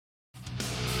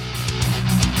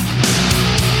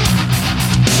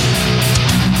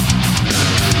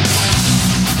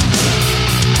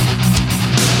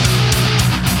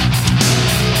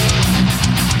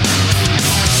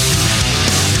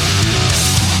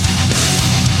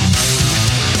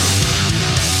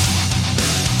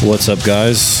What's up,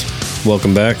 guys?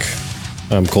 Welcome back.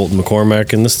 I'm Colton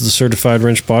McCormack, and this is the Certified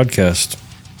Wrench Podcast.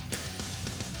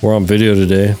 We're on video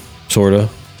today, sorta,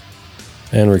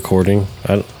 and recording.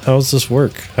 How does this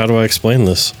work? How do I explain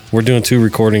this? We're doing two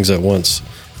recordings at once.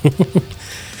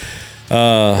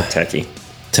 Techie.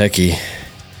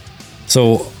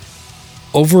 So,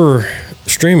 over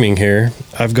streaming here,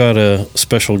 I've got a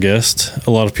special guest.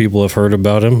 A lot of people have heard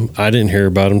about him. I didn't hear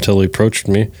about him till he approached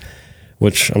me,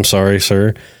 which I'm sorry,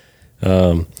 sir.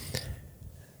 I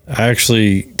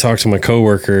actually talked to my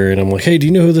coworker and I'm like, hey, do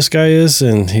you know who this guy is?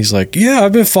 And he's like, yeah,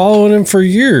 I've been following him for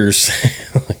years.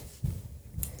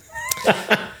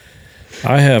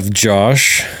 I have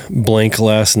Josh, blank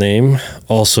last name,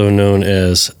 also known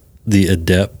as the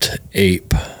Adept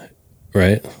Ape,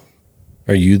 right?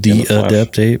 Are you the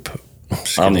Adept Ape?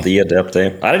 I'm the Adept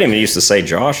Ape. I didn't even used to say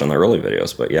Josh on the early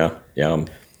videos, but yeah, I'm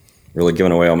really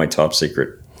giving away all my top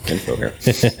secret info here.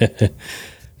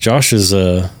 Josh is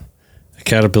a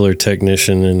Caterpillar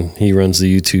technician, and he runs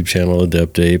the YouTube channel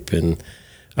Adept Ape, and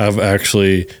I've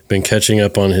actually been catching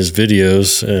up on his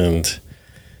videos and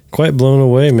quite blown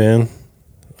away, man.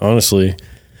 Honestly,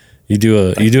 you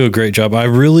do a great job. I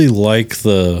really like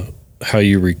how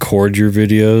you record your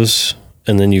videos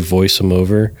and then you voice them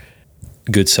over.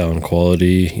 Good sound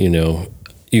quality,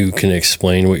 you can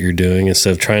explain what you're doing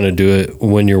instead of trying to do it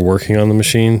when you're working on the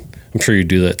machine. I'm sure you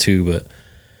do that too, but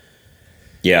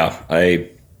yeah,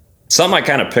 something I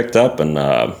kind of picked up, and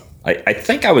I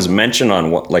think I was mentioned on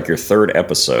your third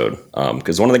episode,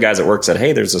 because one of the guys at work said,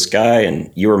 hey, there's this guy,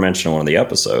 and you were mentioned on one of the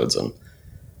episodes, and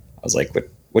I was like,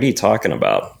 what are you talking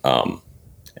about?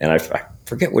 And I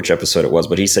forget which episode it was,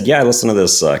 but he said, yeah, I listen to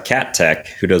this cat tech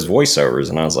who does voiceovers,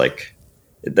 and I was like,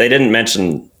 they didn't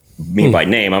mention me by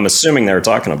name. I'm assuming they were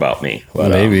talking about me.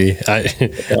 But, maybe. I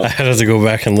had to go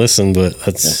back and listen, but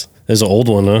that's an old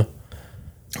one, huh?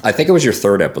 I think it was your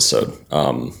third episode,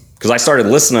 because I started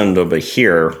listening to it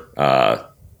here.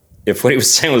 If what he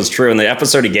was saying was true, and the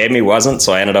episode he gave me wasn't,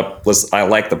 so I ended up I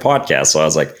liked the podcast, so I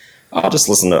was like, I'll just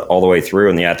listen to all the way through.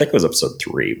 And yeah, I think it was episode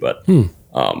 3, but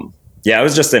yeah, it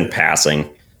was just in passing.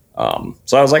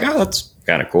 So I was like, oh, that's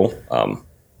kind of cool.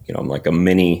 I'm like I'm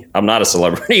not a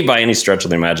celebrity by any stretch of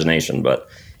the imagination, but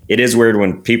it is weird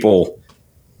when people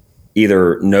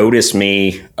either notice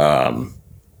me,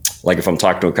 like if I'm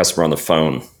talking to a customer on the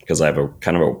phone, because I have a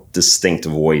kind of a distinct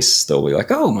voice, they'll be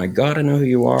like, oh my God, I know who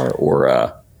you are. Or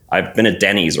I've been at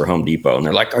Denny's or Home Depot, and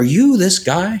they're like, are you this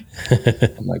guy?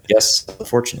 I'm like, yes,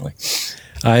 unfortunately.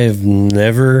 I have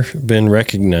never been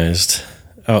recognized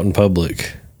out in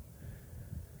public.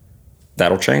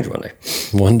 That'll change one day.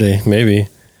 One day, maybe.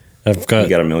 You got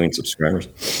 1 million subscribers.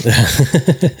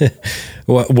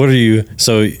 What are you?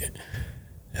 So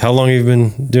how long have you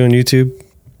been doing YouTube?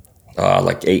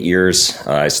 Like 8 years.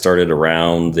 I started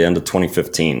around the end of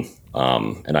 2015.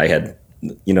 And I had,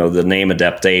 the name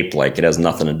Adept Ape, like it has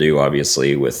nothing to do,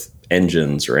 obviously, with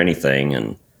engines or anything.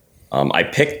 And I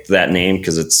picked that name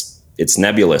because it's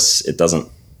nebulous. It doesn't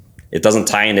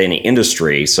tie into any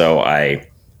industry. So I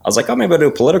was like, oh, maybe I'll do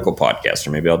a political podcast,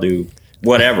 or maybe I'll do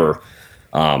whatever.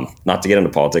 Not to get into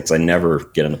politics. I never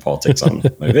get into politics on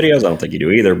my videos. I don't think you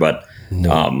do either. But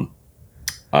no.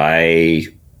 I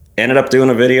ended up doing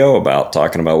a video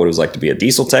talking about what it was like to be a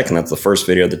diesel tech, and that's the first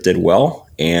video that did well.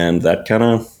 And that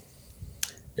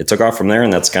it took off from there,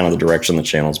 and that's kind of the direction the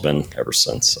channel's been ever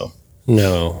since. So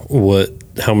no,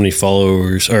 how many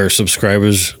followers or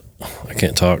subscribers? I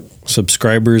can't talk.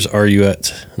 Subscribers are you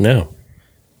at now?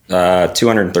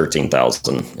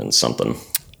 213,000 and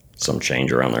some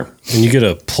change around there. And you get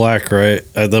a plaque, right?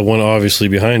 The one obviously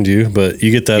behind you, but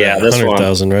you get that at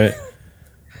 100,000, right?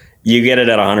 You get it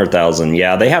at 100,000.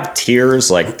 Yeah, they have tiers.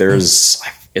 Like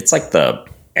it's like the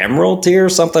emerald tier or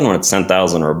something when it's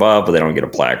 10,000 or above, but they don't get a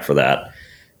plaque for that.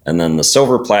 And then the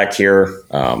silver plaque here.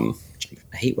 I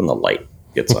hate when the light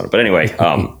gets on it, but anyway,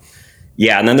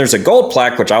 yeah. And then there's a gold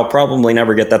plaque, which I'll probably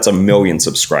never get. That's 1 million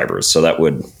subscribers. So that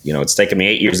would, it's taken me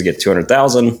 8 years to get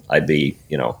 200,000. I'd be,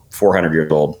 400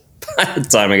 years old by the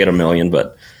time I get 1 million.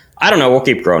 But I don't know. We'll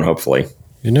keep growing, hopefully.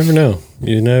 You never know.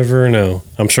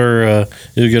 I'm sure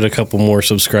you'll get a couple more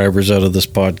subscribers out of this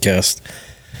podcast.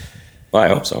 I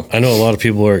hope so. I know a lot of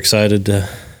people are excited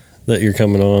that you're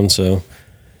coming on. So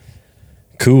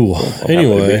cool.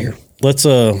 Anyway, let's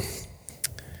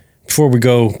before we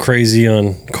go crazy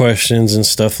on questions and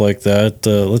stuff like that,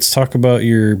 let's talk about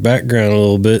your background a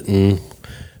little bit and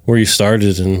where you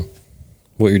started and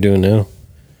what you're doing now.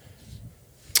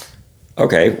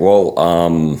 Okay, well,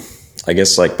 I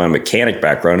guess like my mechanic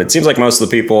background, it seems like most of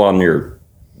the people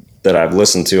that I've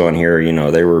listened to on here,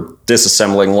 they were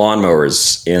disassembling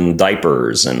lawnmowers in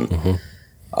diapers, and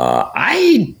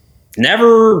I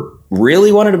never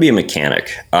really wanted to be a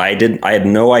mechanic. I had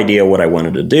no idea what I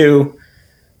wanted to do.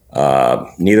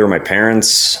 Neither of my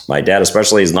parents, my dad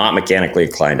especially, is not mechanically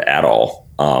inclined at all.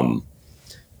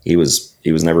 He was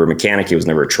never a mechanic. He was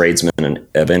never a tradesman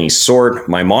of any sort.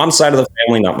 My mom's side of the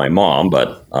family, not my mom,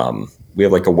 but we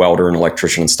have like a welder and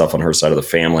electrician and stuff on her side of the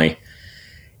family.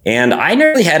 And I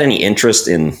never really had any interest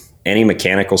in any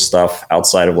mechanical stuff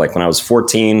outside of like when I was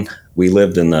 14, we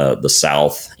lived in the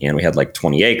South and we had like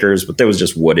 20 acres, but that was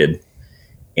just wooded.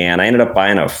 And I ended up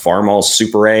buying a Farmall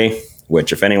Super A,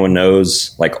 which if anyone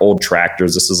knows, like old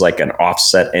tractors, this is like an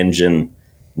offset engine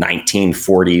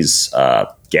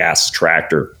 1940s gas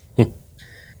tractor.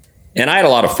 And I had a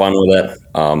lot of fun with it.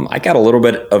 I got a little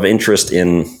bit of interest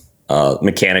in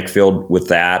mechanic field with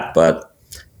that, but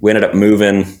we ended up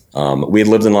moving. We had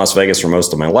lived in Las Vegas for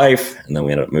most of my life, and then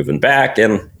we ended up moving back.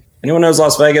 And anyone knows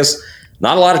Las Vegas,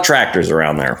 not a lot of tractors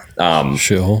around there.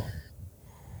 Sure.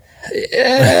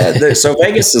 Yeah, so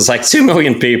Vegas is like 2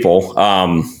 million people,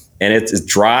 and it's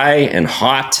dry and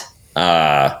hot.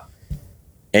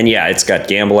 And yeah, it's got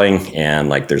gambling and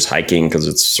like there's hiking because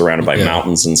it's surrounded by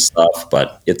mountains and stuff,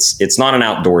 but it's not an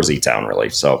outdoorsy town really.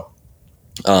 So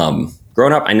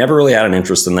growing up, I never really had an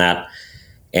interest in that.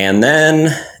 And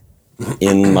then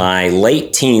in my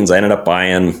late teens, I ended up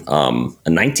buying a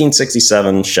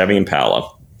 1967 Chevy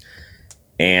Impala.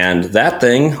 And that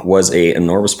thing was an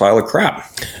enormous pile of crap,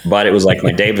 but it was like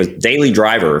my daily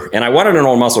driver. And I wanted an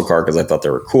old muscle car because I thought they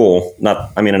were cool.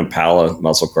 An Impala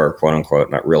muscle car, quote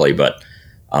unquote, not really, but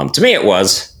to me, it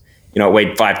was, it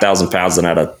weighed 5,000 pounds and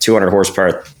had a 200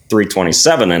 horsepower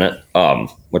 327 in it,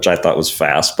 which I thought was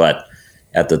fast. But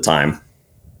at the time,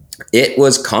 it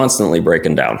was constantly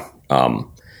breaking down.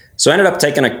 So I ended up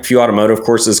taking a few automotive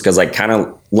courses because I kind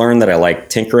of learned that I like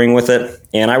tinkering with it.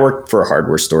 And I worked for a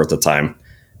hardware store at the time.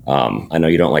 I know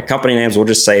you don't like company names. We'll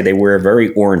just say they wear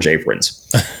very orange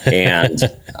aprons. And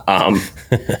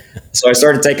so I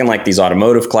started taking like these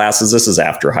automotive classes. This is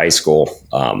after high school.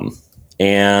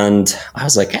 And I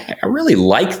was like, hey, I really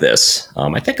like this.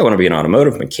 I think I want to be an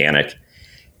automotive mechanic.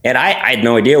 And I had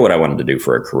no idea what I wanted to do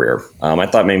for a career. I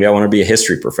thought maybe I wanted to be a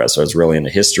history professor. I was really into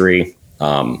history.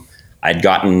 I'd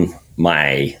gotten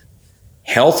my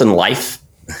health and life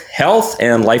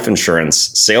insurance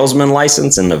salesman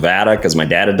license in Nevada because my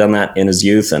dad had done that in his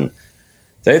youth. And to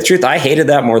tell you the truth, I hated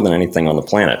that more than anything on the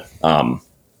planet.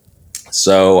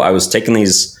 So I was taking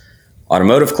these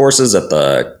automotive courses at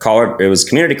the college. It was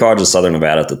Community College of Southern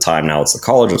Nevada at the time. Now it's the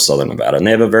College of Southern Nevada, and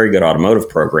they have a very good automotive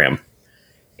program.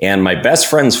 And my best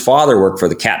friend's father worked for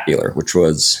the Cat dealer, which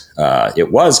was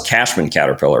it was Cashman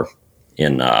Caterpillar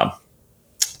in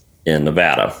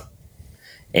Nevada,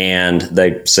 and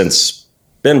they've since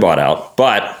been bought out.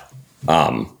 But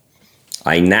I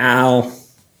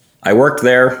worked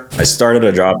there. I started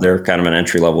a job there, kind of an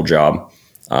entry level job.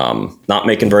 Not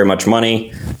making very much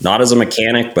money, not as a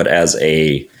mechanic, but as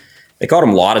they called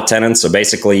them lot attendants. So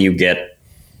basically you get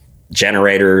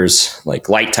generators, like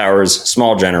light towers,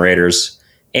 small generators,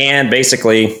 and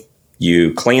basically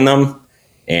you clean them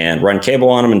and run cable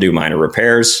on them and do minor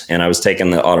repairs. And I was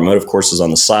taking the automotive courses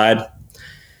on the side.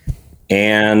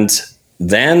 And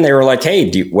then they were like,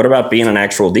 hey, what about being an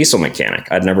actual diesel mechanic?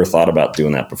 I'd never thought about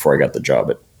doing that before I got the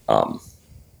job at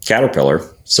Caterpillar.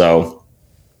 So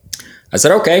I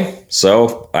said, okay.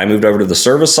 So I moved over to the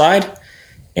service side,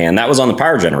 and that was on the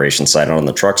power generation side, not on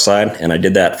the truck side. And I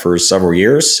did that for several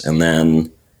years. And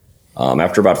then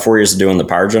after about 4 years of doing the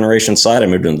power generation side, I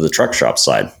moved into the truck shop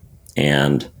side.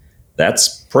 And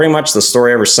that's pretty much the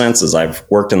story ever since. Is I've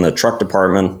worked in the truck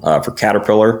department for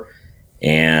Caterpillar.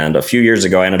 And a few years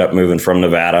ago, I ended up moving from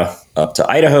Nevada up to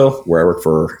Idaho, where I work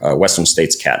for Western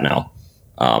States Cat now.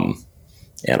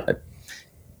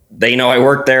 They know I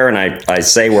work there, and I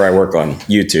say where I work on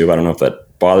YouTube. I don't know if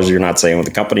that bothers you. You're not saying what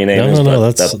the company name is.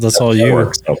 No, that's all you.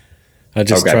 Work, so. I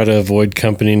just try to avoid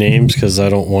company names because I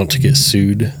don't want to get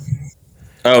sued.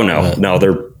 Oh,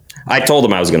 no. I told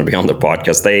them I was going to be on their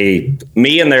podcast.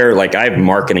 I have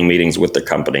marketing meetings with the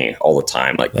company all the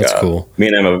time. That's cool. Me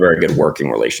and them have a very good working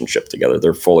relationship together.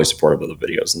 They're fully supportive of the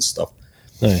videos and stuff.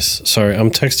 Nice. Sorry,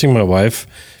 I'm texting my wife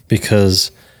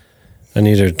because I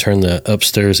need to turn the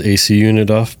upstairs AC unit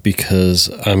off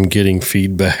because I'm getting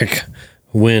feedback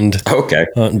wind. Okay.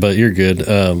 But you're good.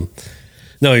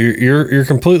 No, you're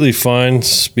completely fine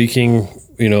speaking,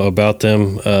 about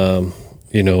them.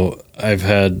 I've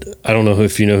had, I don't know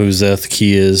if you know who Zeth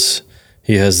Key is.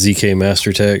 He has ZK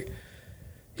Master Tech.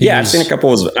 I've seen a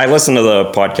couple of I listened to the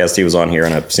podcast he was on here,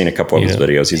 and I've seen a couple of his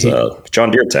videos. He's a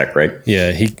John Deere tech, right?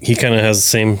 Yeah, he kind of has the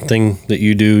same thing that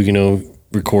you do,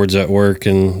 records at work,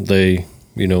 and they,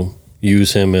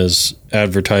 use him as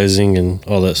advertising and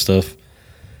all that stuff.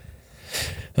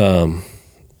 I'm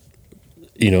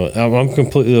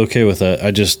completely okay with that.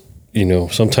 I just,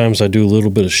 sometimes I do a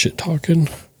little bit of shit talking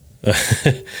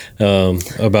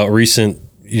about recent,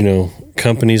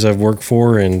 companies I've worked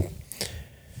for. And,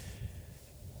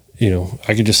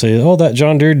 I could just say, oh, that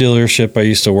John Deere dealership I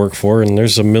used to work for, and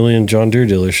there's a million John Deere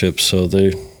dealerships. So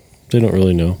they don't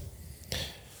really know.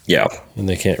 Yeah. And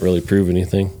they can't really prove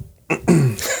anything.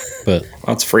 But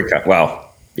it's free.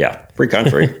 Free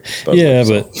country. Yeah,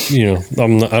 but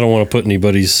I don't want to put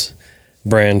anybody's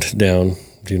brand down,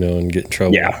 and get in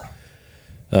trouble. Yeah.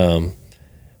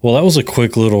 Well, that was a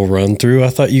quick little run through. I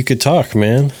thought you could talk,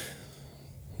 man.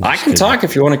 I can talk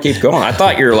if you want to keep going. I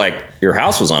thought your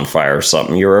house was on fire or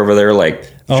something. You were over there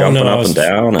jumping up and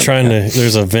down.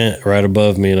 There's a vent right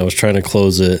above me, and I was trying to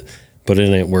close it, but it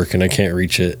ain't working. I can't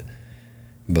reach it.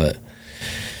 But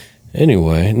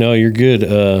anyway, no, you're good.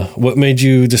 What made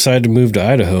you decide to move to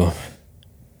Idaho?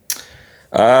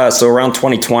 So around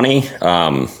 2020,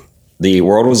 the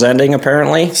world was ending,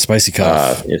 apparently. Spicy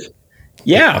cough.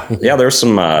 There's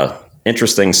some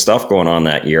interesting stuff going on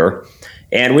that year.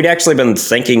 And we'd actually been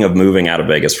thinking of moving out of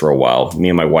Vegas for a while. Me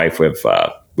and my wife,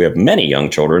 we have many young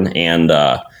children, and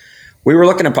we were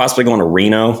looking at possibly going to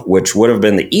Reno, which would have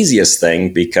been the easiest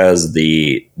thing because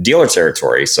the dealer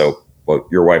territory. So,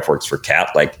 your wife works for Cat.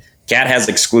 Cat has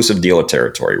exclusive dealer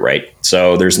territory, right?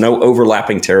 So there's no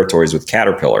overlapping territories with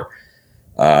Caterpillar.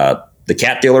 The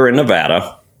Cat dealer in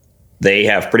Nevada, they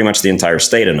have pretty much the entire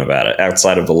state of Nevada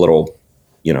outside of the little,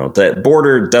 the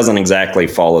border doesn't exactly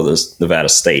follow this Nevada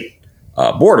state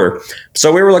border.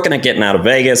 So we were looking at getting out of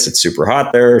Vegas. It's super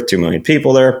hot there, 2 million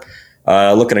people there.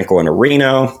 Looking at going to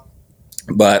Reno.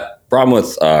 But problem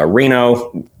with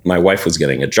Reno, my wife was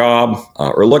getting a job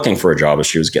or looking for a job as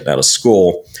she was getting out of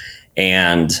school.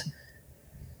 And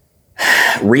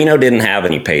Reno didn't have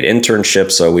any paid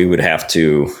internships, so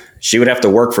she would have to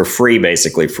work for free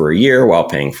basically for a year while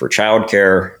paying for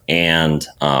childcare. And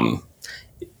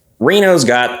Reno's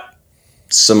got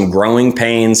some growing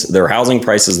pains. Their housing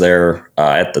prices there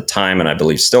at the time, and I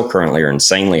believe still currently, are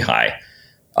insanely high.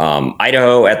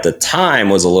 Idaho at the time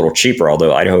was a little cheaper,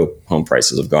 although Idaho home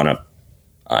prices have gone up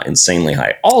insanely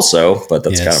high also, but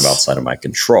that's kind of outside of my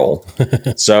control.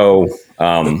 So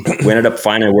we ended up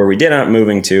finding where we did end up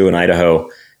moving to in Idaho.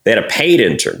 They had a paid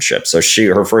internship. So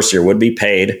her first year would be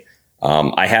paid.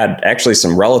 I had actually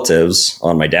some relatives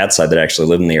on my dad's side that actually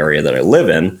live in the area that I live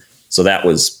in. So that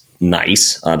was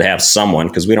nice to have someone,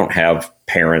 because we don't have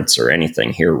parents or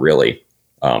anything here really,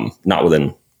 not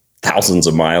within thousands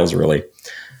of miles really.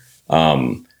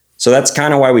 So that's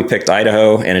kind of why we picked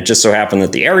Idaho. And it just so happened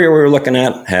that the area we were looking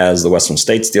at has the Western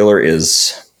States dealer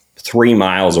is 3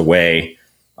 miles away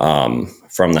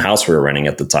from the house we were renting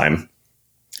at the time.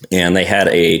 And they had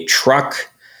a truck.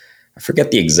 I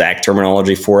forget the exact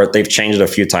terminology for it. They've changed it a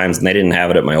few times, and they didn't have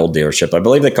it at my old dealership. I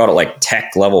believe they called it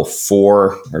Tech Level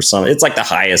 4 or something. It's the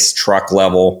highest truck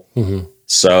level. Mm-hmm.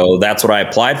 So that's what I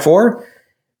applied for.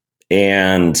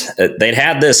 And they'd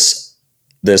had this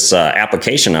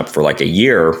application up for a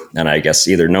year, and I guess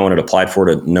either no one had applied for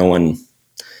it, or no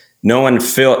one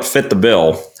fit the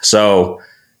bill. So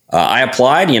I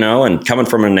applied, and coming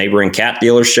from a neighboring Cat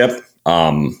dealership,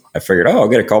 I figured, I'll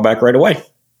get a call back right away.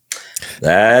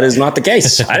 That is not the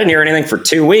case. I didn't hear anything for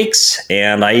 2 weeks,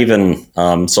 and I even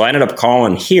so I ended up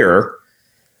calling here,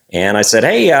 and I said,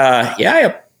 hey,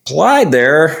 I applied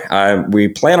there. We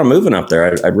plan on moving up there.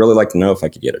 I'd really like to know if I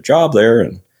could get a job there.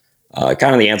 And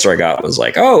kind of the answer I got was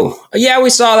oh, yeah, we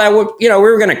saw that. We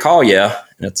were going to call you. And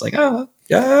it's oh,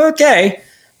 yeah, okay.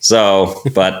 So,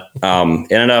 but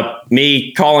ended up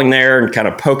me calling there and kind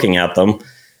of poking at them.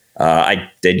 I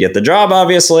did get the job,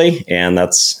 obviously, and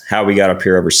that's how we got up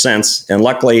here ever since. And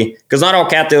luckily, because not all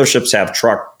Cat dealerships have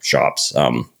truck shops.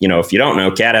 If you don't know,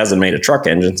 Cat hasn't made a truck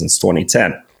engine since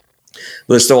 2010. But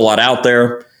there's still a lot out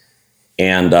there.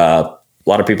 And a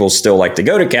lot of people still like to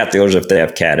go to Cat dealers if they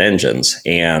have Cat engines.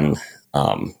 And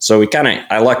so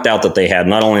I lucked out that they had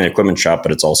not only an equipment shop,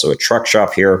 but it's also a truck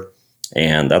shop here.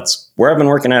 And that's where I've been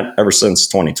working at ever since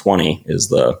 2020 is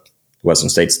the Western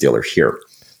States dealer here.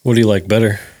 What do you like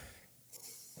better?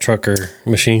 Truck or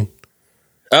machine?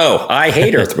 Oh, I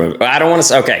hate earth moving. I don't want to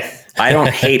say, okay. I don't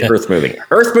hate earth moving.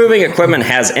 Earth moving equipment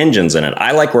has engines in it.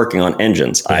 I like working on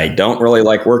engines. Yeah. I don't really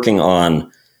like working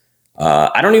on,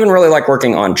 I don't even really like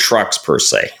working on trucks per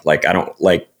se. I don't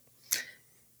like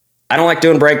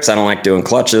doing brakes. I don't like doing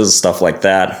clutches, stuff like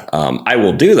that. I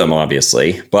will do them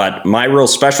obviously, but my real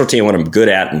specialty and what I'm good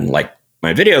at and my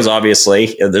videos,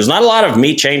 obviously, there's not a lot of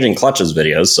me changing clutches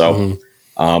videos. So,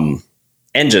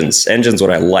 Engines what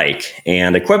I like,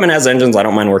 and equipment has engines. I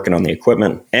don't mind working on the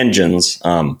equipment. Engines,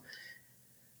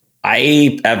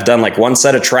 I have done like one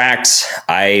set of tracks.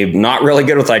 I'm not really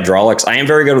good with hydraulics. I am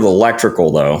very good with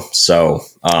electrical though. So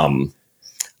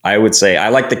I would say I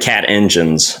like the cat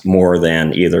engines more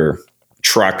than either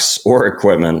trucks or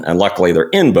equipment. And luckily they're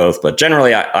in both, but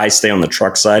generally I stay on the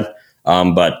truck side.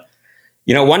 But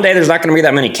one day there's not going to be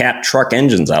that many cat truck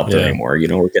engines out there anymore.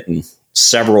 We're getting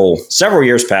several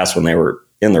years past when they were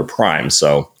in their prime.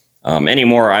 So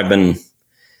anymore, I've been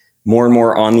more and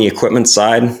more on the equipment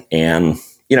side, and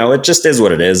it just is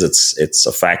what it is. It's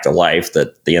a fact of life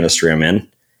that the industry I'm in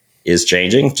is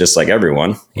changing, just like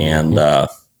everyone. And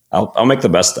I'll make the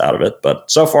best out of it.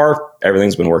 But so far,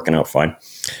 everything's been working out fine.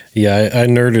 Yeah, I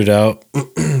nerded out.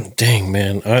 Dang,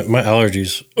 man, my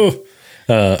allergies.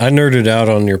 I nerded out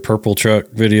on your purple truck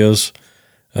videos.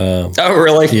 Oh,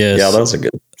 really? Yes. Yeah, that was a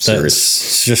good series.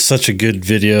 That's just such a good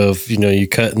video of, you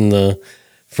cutting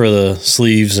for the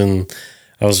sleeves. And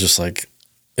I was just like,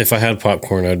 if I had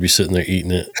popcorn, I'd be sitting there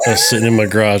eating it. I was sitting in my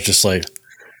garage, just like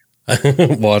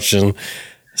watching.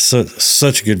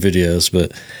 Such good videos,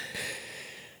 but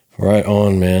right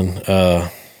on, man.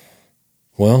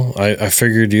 Well, I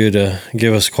figured you'd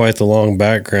give us quite the long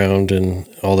background and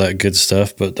all that good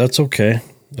stuff, but that's okay.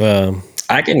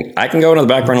 I can go into the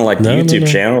background of the YouTube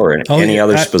channel or any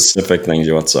other specific things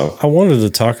you want. So I wanted to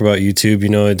talk about YouTube.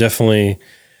 It definitely,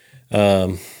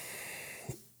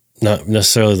 not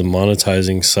necessarily the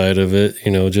monetizing side of it.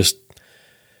 Just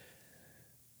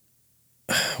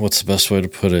what's the best way to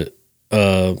put it?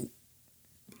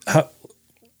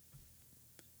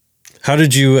 How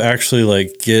did you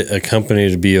actually get a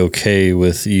company to be okay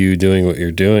with you doing what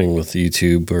you're doing with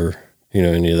YouTube or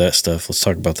any of that stuff? Let's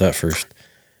talk about that first.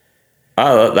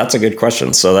 That's a good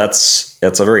question. So that's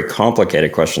a very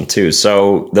complicated question too.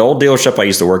 So the old dealership I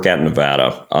used to work at in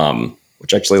Nevada,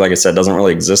 which actually, like I said, doesn't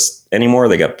really exist anymore.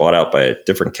 They got bought out by a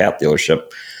different cat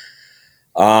dealership.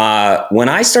 When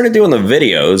I started doing the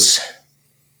videos,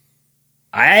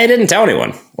 I didn't tell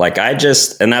anyone.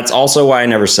 And that's also why I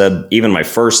never said even my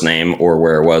first name or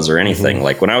where it was or anything.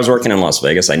 Mm-hmm. When I was working in Las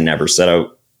Vegas, I never said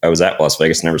I was at Las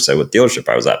Vegas, never said what dealership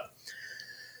I was at.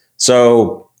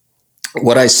 So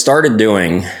what I started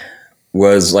doing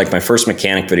was my first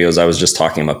mechanic videos, I was just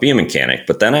talking about being a mechanic,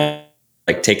 but then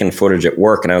I taking footage at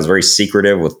work and I was very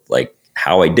secretive with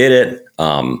how I did it.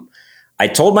 I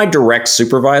told my direct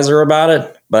supervisor about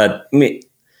it, but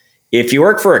if you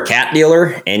work for a cat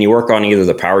dealer and you work on either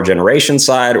the power generation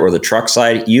side or the truck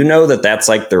side, that's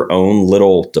their own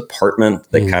little department,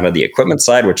 kind of the equipment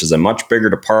side, which is a much bigger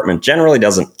department, generally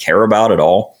doesn't care about at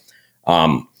all.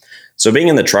 So being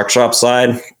in the truck shop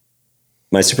side,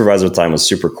 my supervisor at the time was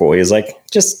super cool. He was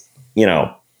just,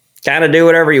 kind of do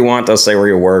whatever you want. Don't say where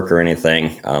you work or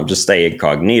anything. Just stay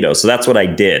incognito. So that's what I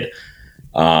did.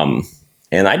 And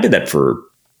I did that for,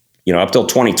 up till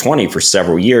 2020 for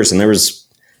several years. And there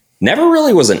never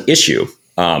really was an issue.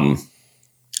 And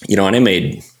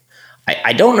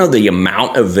I don't know the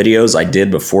amount of videos I did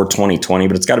before 2020,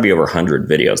 but it's got to be over 100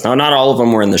 videos. Now, not all of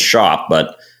them were in the shop,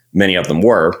 but many of them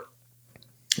were.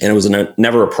 And it was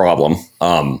never a problem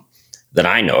that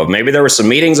I know of. Maybe there were some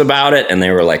meetings about it and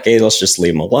they were like, hey, let's just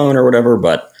leave them alone or whatever.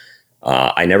 But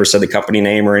I never said the company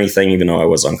name or anything, even though I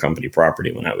was on company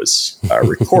property when I was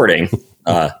recording.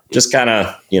 Just kind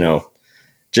of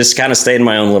stayed in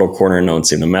my own little corner and no one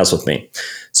seemed to mess with me.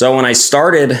 So when I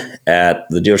started at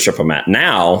the dealership I'm at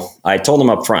now, I told them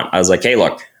up front, I was like, hey,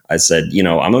 look, I said,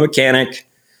 I'm a mechanic.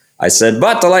 I said,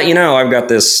 but to let you know, I've got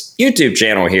this YouTube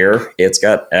channel here. I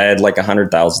had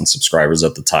 100,000 subscribers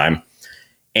at the time.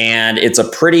 And it's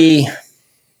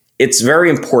very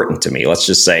important to me. Let's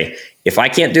just say, if I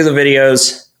can't do the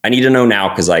videos, I need to know now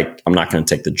because I'm not going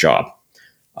to take the job.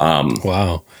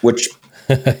 Wow. Which,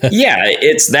 yeah,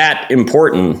 it's that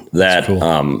important that,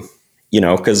 cool.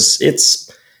 Because it's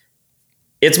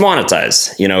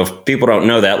monetized. If people don't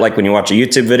know that, when you watch a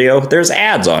YouTube video, there's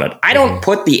ads on it. I don't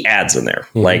put the ads in there.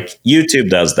 YouTube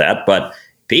does that, but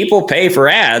people pay for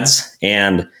ads,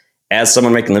 and as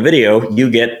someone making the video, you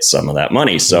get some of that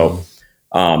money. So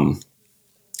I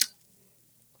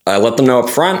let them know up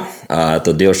front at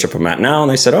the dealership I'm at now,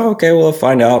 and they said, oh, okay, well, I'll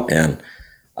find out. And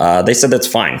they said, that's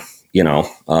fine. You're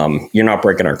not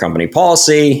breaking our company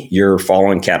policy. You're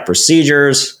following cat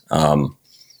procedures.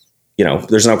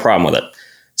 There's no problem with it.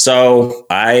 So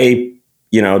I,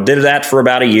 did that for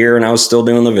about a year, and I was still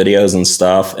doing the videos and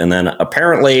stuff. And then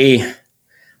apparently,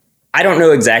 I don't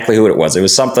know exactly who it was. It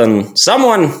was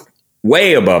someone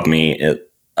way above me,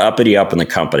 uppity up in the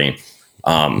company.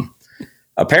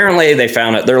 Apparently they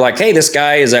found it. They're like, hey, this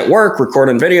guy is at work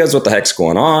recording videos. What the heck's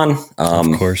going on?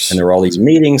 Of course. And there were all these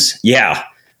meetings. Yeah.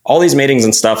 All these meetings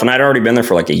and stuff. And I'd already been there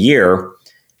for a year.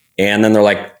 And then they're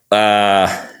like,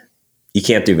 you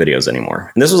can't do videos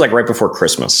anymore. And this was like right before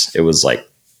Christmas. It was like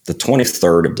the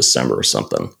 23rd of December or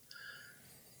something.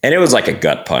 And it was like a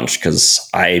gut punch because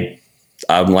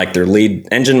I'm like their lead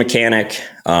engine mechanic.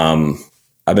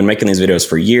 I've been making these videos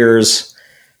for years.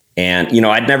 And, you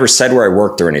know, I'd never said where I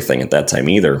worked or anything at that time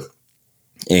either.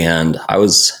 And to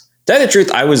tell you the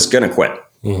truth, I was going to quit.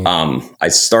 Mm-hmm. I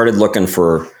started looking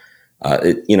for,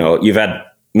 you know, you've had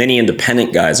many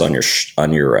independent guys on your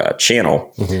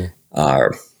channel.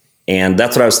 Mm-hmm. And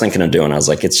that's what I was thinking of doing. I was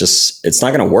like, it's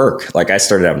not going to work. Like I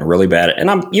started having a really bad,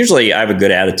 and I have a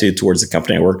good attitude towards the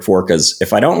company I worked for. Cause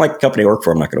if I don't like the company I work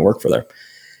for, I'm not going to work for them.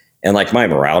 And like my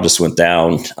morale just went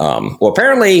down. Well,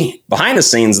 apparently behind the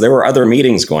scenes, there were other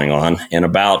meetings going on. And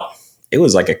it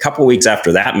was like a couple weeks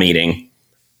after that meeting,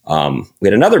 we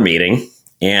had another meeting,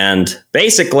 and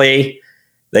basically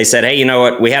they said, hey, you know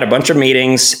what? We had a bunch of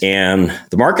meetings, and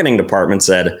the marketing department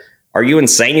said, are you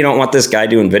insane? You don't want this guy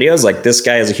doing videos? Like, this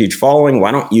guy has a huge following.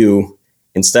 Why don't you,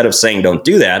 instead of saying don't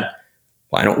do that,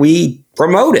 why don't we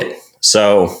promote it?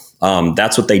 So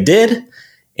that's what they did.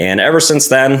 And ever since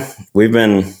then, we've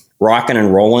been rocking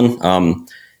and rolling.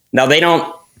 Now, they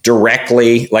don't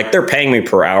directly, like, they're paying me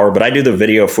per hour, but I do the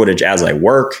video footage as I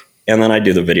work, and then I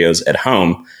do the videos at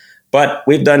home. But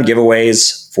we've done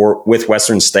giveaways with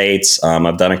Western States.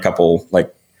 I've done a couple,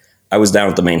 like I was down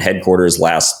at the main headquarters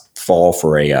last fall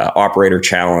for a operator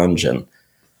challenge. And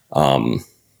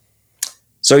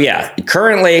so, yeah,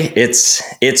 currently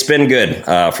it's been good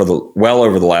for well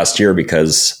over the last year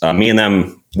because me and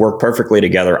them work perfectly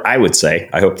together, I would say.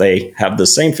 I hope they have the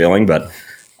same feeling, but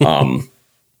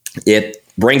it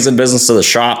brings in business to the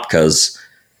shop because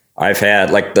I've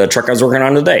had, like, the truck I was working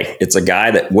on today. It's a guy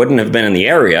that wouldn't have been in the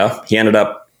area.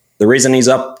 The reason he's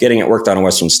up getting it worked on in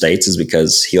Western States is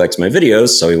because he likes my videos,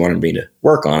 so he wanted me to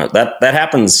work on it. That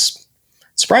happens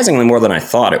surprisingly more than I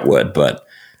thought it would, but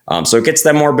so it gets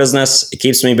them more business. It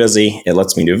keeps me busy. It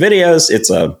lets me do videos.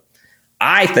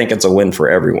 I think it's a win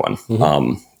for everyone,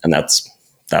 and that's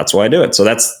why I do it. So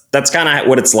that's kind of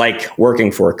what it's like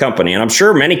working for a company. And I'm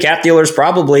sure many cat dealers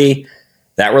probably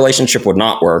that relationship would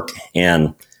not work.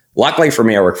 And luckily for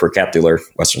me, I work for a cat dealer,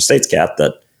 Western States Cat,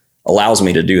 that allows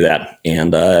me to do that.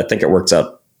 And I think it works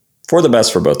out for the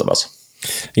best for both of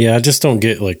us. Yeah, I just don't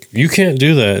get, like, you can't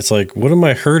do that. It's like, what am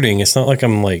I hurting? It's not like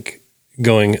I'm like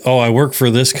going, oh, I work for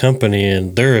this company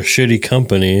and they're a shitty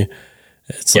company.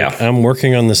 It's like, I'm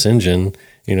working on this engine,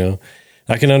 you know.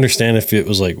 I can understand if it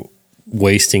was like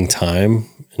wasting time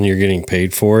and you're getting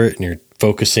paid for it and you're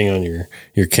focusing on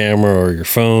your camera or your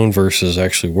phone versus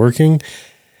actually working.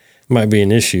 Might be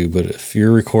an issue, but if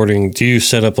you're recording, do you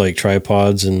set up like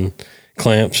tripods and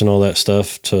clamps and all that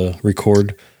stuff to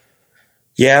record?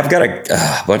 Yeah, I've got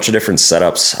a bunch of different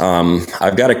setups.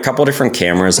 I've got a couple different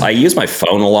cameras. I use my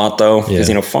phone a lot though, because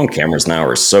you know, phone cameras now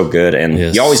are so good,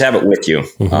 and you always have it with you.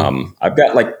 Mm-hmm.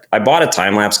 I bought a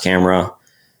time lapse camera.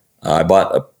 I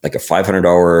bought a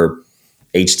 $500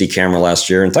 HD camera last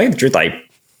year, and to tell you the truth, I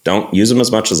don't use them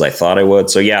as much as I thought I would.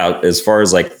 So yeah, as far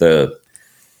as like the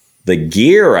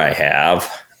gear I have,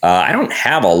 I don't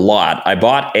have a lot. I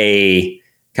bought a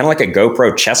kind of like a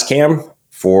GoPro chest cam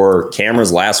for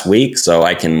cameras last week, so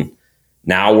I can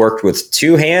now work with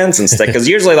two hands instead. Because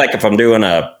usually, like if I'm doing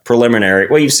a preliminary,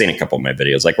 well, you've seen a couple of my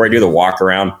videos, like where I do the walk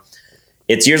around.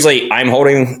 It's usually I'm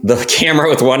holding the camera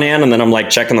with one hand, and then I'm like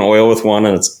checking the oil with one,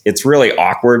 and it's really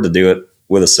awkward to do it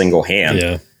with a single hand.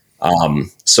 Yeah.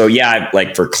 So yeah,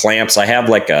 like for clamps, I have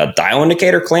like a dial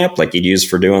indicator clamp, like you'd use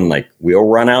for doing like wheel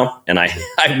run out. And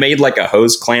I've made like a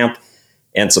hose clamp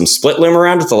and some split loom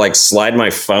around it to like slide my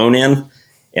phone in,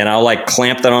 and I'll like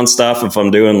clamp that on stuff if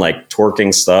I'm doing like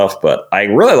torquing stuff. But I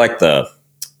really like the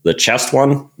chest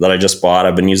one that I just bought.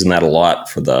 I've been using that a lot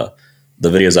for the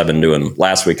videos I've been doing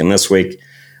last week and this week.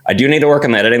 I do need to work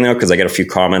on the editing though, because I get a few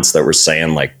comments that were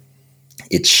saying like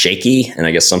it's shaky, and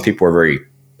I guess some people are very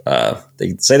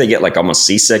they say they get like almost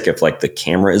seasick if like the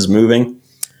camera is moving.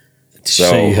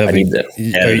 So I need to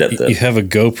edit it. You have a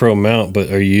GoPro mount,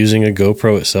 but are you using a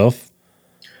GoPro itself?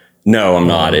 No, I'm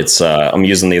not. It's I'm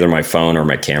using either my phone or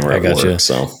my camera at work.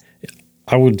 So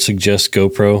I would suggest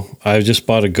GoPro. I just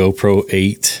bought a GoPro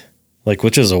 8, like,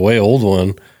 which is a way old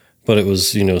one, but it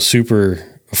was, you know,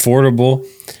 super affordable,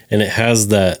 and it has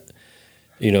that,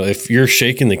 you know, if you're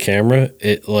shaking the camera,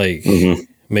 it like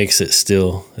makes it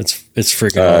still. It's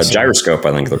freaking awesome. Gyroscope,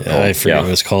 I think they're called. I forget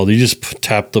what it's called. You just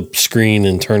tap the screen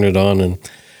and turn it on, and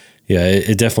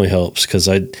it definitely helps, because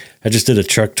I just did a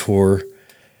truck tour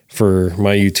for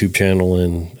my YouTube channel,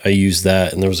 and I used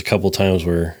that, and there was a couple times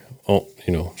where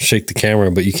shake the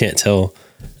camera, but you can't tell.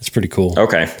 It's pretty cool.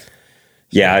 Okay.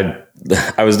 Yeah,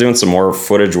 I was doing some more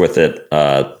footage with it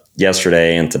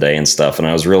yesterday and today and stuff. And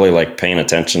I was really like paying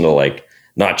attention to like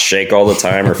not shake all the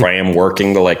time, or if I am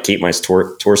working, to like keep my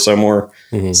torso more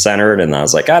centered. And I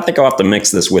was like, I think I'll have to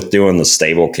mix this with doing the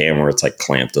stable cam where it's like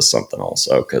clamped to something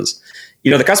also. Cause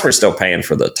you know, the customer's still paying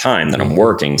for the time that I'm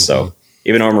working. So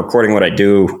even though I'm recording what I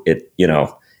do,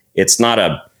 it's not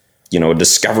a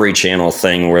Discovery Channel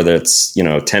thing where that's,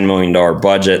 $10 million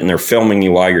budget and they're filming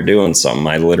you while you're doing something.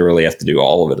 I literally have to do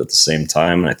all of it at the same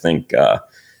time. And I think the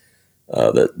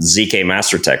ZK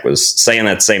Master Tech was saying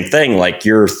that same thing. Like,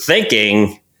 you're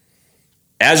thinking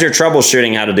as you're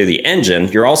troubleshooting how to do the engine,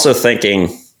 you're also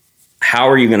thinking, how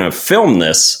are you going to film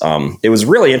this? It was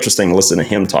really interesting to listen to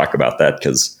him talk about that,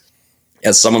 because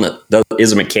as someone that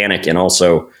is a mechanic and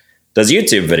also does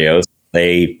YouTube videos,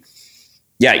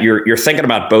 you're thinking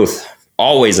about both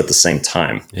always at the same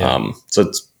time. Yeah.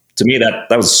 So to me, that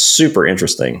was super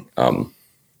interesting,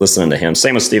 listening to him.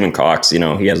 Same with Stephen Cox. He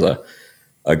has a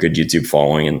good YouTube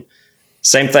following, and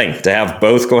same thing, to have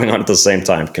both going on at the same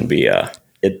time can be,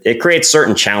 it creates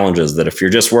certain challenges that if you're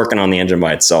just working on the engine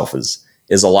by itself is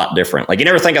a lot different. Like, you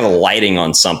never think of the lighting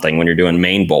on something when you're doing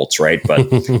main bolts, right? But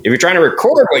if you're trying to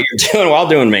record what you're doing while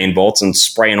doing main bolts and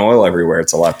spraying oil everywhere,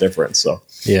 it's a lot different. So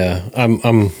yeah,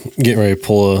 I'm getting ready to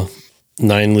pull a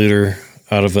 9-liter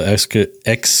out of I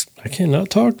cannot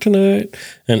talk tonight,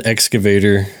 an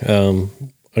excavator,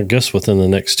 I guess within the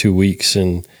next 2 weeks.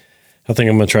 And I think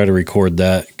I'm going to try to record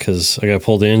that, because I got to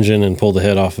pull the engine and pull the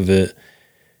head off of it.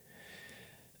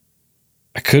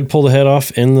 I could pull the head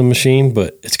off in the machine,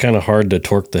 but it's kind of hard to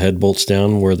torque the head bolts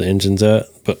down where the engine's at.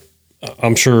 But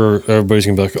I'm sure everybody's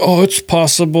going to be like, oh, it's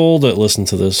possible, that listen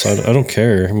to this. I don't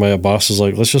care. My boss is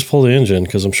like, let's just pull the engine,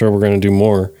 because I'm sure we're going to do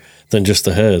more than just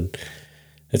the head.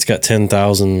 It's got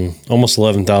 10,000, almost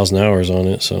 11,000 hours on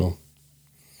it. So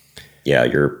yeah,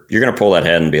 you're going to pull that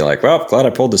head and be like, well, glad I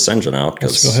pulled this engine out,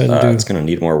 because it's going to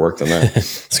need more work than that.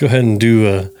 Let's go ahead and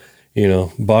do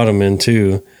bottom end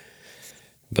too.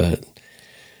 But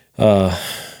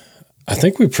I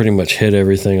think we pretty much hit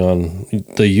everything on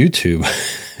the YouTube.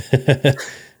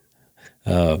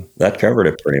 That covered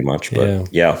it pretty much.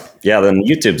 But yeah. Then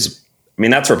YouTube's,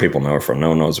 that's where people know it from. No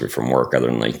one knows me from work other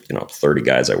than 30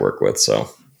 guys I work with. So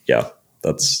yeah,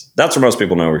 that's where most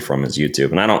people know me from, is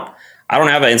YouTube. And I don't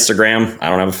have an Instagram. I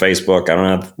don't have a Facebook. I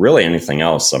don't have really anything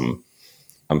else. I'm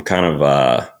kind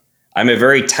of, I'm a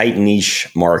very tight niche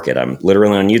market. I'm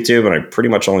literally on YouTube, and I pretty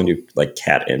much only do like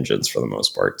cat engines for the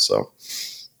most part. So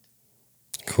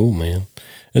cool, man.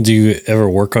 And do you ever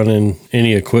work on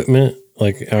any equipment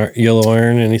like yellow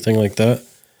iron, anything like that?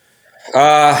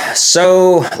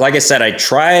 So like I said,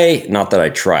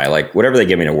 like whatever they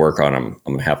give me to work on, I'm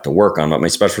going to have to work on, but my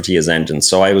specialty is engines.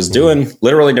 So I was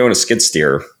literally doing a skid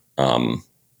steer.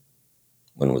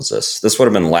 When was this? This would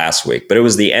have been last week, but it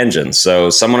was the engine. So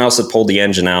someone else had pulled the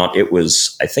engine out.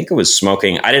 I think it was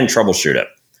smoking. I didn't troubleshoot it.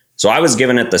 So I was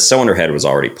given it, the cylinder head was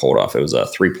already pulled off. It was a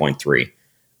 3.3,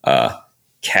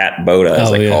 Cat Boda,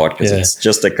 as I call it, because it's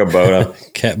just a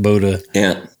Kubota. Cat Boda.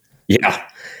 Yeah.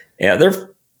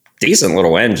 They're decent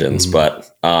little engines,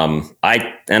 but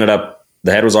I ended up,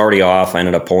 the head was already off. I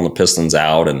ended up pulling the pistons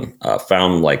out and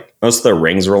found like most of the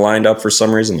rings were lined up for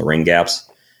some reason, the ring gaps.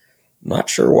 Not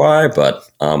sure why, but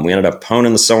we ended up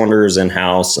honing the cylinders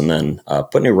in-house and then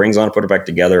put new rings on it, put it back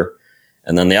together.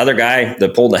 And then the other guy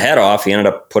that pulled the head off, he ended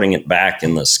up putting it back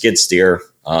in the skid steer.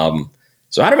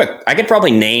 So I could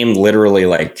probably name literally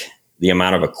like the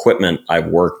amount of equipment I've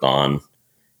worked on.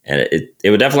 And it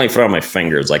would definitely fit on my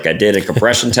fingers. Like, I did a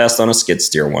compression test on a skid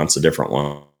steer once, a different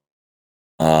one.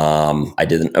 I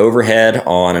did an overhead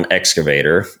on an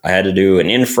excavator. I had to do an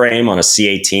in-frame on a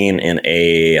C18 in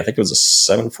I think it was a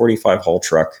 745 haul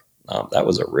truck. That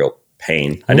was a real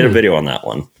pain. I did a video on that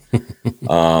one.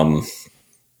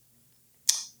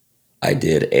 I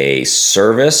did a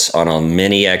service on a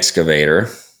mini excavator.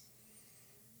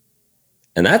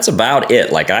 And that's about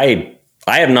it. Like, I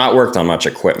have not worked on much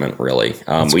equipment, really.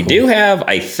 We do have,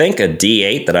 I think, a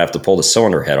D8 that I have to pull the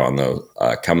cylinder head on, though,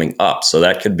 coming up. So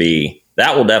that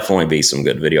will definitely be some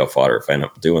good video fodder if I end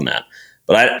up doing that.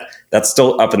 But that's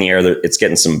still up in the air. It's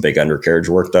getting some big undercarriage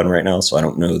work done right now, so I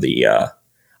don't know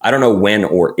I don't know when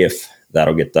or if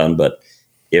that'll get done. But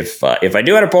if I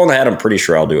do end up pulling the head, I'm pretty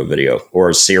sure I'll do a video or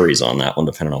a series on that one,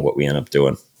 depending on what we end up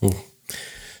doing.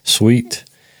 Sweet.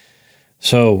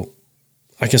 So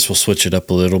I guess we'll switch it up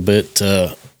a little bit.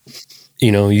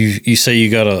 You say you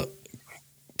got a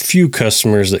few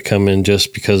customers that come in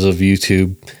just because of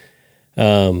YouTube.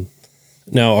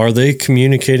 Now, are they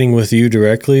communicating with you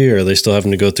directly, or are they still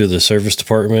having to go through the service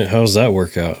department? How does that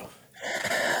work out?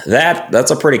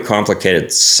 That's a pretty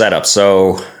complicated setup.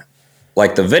 So,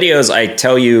 like the videos, I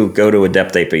tell you, go to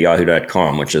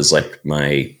adeptape@yahoo.com, which is like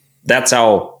my that's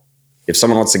how, if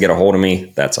someone wants to get a hold of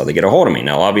me, that's how they get a hold of me.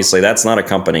 Now, obviously, that's not a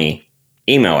company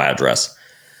email address.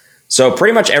 So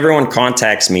pretty much everyone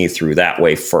contacts me through that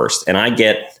way first. And I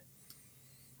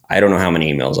don't know how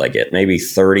many emails I get, maybe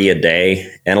 30 a day.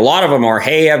 And a lot of them are,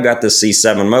 hey, I've got this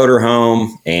C7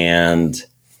 motorhome and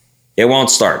it won't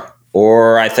start.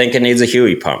 Or I think it needs a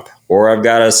Huey pump. Or I've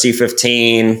got a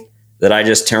C15 that I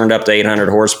just turned up to 800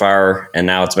 horsepower and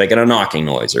now it's making a knocking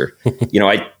noise. Or,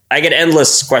 I get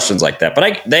endless questions like that. But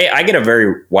I get a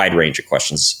very wide range of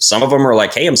questions. Some of them are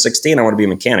like, hey, I'm 16. I want to be a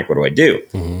mechanic. What do I do?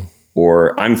 Mm-hmm.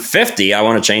 Or I'm 50. I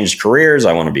want to change careers.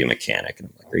 I want to be a mechanic. And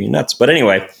I'm like, are you nuts? But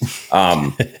anyway,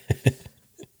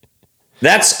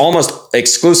 that's almost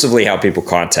exclusively how people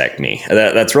contact me.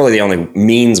 That's really the only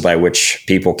means by which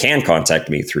people can contact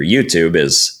me through YouTube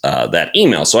is that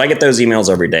email. So I get those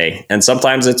emails every day. And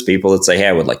sometimes it's people that say, hey,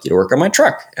 I would like you to work on my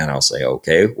truck. And I'll say,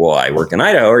 okay, well, I work in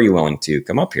Idaho. Are you willing to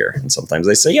come up here? And sometimes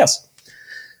they say yes.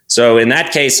 So in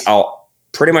that case, I'll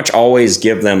pretty much always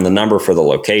give them the number for the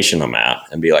location I'm at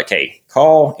and be like, hey,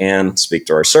 call and speak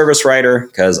to our service writer,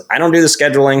 because I don't do the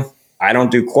scheduling. I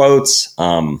don't do quotes.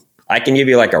 I can give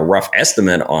you like a rough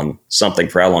estimate on something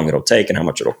for how long it'll take and how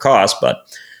much it'll cost. But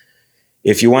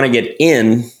if you want to get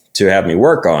in to have me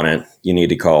work on it, you need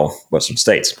to call Western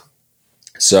States.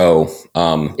 So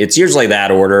it's usually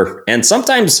that order. And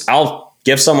sometimes I'll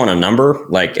give someone a number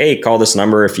like, hey, call this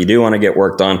number if you do want to get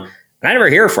worked on. And I never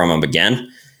hear from them again.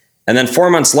 And then 4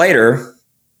 months later,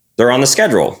 they're on the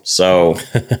schedule. So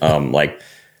like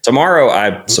tomorrow,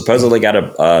 I supposedly got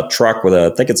a truck with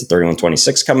I think it's a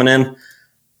 3126 coming in.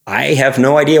 I have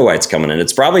no idea why it's coming in.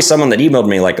 It's probably someone that emailed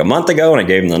me like a month ago and I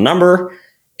gave them the number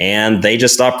and they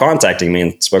just stopped contacting me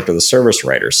and spoke to the service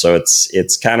writer. So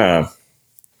it's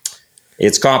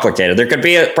complicated. There could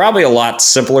be probably a lot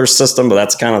simpler system, but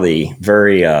that's kind of the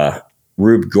very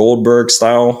Rube Goldberg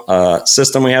style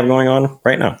system we have going on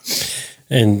right now.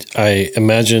 And I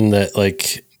imagine that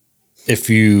like if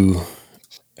you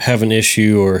have an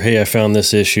issue or, hey, I found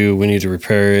this issue, we need to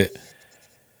repair it,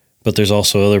 but there's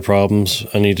also other problems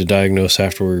I need to diagnose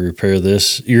after we repair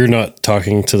this. You're not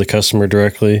talking to the customer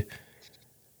directly?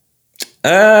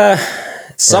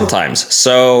 Sometimes.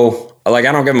 So, like,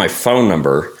 I don't give my phone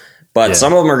number, but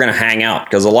some of them are going to hang out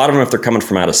because a lot of them, if they're coming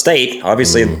from out of state,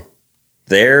 obviously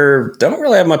they don't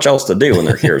really have much else to do when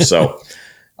they're here. So,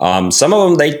 some of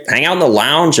them, they hang out in the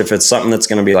lounge if it's something that's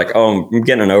going to be like, oh, I'm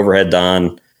getting an overhead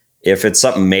done. If it's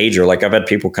something major, like I've had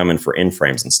people come in for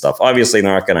in-frames and stuff. Obviously,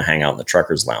 they're not going to hang out in the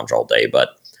trucker's lounge all day,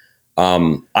 but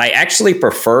I actually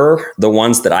prefer the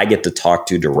ones that I get to talk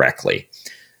to directly.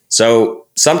 So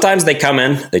sometimes they come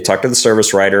in, they talk to the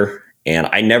service writer, and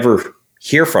I never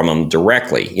hear from them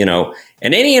directly, And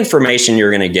any information you're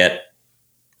going to get,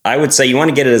 I would say you want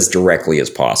to get it as directly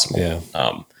as possible.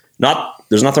 Yeah.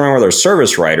 There's nothing wrong with our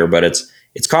service writer, but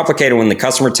it's complicated when the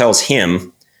customer tells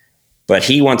him, but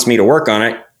he wants me to work on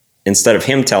it instead of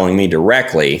him telling me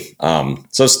directly.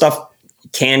 So stuff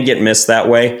can get missed that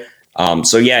way.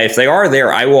 So yeah, if they are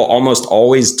there, I will almost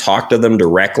always talk to them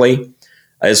directly.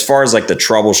 As far as like the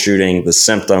troubleshooting, the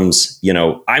symptoms,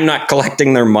 I'm not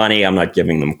collecting their money. I'm not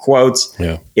giving them quotes.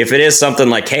 Yeah. If it is something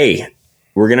like, hey,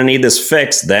 we're going to need this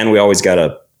fixed, then we always got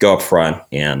to go up front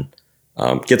and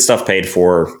get stuff paid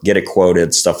for, get it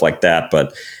quoted, stuff like that.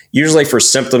 But usually for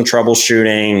symptom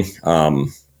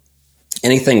troubleshooting,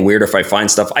 anything weird, if I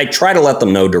find stuff, I try to let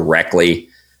them know directly.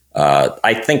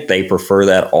 I think they prefer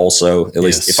that also. At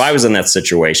least if I was in that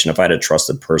situation, if I had a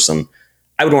trusted person,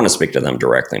 I would want to speak to them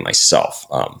directly myself.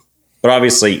 But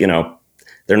obviously,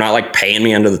 they're not like paying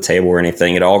me under the table or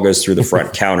anything. It all goes through the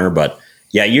front counter. But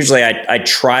yeah, usually I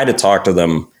try to talk to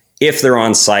them if they're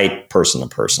on site, person to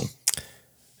person.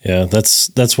 Yeah,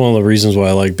 that's one of the reasons why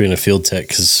I like being a field tech,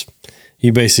 because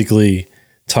you basically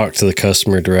talk to the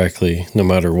customer directly no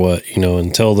matter what,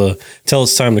 until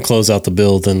it's time to close out the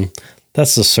bill, then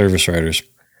that's the service writer's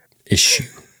issue.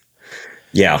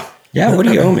 Yeah. What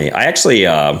do you owe me? I actually,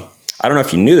 I don't know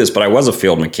if you knew this, but I was a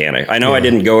field mechanic. I know I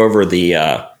didn't go over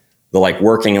the like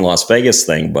working in Las Vegas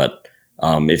thing, but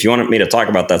if you wanted me to talk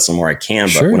about that some more, I can.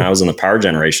 But when I was in the power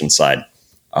generation side,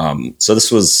 so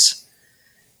this was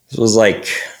like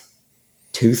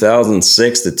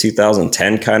 2006 to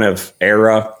 2010 kind of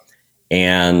era.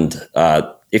 And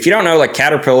if you don't know, like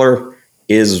Caterpillar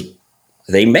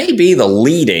they may be the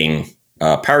leading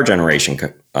power generation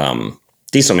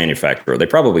diesel manufacturer. They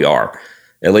probably are.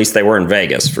 At least they were in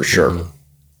Vegas for sure. Mm-hmm.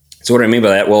 So what do I mean by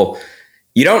that? Well,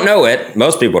 you don't know it.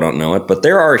 Most people don't know it, but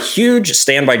there are huge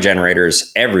standby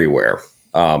generators everywhere.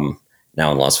 Now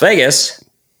in Las Vegas,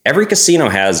 every casino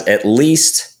has at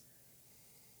least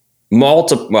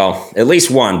at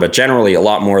least one, but generally a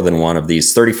lot more than one of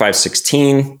these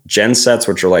 3516 gen sets,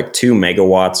 which are like 2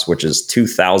 megawatts, which is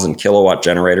 2,000 kilowatt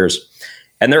generators.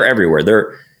 And they're everywhere.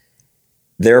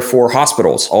 They're for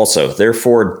hospitals also. They're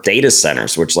for data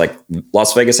centers, which like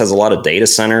Las Vegas has a lot of data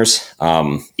centers,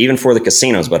 even for the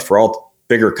casinos, but for all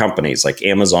bigger companies like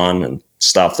Amazon and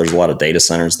stuff, there's a lot of data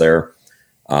centers there.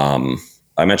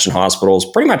 I mentioned hospitals.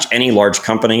 Pretty much any large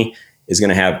company is going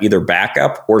to have either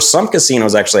backup, or some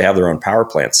casinos actually have their own power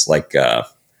plants, like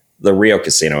the Rio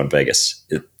Casino in Vegas.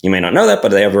 You may not know that, but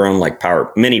they have their own like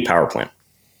mini power plant.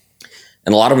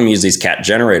 And a lot of them use these Cat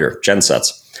generator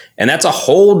gensets. And that's a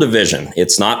whole division.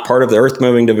 It's not part of the earth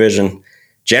moving division.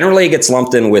 Generally, it gets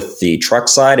lumped in with the truck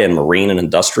side and marine and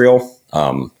industrial,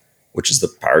 which is the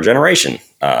power generation.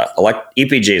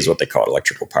 EPG is what they call it,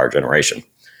 electrical power generation.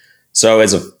 So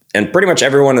and pretty much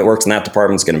everyone that works in that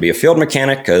department is going to be a field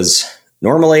mechanic, because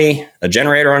normally a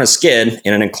generator on a skid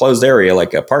in an enclosed area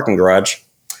like a parking garage,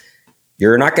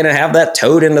 you're not going to have that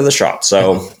towed into the shop.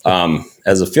 So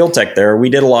as a field tech there, we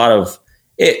did a lot of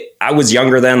it. I was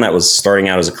younger then. That was starting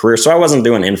out as a career. So I wasn't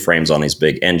doing in-frames on these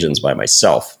big engines by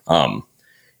myself.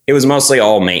 It was mostly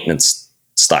all maintenance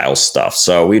style stuff.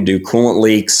 So we do coolant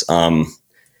leaks.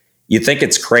 You think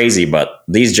it's crazy, but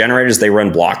these generators, they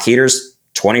run block heaters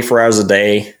 24 hours a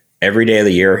day, every day of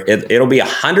the year. It'll be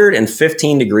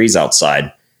 115 degrees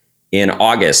outside in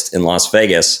August in Las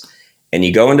Vegas. And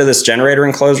you go into this generator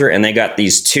enclosure, and they got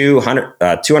these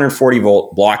 240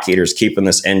 volt block heaters keeping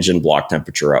this engine block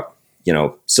temperature up,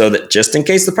 so that just in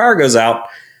case the power goes out,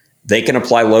 they can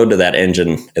apply load to that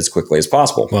engine as quickly as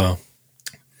possible. Wow.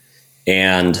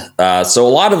 And so a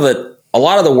lot of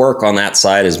the work on that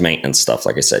side is maintenance stuff.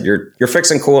 Like I said, you're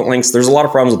fixing coolant links. There's a lot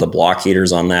of problems with the block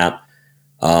heaters on that.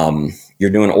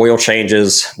 You're doing oil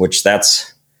changes, which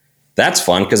that's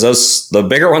fun, because the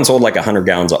bigger ones hold like 100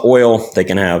 gallons of oil. They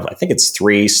can have, I think it's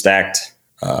 3 stacked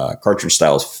cartridge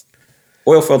style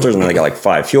oil filters, and then they got like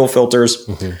 5 fuel filters.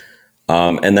 Mm-hmm.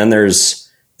 And then there's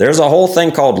a whole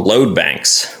thing called load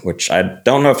banks, which I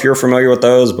don't know if you're familiar with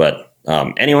those, but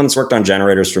anyone that's worked on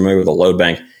generators is familiar with a load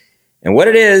bank. And what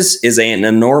it is an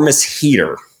enormous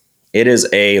heater. It is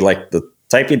like the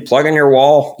type you'd plug in your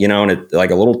wall, and it like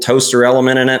a little toaster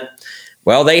element in it.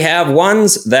 Well, they have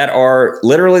ones that are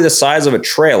literally the size of a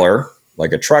trailer,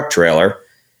 like a truck trailer,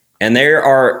 and they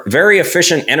are very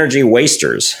efficient energy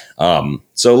wasters.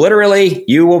 So literally,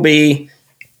 you will be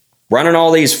running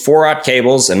all these 4-aught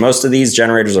cables, and most of these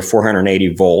generators are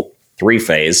 480 volt,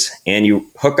 3-phase, and you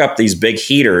hook up these big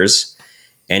heaters,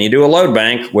 and you do a load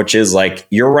bank, which is like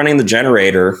you're running the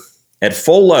generator at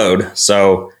full load.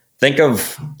 So think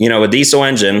of, a diesel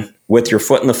engine with your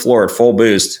foot in the floor at full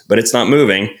boost, but it's not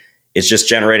moving. It's just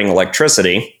generating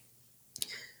electricity.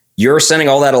 You're sending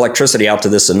all that electricity out to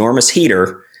this enormous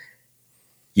heater,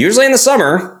 usually in the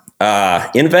summer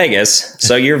in Vegas.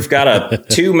 So you've got a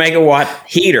 2 megawatt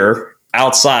heater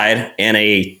outside and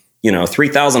a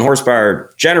 3,000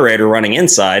 horsepower generator running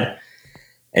inside.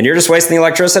 And you're just wasting the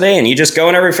electricity, and you just go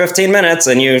in every 15 minutes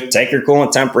and you take your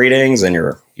coolant temp readings and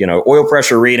your, oil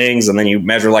pressure readings. And then you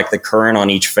measure like the current on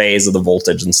each phase of the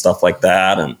voltage and stuff like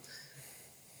that. And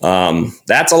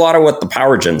that's a lot of what the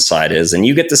power gen side is. And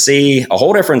you get to see a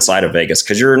whole different side of Vegas,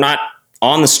 because you're not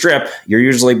on the strip. You're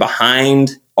usually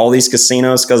behind all these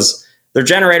casinos, because their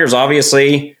generators,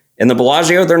 obviously, in the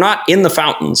Bellagio, they're not in the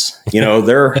fountains.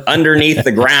 They're underneath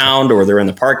the ground, or they're in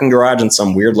the parking garage in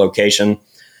some weird location.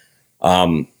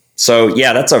 So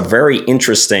yeah, that's a very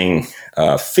interesting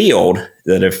field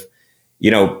that if,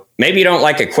 maybe you don't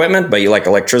like equipment, but you like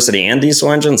electricity and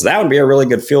diesel engines, that would be a really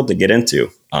good field to get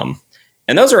into.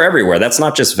 And those are everywhere. That's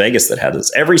not just Vegas that has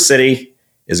this. Every city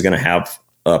is going to have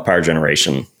a power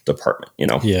generation department,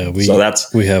 Yeah,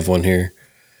 we have one here.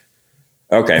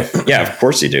 Okay. Yeah, of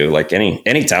course you do. Like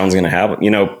any town's going to have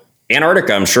it.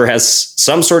 Antarctica, I'm sure, has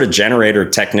some sort of generator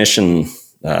technician,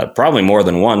 probably more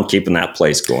than one, keeping that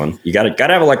place going. You got to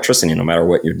have electricity no matter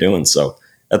what you're doing. So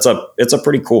it's a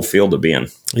pretty cool field to be in.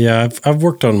 Yeah, I've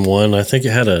worked on one. I think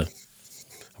it had I'm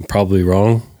probably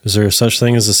wrong. Is there such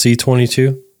thing as a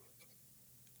C22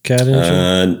 Cat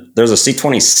engine? There's a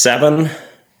C27.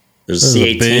 There's a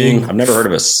C18. I've never heard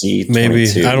of a C22.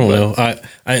 Maybe, I don't know.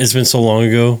 It's been so long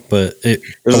ago, but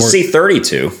there's a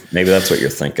C32. Maybe that's what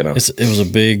you're thinking of. It was a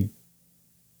big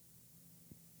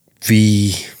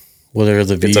V. Whatever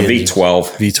the V. It's a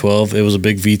V12. V12. It was a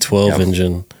big V12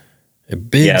 engine. A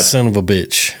big son of a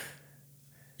bitch.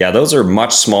 Yeah, those are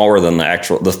much smaller than the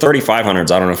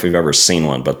 3500s. I don't know if you've ever seen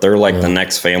one, but they're like the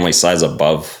next family size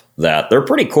above that. They're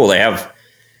pretty cool. They have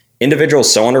individual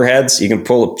cylinder heads. You can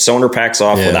pull the cylinder packs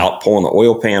off without pulling the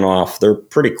oil pan off. They're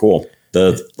pretty cool.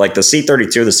 The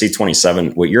C32, the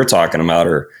C27, what you're talking about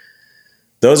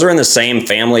those are in the same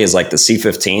family as like the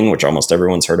C15, which almost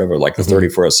everyone's heard of, or like the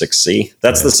 3406C.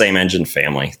 That's the same engine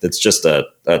family. That's just a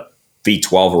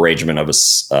V12 arrangement of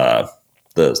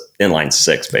the inline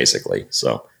six, basically.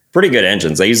 So pretty good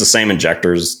engines. They use the same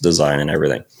injectors, design, and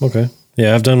everything. Okay.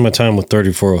 Yeah, I've done my time with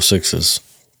 3406s.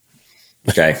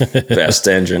 Okay. Best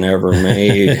engine ever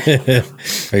made.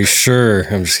 Are you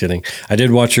sure? I'm just kidding. I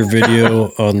did watch your video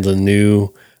on the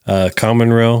new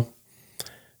Common Rail.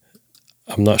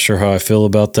 I'm not sure how I feel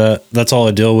about that. That's all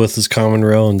I deal with is Common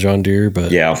Rail and John Deere,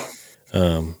 but yeah.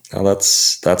 Well,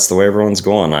 that's the way everyone's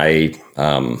going.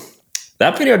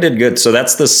 That video did good. So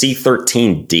that's the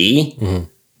C13D,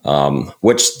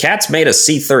 which Cat's made a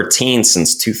C13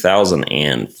 since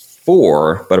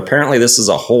 2004, but apparently this is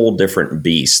a whole different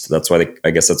beast. That's why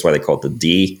I guess that's why they call it the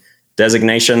D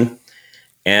designation.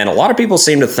 And a lot of people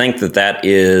seem to think that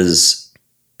is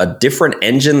a different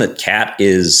engine that Cat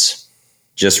is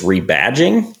just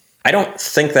rebadging. I don't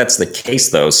think that's the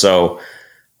case though. So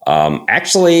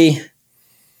actually,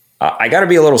 I got to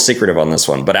be a little secretive on this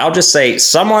one, but I'll just say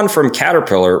someone from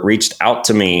Caterpillar reached out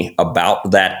to me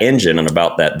about that engine and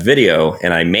about that video,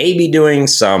 and I may be doing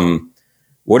some,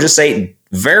 we'll just say,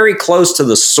 very close to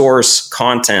the source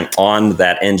content on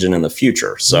that engine in the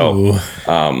future. So,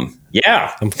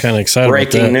 yeah, I'm kind of excited.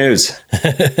 Breaking news.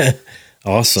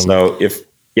 Awesome. So if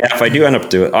I do end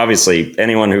up doing, obviously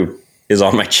anyone who is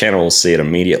on my channel will see it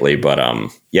immediately. But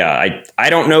yeah, I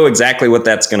don't know exactly what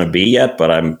that's going to be yet,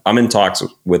 but I'm in talks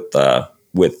with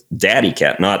Daddy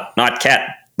Cat, not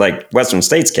Cat like Western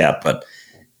States Cat, but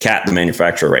Cat, the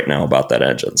manufacturer, right now about that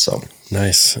engine. So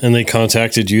nice. And they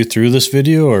contacted you through this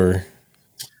video, or?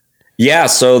 Yeah,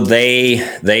 so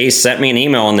they sent me an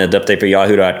email on the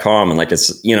adeptape@yahoo.com, and like,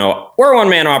 it's, we're a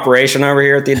one-man operation over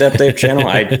here at the Adept Ape channel.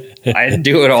 I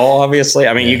do it all, obviously.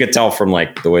 I mean, you could tell from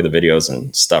like the way the videos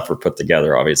and stuff are put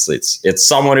together. Obviously, it's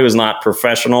someone who is not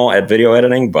professional at video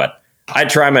editing, but I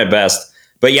try my best.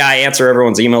 But yeah, I answer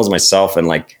everyone's emails myself, and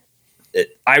like,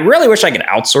 I really wish I could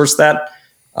outsource that,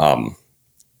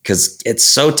 because it's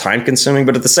so time-consuming.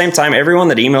 But at the same time, everyone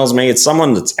that emails me, it's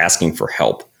someone that's asking for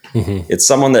help. Mm-hmm. It's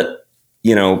someone that,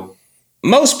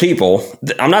 most people,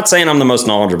 I'm not saying I'm the most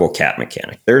knowledgeable Cat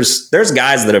mechanic. There's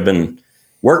guys that have been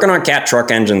working on Cat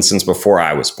truck engines since before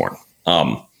I was born.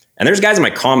 And there's guys in my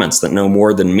comments that know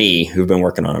more than me who've been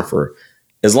working on it for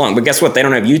as long. But guess what? They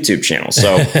don't have YouTube channels.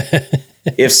 So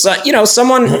if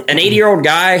someone, an 80-year-old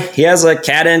guy, he has a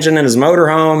Cat engine in his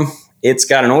motorhome, it's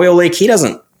got an oil leak. He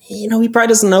probably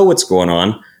doesn't know what's going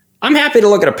on. I'm happy to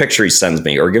look at a picture he sends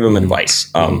me or give him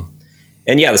advice.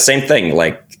 And yeah, the same thing.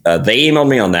 Like, they emailed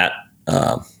me on that,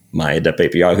 my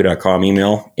adeptape@yahoo.com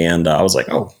email. And I was like,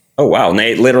 oh, wow. And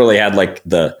they literally had like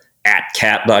the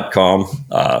 @cat.com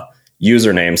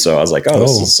username. So I was like,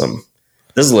 this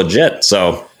is legit.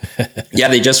 So yeah,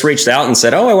 they just reached out and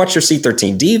said, I watched your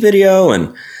C13D video.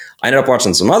 And I ended up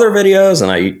watching some other videos.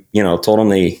 And I, told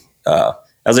them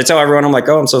as I tell everyone, I'm like,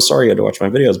 I'm so sorry you had to watch my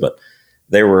videos. But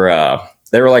they were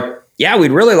like, yeah,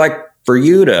 we'd really like for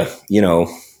you to,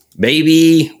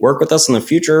 maybe work with us in the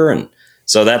future. And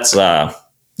so that's kind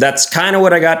of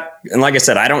what I got. And like I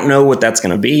said, I don't know what that's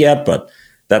going to be yet, but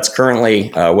that's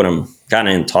currently what I'm kind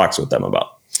of in talks with them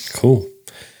about. Cool.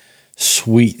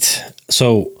 Sweet.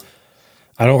 So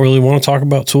I don't really want to talk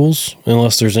about tools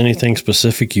unless there's anything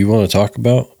specific you want to talk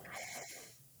about.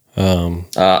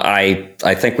 I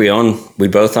think we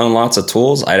both own lots of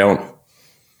tools. I don't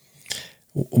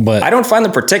find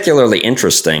them particularly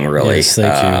interesting, really. Yes,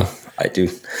 thank you. I do.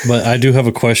 But I do have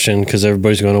a question because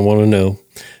everybody's going to want to know.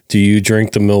 Do you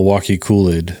drink the Milwaukee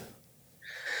Kool-Aid?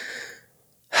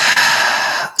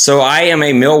 So I am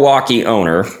a Milwaukee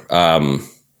owner.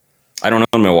 I don't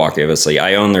own Milwaukee, obviously.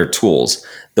 I own their tools.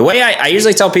 The way I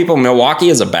usually tell people, Milwaukee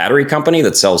is a battery company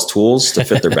that sells tools to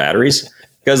fit their batteries,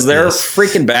 because their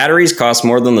freaking batteries cost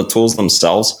more than the tools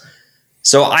themselves.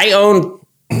 So I own,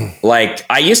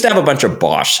 I used to have a bunch of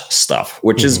Bosch stuff,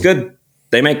 which is good.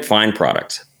 They make fine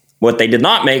product. What they did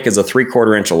not make is a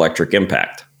 3/4 inch electric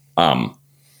impact.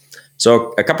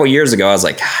 So a couple of years ago, I was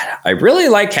like, God, I really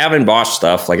like having Bosch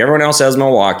stuff. Like everyone else has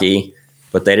Milwaukee,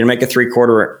 but they didn't make a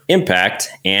 3/4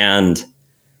 impact. And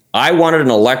I wanted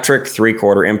an electric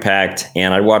 3/4 impact.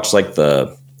 And I watched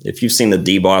if you've seen the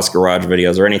D-Boss garage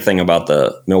videos or anything about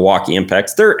the Milwaukee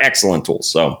impacts, they're excellent tools.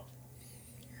 So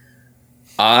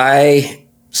I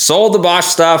sold the Bosch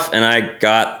stuff and I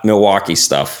got Milwaukee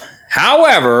stuff.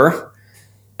 However,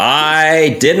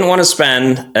 I didn't want to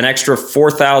spend an extra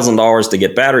 $4,000 to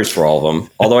get batteries for all of them.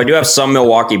 Although I do have some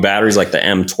Milwaukee batteries, like the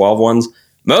M12 ones.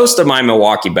 Most of my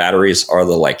Milwaukee batteries are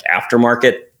the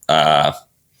aftermarket,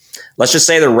 let's just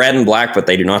say they're red and black, but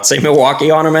they do not say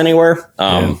Milwaukee on them anywhere.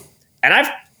 And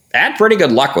I've had pretty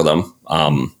good luck with them.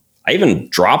 I even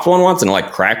dropped one once and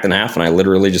like cracked in half, and I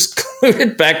literally just glued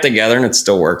it back together, and it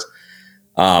still works.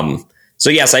 So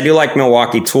yes, I do like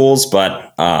Milwaukee tools,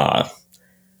 but I'd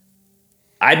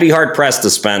be hard pressed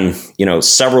to spend,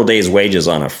 several days' wages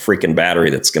on a freaking battery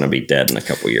that's going to be dead in a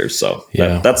couple of years. So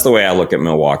that's the way I look at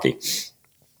Milwaukee.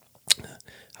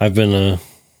 I got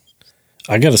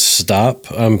to stop.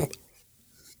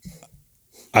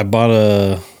 I bought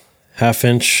a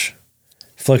 1/2-inch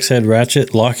flex head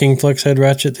ratchet, locking flex head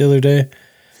ratchet the other day,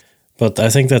 but I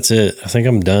think that's it. I think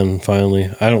I'm done finally.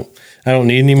 I don't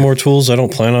need any more tools. I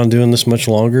don't plan on doing this much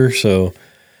longer, so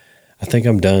I think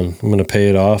I'm done. I'm going to pay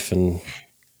it off, and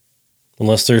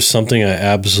unless there's something I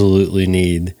absolutely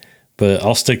need, but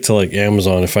I'll stick to like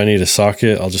Amazon. If I need a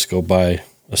socket, I'll just go buy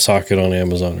a socket on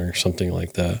Amazon or something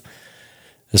like that.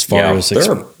 As far as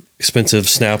expensive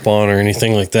Snap-on or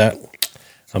anything like that,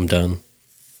 I'm done.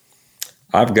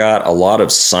 I've got a lot of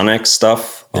Sunex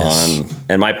stuff on,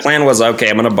 and my plan was, okay,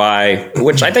 I'm going to buy,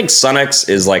 which I think Sunex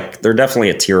is like, they're definitely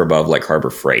a tier above like Harbor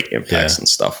Freight Impacts and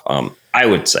stuff, I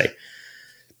would say.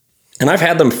 And I've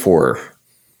had them for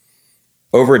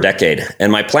over a decade.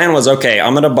 And my plan was, okay,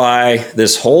 I'm going to buy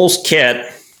this whole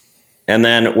kit, and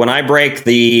then when I break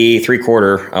the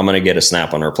 3/4, I'm going to get a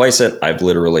Snap-on to replace it. I've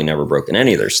literally never broken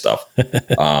any of their stuff.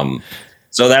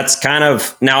 So that's kind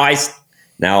of, now as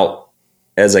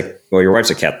your wife's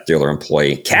a Cat dealer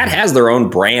employee. Cat has their own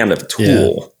brand of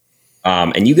tool,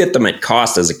 and you get them at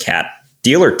cost as a Cat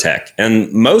dealer tech.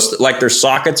 And most, like their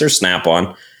sockets are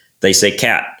Snap-on. They say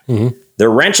Cat. Mm-hmm.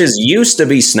 Their wrenches used to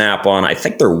be Snap-on. I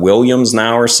think they're Williams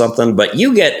now or something. But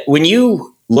when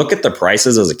you look at the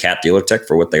prices as a Cat dealer tech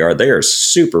for what they are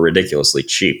super ridiculously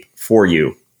cheap for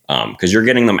you, because you're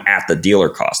getting them at the dealer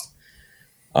cost.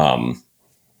 I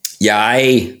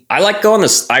like going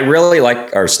this. I really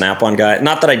like our Snap-on guy.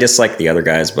 Not that I dislike the other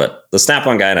guys, but the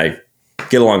Snap-on guy and I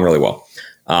get along really well.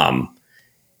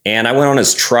 And I went on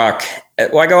his truck.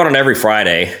 Well, I go on it every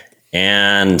Friday,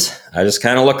 and I just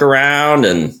kind of look around,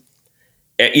 and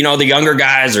the younger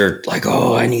guys are like,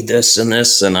 "Oh, I need this and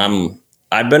this," and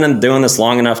I've been doing this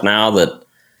long enough now that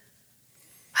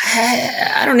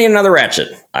I don't need another ratchet.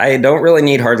 I don't really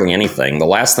need hardly anything. The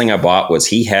last thing I bought was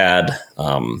he had.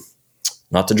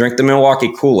 Not to drink the Milwaukee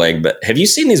Kool-Aid, but have you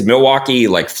seen these Milwaukee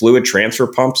like fluid transfer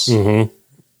pumps? Mm-hmm.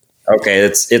 Okay,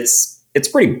 it's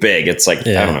pretty big. It's like,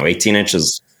 I don't know, 18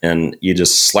 inches, and you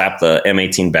just slap the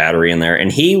M18 battery in there.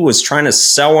 And he was trying to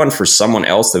sell one for someone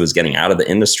else that was getting out of the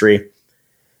industry,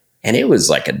 and it was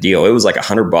like a deal. It was like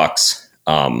 $100,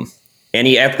 and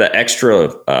he had the extra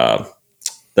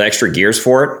gears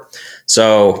for it.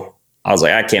 So I was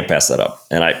like, I can't pass that up,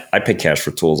 and I pay cash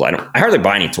for tools. I hardly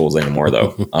buy any tools anymore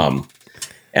though.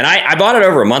 And I bought it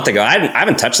over a month ago. I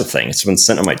haven't touched the thing. It's been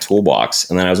sitting in my toolbox.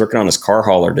 And then I was working on this car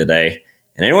hauler today.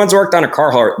 And anyone's worked on a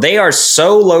car hauler, they are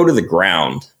so low to the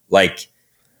ground. Like,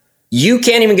 you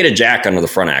can't even get a jack under the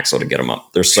front axle to get them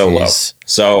up. They're so low.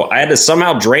 So I had to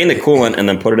somehow drain the coolant and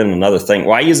then put it in another thing.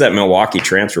 Well, I use that Milwaukee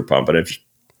transfer pump. But if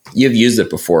you've used it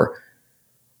before,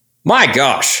 my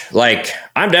gosh, like,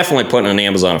 I'm definitely putting an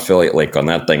Amazon affiliate link on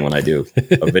that thing when I do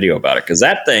a video about it. Because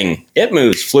that thing, it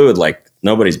moves fluid like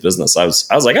nobody's business. I was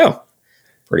like, oh,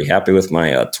 pretty happy with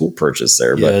my tool purchase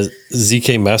there. Yeah, but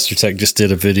ZK MasterTech just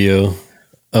did a video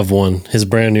of his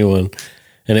brand new one.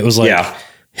 And it was like,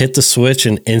 hit the switch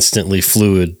and instantly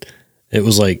fluid. It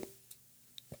was like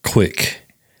quick.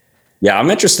 Yeah, I'm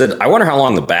interested. I wonder how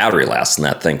long the battery lasts in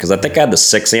that thing. Because I think I had the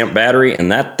 6 amp battery,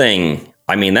 and that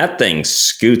thing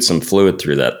scoots some fluid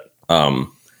through that.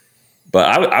 But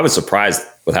I was surprised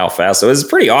with how fast. So it's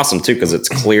pretty awesome too, because it's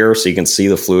clear, so you can see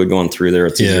the fluid going through there.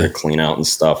 It's easier to clean out and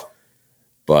stuff.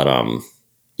 But I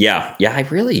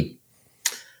really,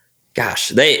 gosh,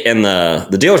 the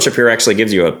dealership here actually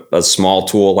gives you a small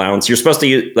tool allowance. You're supposed to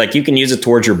use, like, you can use it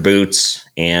towards your boots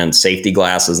and safety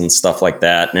glasses and stuff like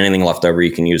that, and anything left over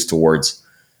you can use towards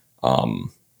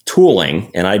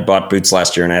tooling. And I bought boots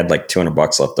last year, and I had like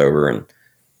 $200 left over, and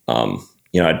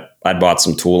I'd bought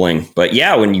some tooling. But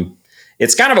yeah,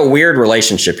 it's kind of a weird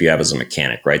relationship you have as a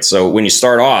mechanic, right? So when you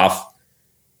start off,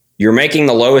 you're making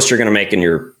the lowest you're going to make in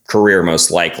your career,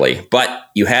 most likely, but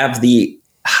you have the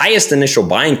highest initial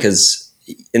buying, because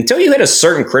until you hit a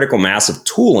certain critical mass of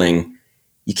tooling,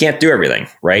 you can't do everything,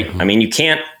 right? Mm-hmm. I mean, you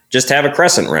can't just have a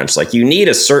crescent wrench. Like, you need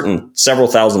a certain several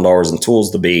 $1,000s in tools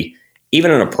to be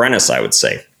even an apprentice, I would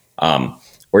say, where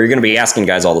you're going to be asking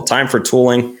guys all the time for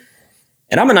tooling.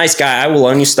 And I'm a nice guy. I will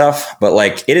loan you stuff, but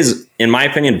like, it is, in my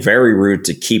opinion, very rude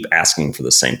to keep asking for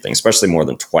the same thing, especially more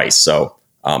than twice. So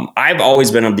I've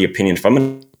always been of the opinion, if I'm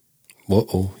going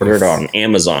Whoa. Order it on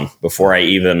Amazon before I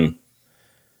even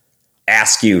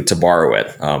ask you to borrow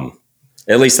it.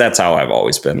 At least that's how I've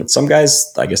always been. Some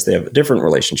guys, I guess they have a different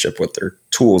relationship with their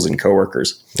tools and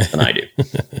coworkers than I do.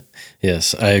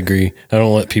 Yes, I agree. I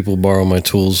don't let people borrow my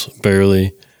tools,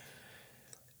 barely.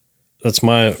 I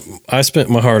spent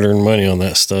my hard-earned money on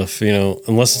that stuff,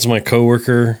 unless it's my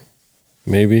coworker,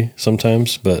 maybe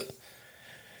sometimes, but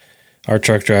our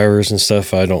truck drivers and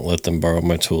stuff, I don't let them borrow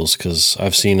my tools because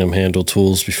I've seen them handle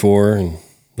tools before and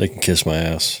they can kiss my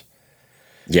ass.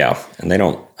 Yeah, and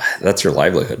that's your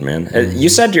livelihood, man. Mm-hmm. You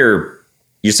said you're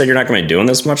not going to be doing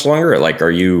this much longer. Like, do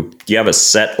you have a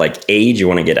set age you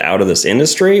want to get out of this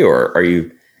industry, or are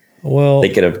you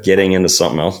thinking of getting into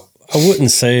something else? I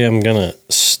wouldn't say I'm going to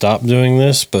stop doing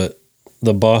this, but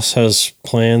the boss has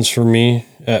plans for me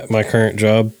at my current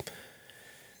job.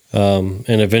 And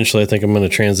eventually I think I'm going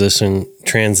to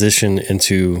transition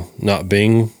into not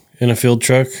being in a field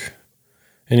truck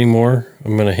anymore.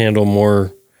 I'm going to handle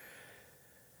more.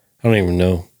 I don't even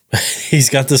know. He's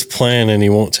got this plan and he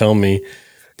won't tell me,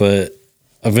 but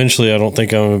eventually I don't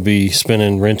think I'm going to be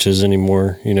spinning wrenches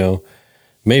anymore,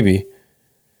 maybe.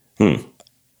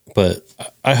 But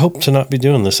I hope to not be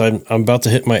doing this. I'm about to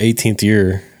hit my 18th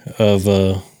year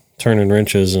of turning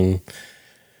wrenches and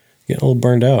getting a little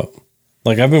burned out.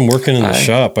 Like, I've been working in the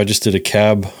shop. I just did a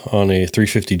cab on a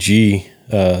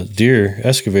 350G Deere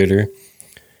excavator.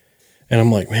 And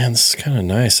I'm like, man, this is kind of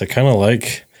nice. I kind of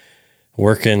like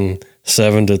working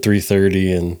 7 to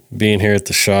 3:30 and being here at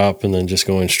the shop and then just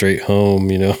going straight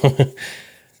home, I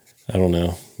don't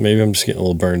know. Maybe I'm just getting a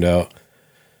little burned out.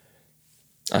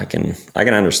 I can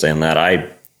understand that.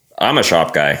 I'm a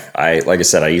shop guy. Like I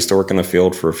said, I used to work in the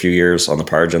field for a few years on the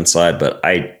power gen side, but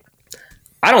I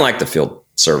don't like the field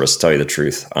service, to tell you the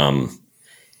truth.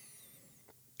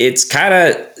 It's kind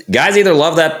of, guys either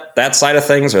love that side of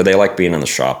things or they like being in the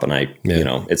shop. And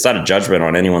it's not a judgment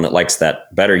on anyone that likes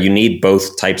that better. You need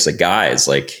both types of guys.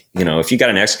 Like, if you got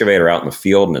an excavator out in the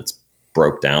field and it's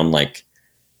broke down, like,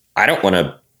 I don't want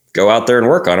to go out there and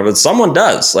work on it, but someone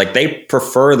does. Like, they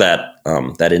prefer that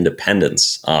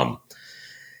independence.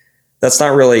 That's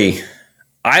not really,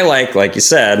 I like you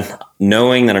said,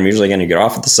 knowing that I'm usually going to get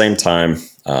off at the same time.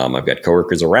 I've got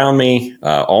coworkers around me.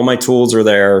 All my tools are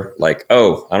there. Like,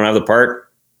 oh, I don't have the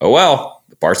part. Oh, well,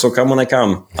 the parts will come when they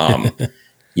come.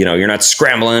 You're not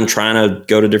scrambling, trying to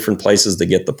go to different places to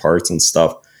get the parts and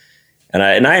stuff. And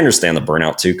I understand the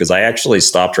burnout too, because I actually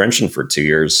stopped wrenching for 2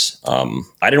 years.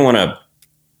 I didn't want to,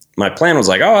 my plan was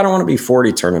like, oh, I don't want to be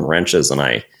 40 turning wrenches. And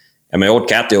at my old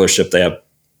cat dealership, they have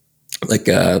they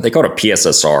call it a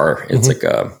PSSR. It's like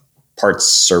a parts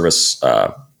service.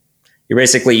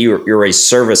 You're a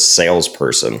service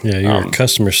salesperson. Yeah, you're a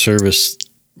customer service,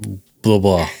 blah,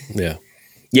 blah. Yeah.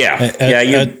 Yeah.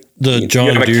 At the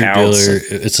John Deere dealer,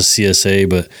 it's a CSA,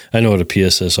 but I know what a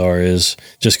PSSR is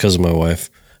just because of my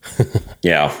wife.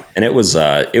 Yeah. And it was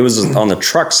on the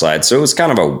truck side. So it was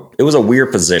it was a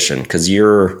weird position because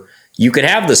you could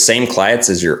have the same clients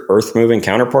as your earth moving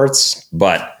counterparts,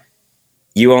 but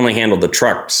you only handled the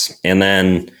trucks. And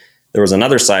then there was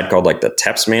another side called like the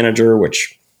TEPS manager,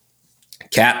 which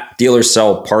cat dealers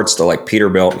sell parts to like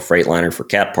Peterbilt and Freightliner for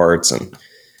cat parts. And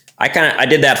I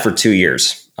did that for 2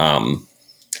 years.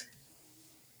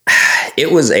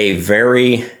 It was a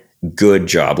very good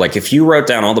job. Like, if you wrote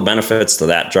down all the benefits to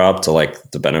that job to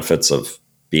like the benefits of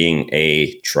being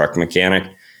a truck mechanic,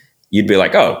 you'd be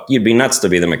like, oh, you'd be nuts to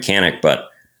be the mechanic. But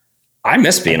I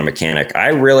miss being a mechanic. I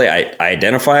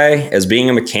identify as being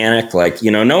a mechanic. Like,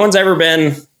 no one's ever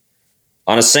been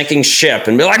on a sinking ship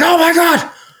and be like, oh my God,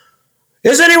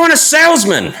 is anyone a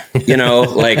salesman? Okay,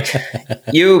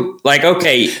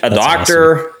 a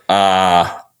doctor,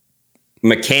 awesome.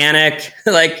 Mechanic,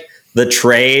 like the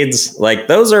trades, like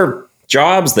those are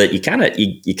jobs that you kind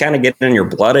of get in your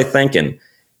blood, I think, and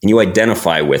you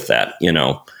identify with that,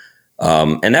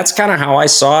 and that's kind of how I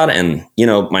saw it. And,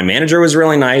 my manager was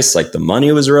really nice. Like, the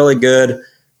money was really good.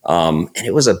 And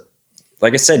it was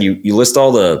like I said, you list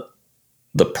all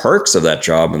the perks of that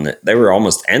job and they were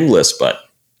almost endless, but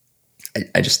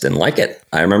I just didn't like it.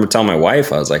 I remember telling my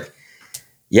wife, I was like,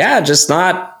 yeah, just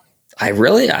not, I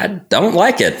don't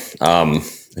like it. And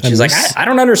she's like, I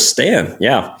don't understand.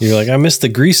 Yeah. You're like, I miss the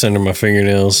grease under my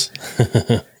fingernails.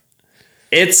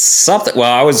 It's something.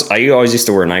 Well, I always used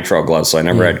to wear nitrile gloves, so I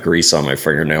never had grease on my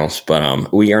fingernails.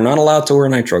 But we are not allowed to wear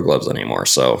nitrile gloves anymore.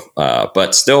 So,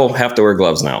 but still have to wear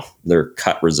gloves now. They're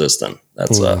cut resistant.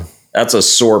 That's a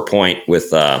sore point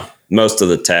with most of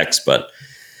the techs. But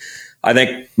I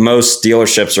think most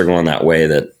dealerships are going that way,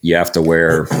 that you have to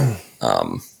wear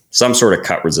some sort of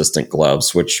cut resistant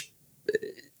gloves, which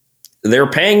they're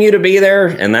paying you to be there,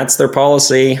 and that's their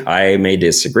policy. I may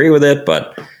disagree with it,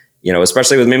 but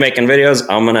especially with me making videos,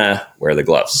 I'm gonna wear the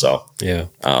gloves. So yeah.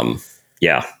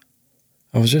 Yeah.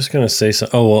 I was just gonna say so.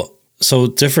 Oh well, so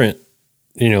different.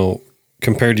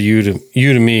 Compared to you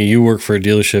to me, you work for a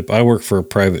dealership. I work for a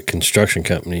private construction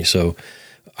company, so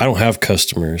I don't have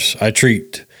customers. I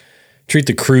treat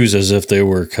the crews as if they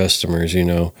were customers.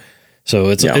 So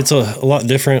it's a lot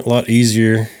different, a lot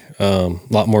easier, a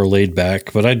lot more laid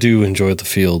back. But I do enjoy the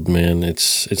field, man.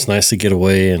 It's nice to get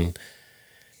away and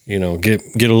get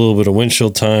a little bit of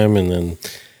windshield time, and then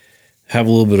have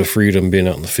a little bit of freedom being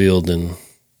out in the field, and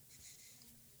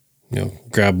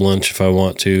grab lunch if I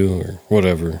want to or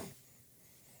whatever.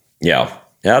 Yeah.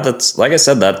 That's like I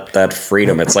said, that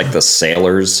freedom. It's like the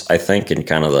sailors, I think, in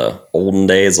kind of the olden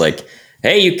days. Like,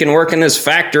 hey, you can work in this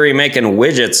factory making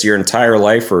widgets your entire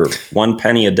life for 1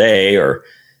 penny a day. Or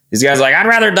these guys are like, I'd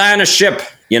rather die on a ship.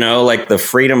 Like the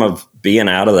freedom of being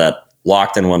out of that,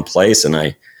 locked in one place. And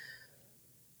I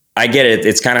get it.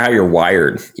 It's kind of how you're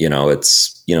wired.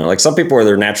 It's like some people are,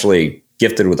 they're naturally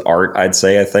gifted with art. I'd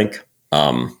say. I think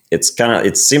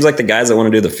it seems like the guys that want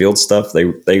to do the field stuff,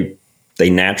 they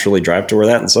naturally drive toward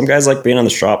that. And some guys like being on the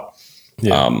shop.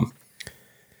 Yeah.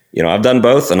 I've done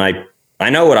both, and I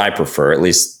know what I prefer, at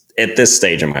least at this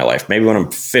stage in my life. Maybe when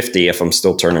I'm 50, if I'm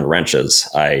still turning wrenches,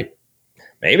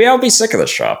 maybe I'll be sick of the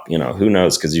shop. Who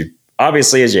knows? Because you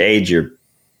obviously, as you age,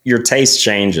 your tastes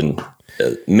change in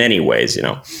many ways.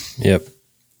 Yep.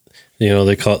 They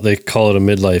call it a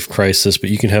midlife crisis,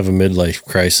 but you can have a midlife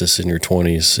crisis in your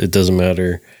 20s. It doesn't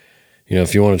matter.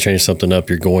 If you want to change something up,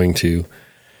 you're going to.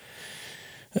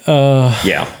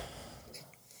 Yeah.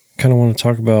 Kind of want to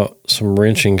talk about some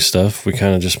wrenching stuff. We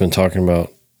kind of just been talking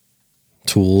about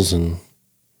tools and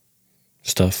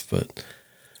stuff, but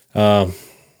I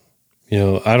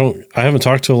haven't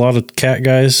talked to a lot of cat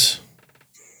guys.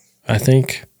 I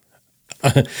think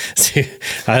see,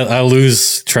 I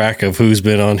lose track of who's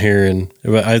been on here,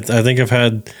 but I think I've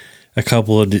had a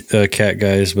couple of cat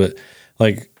guys, but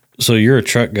so you're a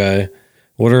truck guy.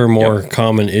 What are more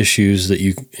common issues that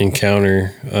you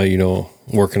encounter,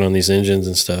 working on these engines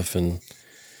and stuff? And,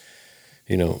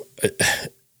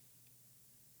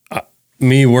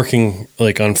 me working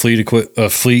on a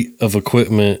fleet of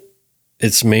equipment,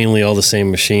 it's mainly all the same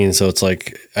machines. So it's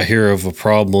like I hear of a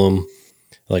problem,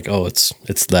 oh, it's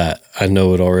that. I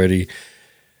know it already.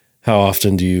 How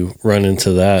often do you run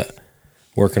into that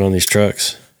working on these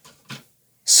trucks?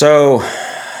 So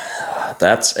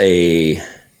that's a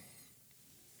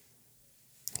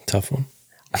tough one.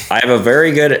 I have a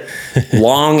very good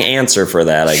long answer for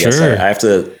that. I guess I have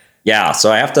to. Yeah.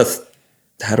 So I have to.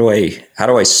 How do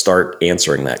I start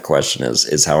answering that question?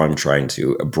 Is how I'm trying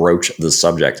to broach the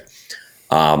subject.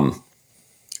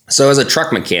 So as a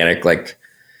truck mechanic,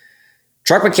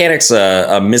 truck mechanic's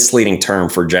a misleading term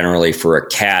for a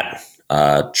cat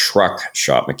truck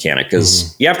shop mechanic,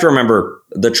 because you have to remember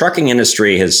the trucking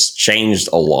industry has changed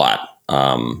a lot.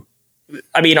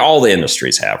 All the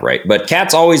industries have, right? But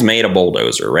Cat's always made a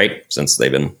bulldozer, right? Since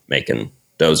they've been making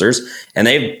dozers, and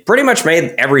they've pretty much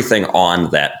made everything on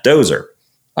that dozer,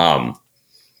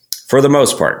 for the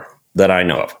most part that I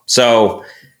know of. So,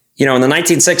 in the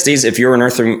 1960s, if you were an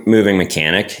earth moving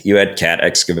mechanic, you had Cat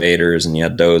excavators and you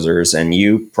had dozers, and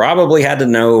you probably had to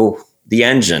know the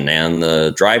engine and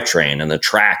the drivetrain and the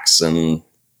tracks and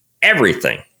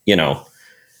everything,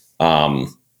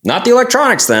 not the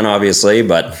electronics then, obviously,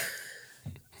 but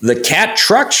the Cat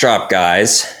truck shop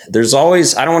guys, there's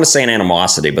always, I don't want to say an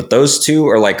animosity, but those two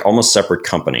are almost separate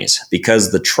companies,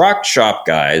 because the truck shop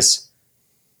guys,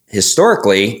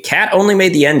 historically, Cat only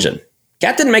made the engine.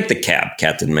 Cat didn't make the cab.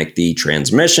 Cat didn't make the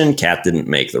transmission. Cat didn't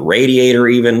make the radiator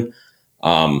even.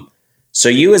 So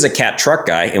you as a Cat truck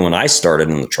guy, and when I started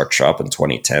in the truck shop in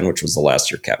 2010, which was the last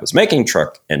year Cat was making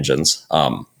truck engines,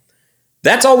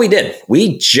 that's all we did.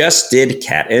 We just did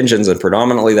Cat engines, and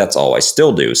predominantly that's all I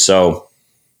still do. So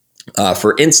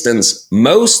for instance,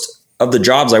 most of the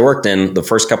jobs I worked in the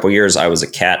first couple of years I was a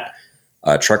Cat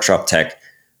truck shop tech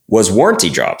was warranty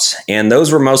jobs. And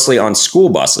those were mostly on school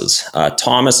buses.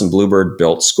 Thomas and Bluebird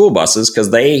built school buses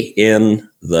because they, in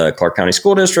the Clark County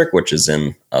School District, which is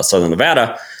in Southern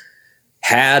Nevada,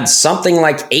 had something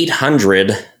like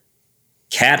 800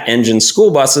 Cat engine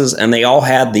school buses, and they all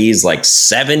had these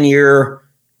 7-year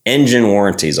engine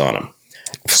warranties on them.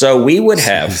 So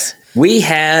we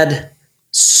had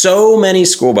so many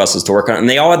school buses to work on, and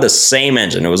they all had the same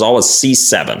engine. It was always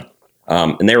C7.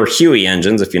 And they were Huey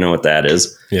engines, if you know what that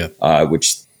is. Yeah.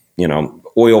 Which,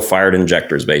 oil-fired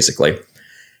injectors, basically.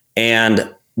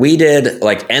 And we did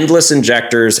like endless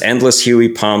injectors, endless Huey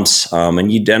pumps,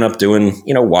 and you'd end up doing,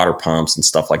 water pumps and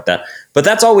stuff like that. But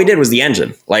that's all we did was the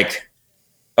engine. Like,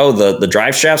 oh, the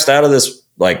drive shaft's out of this,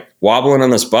 like wobbling on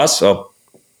this bus. Oh,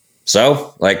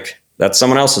 so like that's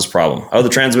someone else's problem. Oh,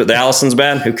 the Allison's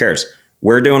bad. Who cares?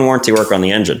 We're doing warranty work on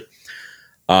the engine.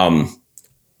 And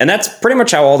that's pretty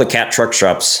much how all the cat truck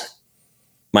shops,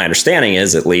 my understanding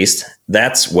is at least,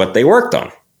 that's what they worked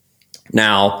on.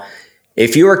 Now,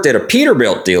 if you worked at a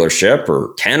Peterbilt dealership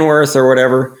or Kenworth or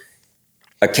whatever,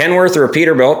 a Kenworth or a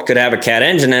Peterbilt could have a cat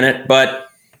engine in it, but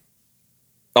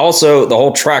also the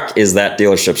whole truck is that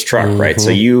dealership's truck, right?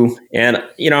 So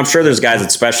I'm sure there's guys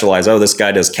that specialize, oh, this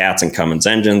guy does Cats and Cummins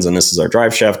engines, and this is our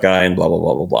drive shaft guy, and blah, blah,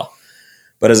 blah, blah, blah.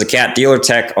 But as a cat dealer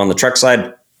tech on the truck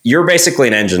side, you're basically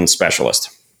an engine specialist.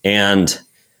 And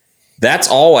that's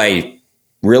all I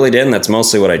really did, and that's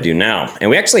mostly what I do now.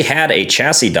 And we actually had a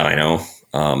chassis dyno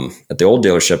at the old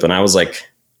dealership, and I was like,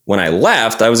 when I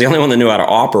left, I was the only one that knew how to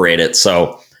operate it.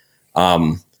 So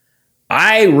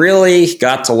I really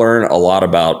got to learn a lot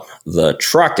about the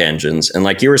truck engines. And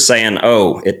like you were saying,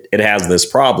 oh, it has this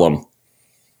problem.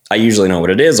 I usually know what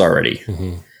it is already.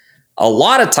 Mm-hmm. A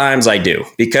lot of times I do,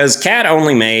 because Cat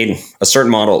only made a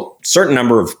certain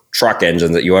number of truck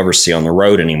engines that you ever see on the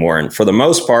road anymore. And for the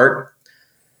most part,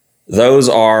 those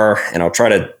are, and I'll try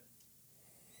to,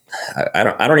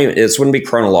 I don't even, this wouldn't be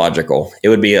chronological. It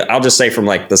would be, I'll just say from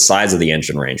like the size of the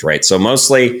engine range, right? So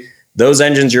mostly those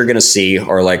engines you're going to see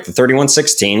are like the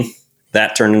 3116,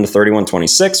 that turned into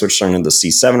 3126, which turned into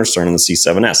C7, which turned into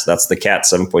C7S. That's the Cat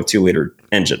 7.2 liter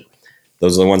engine.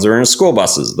 Those are the ones that are in school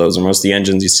buses. Those are most of the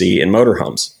engines you see in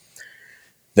motorhomes.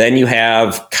 Then you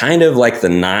have kind of like the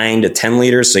 9 to 10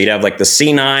 liters. So you'd have like the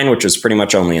C9, which is pretty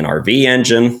much only an RV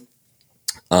engine.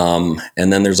 And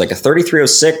then there's like a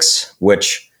 3306,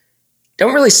 which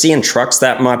don't really see in trucks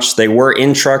that much. They were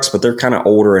in trucks, but they're kind of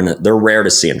older and they're rare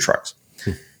to see in trucks.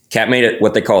 Cat made it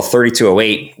what they call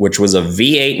 3208, which was a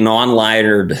V8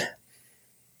 non-litered.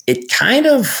 It kind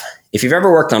of, if you've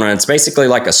ever worked on it, it's basically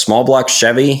like a small block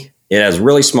Chevy. It has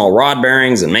really small rod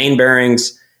bearings and main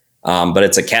bearings, but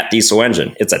it's a Cat diesel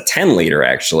engine. It's a 10 liter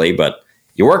actually, but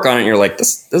you work on it and you're like,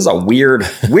 this is a weird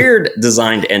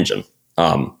designed engine.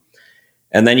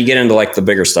 And then you get into like the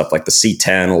bigger stuff, like the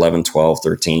C10, 11, 12,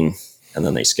 13, and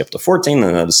then they skip to 14,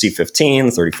 and then the C15,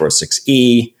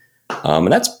 34.6E.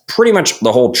 And that's pretty much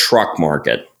the whole truck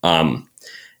market.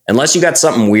 Unless you got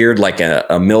something weird like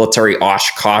a military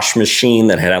Oshkosh machine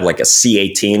that had like a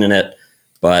C18 in it,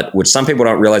 but which some people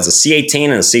don't realize, the C18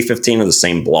 and the C15 are the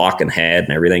same block and head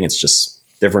and everything. It's just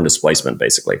different displacement,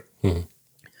 basically. Mm-hmm.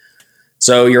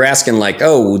 So you're asking like,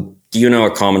 oh, do you know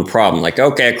a common problem? Like,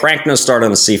 okay, a crank no start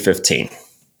on the C15.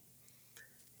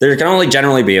 There can only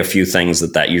generally be a few things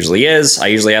that usually is. I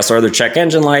usually ask, are there check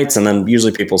engine lights? And then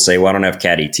usually people say, well, I don't have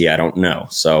Cat ET. I don't know.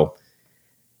 So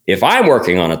if I'm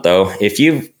working on it though,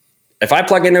 if I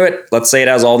plug into it, let's say it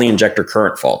has all the injector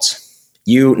current faults,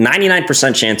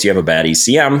 99% chance you have a bad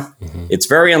ECM. Mm-hmm. It's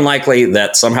very unlikely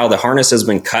that somehow the harness has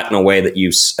been cut in a way that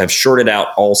you have shorted out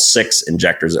all 6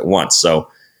 injectors at once.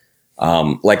 So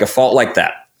like a fault like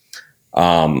that.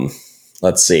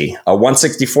 Let's see, a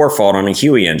 164 fault on a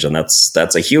Huey engine.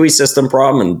 That's a Huey system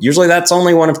problem. And usually that's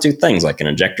only one of 2 things, like an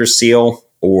injector seal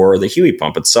or the Huey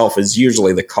pump itself is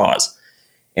usually the cause.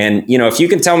 And, if you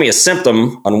can tell me a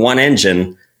symptom on one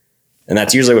engine, and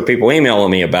that's usually what people email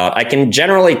me about, I can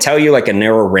generally tell you like a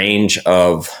narrow range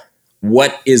of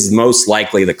what is most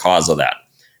likely the cause of that.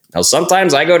 Now,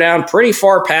 sometimes I go down pretty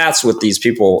far paths with these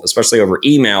people, especially over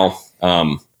email,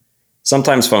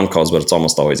 sometimes phone calls, but it's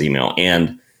almost always email.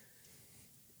 And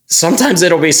sometimes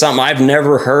it'll be something I've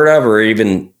never heard of or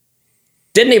even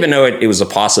didn't even know it was a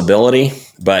possibility.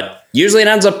 But usually it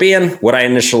ends up being what I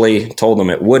initially told them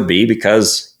it would be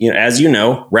because, as you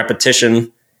know,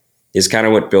 repetition is kind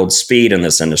of what builds speed in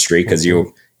this industry because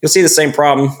you'll see the same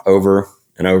problem over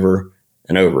and over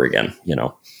and over again,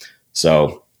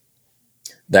 So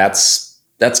that's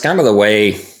kind of the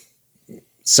way,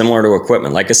 similar to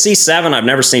equipment. Like a C7, I've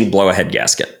never seen blow a head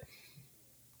gasket.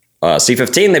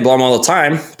 C15, they blow them all the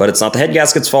time, but it's not the head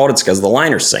gasket's fault. It's because the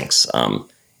liner sinks.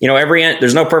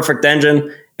 There's no perfect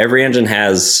engine. Every engine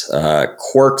has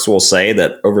quirks, we'll say,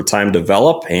 that over time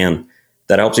develop, and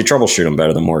that helps you troubleshoot them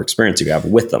better the more experience you have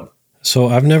with them. So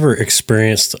I've never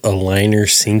experienced a liner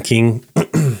sinking.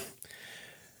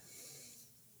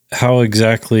 How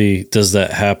exactly does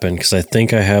that happen? Because I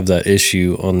think I have that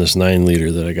issue on this 9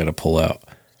 liter that I got to pull out.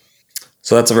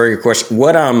 So that's a very good question.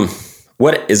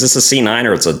 What is this, a C9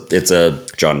 or it's a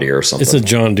John Deere or something? It's a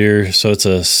John Deere, so it's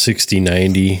a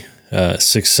 6090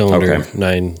 6-cylinder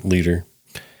 9 liter.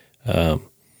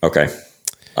 Okay.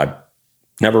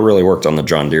 never really worked on the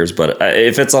John Deere's, but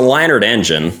if it's a linered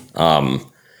engine,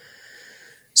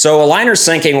 so a liner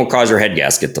sinking will cause your head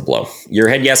gasket to blow. Your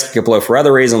head gasket could blow for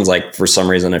other reasons, like for some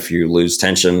reason, if you lose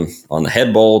tension on the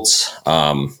head bolts,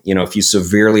 if you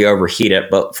severely overheat it.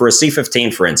 But for a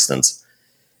C15, for instance,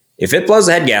 if it blows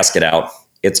the head gasket out,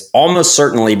 it's almost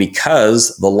certainly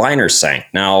because the liner sank.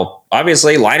 Now,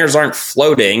 obviously, liners aren't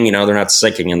floating. They're not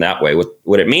sinking in that way.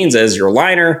 What it means is your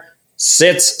liner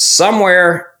sits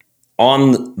somewhere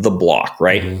on the block,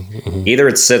 right? Mm-hmm. Either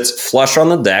it sits flush on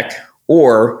the deck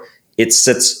or it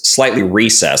sits slightly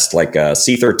recessed, like a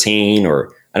C13,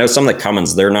 or I know some of the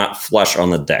Cummins, they're not flush on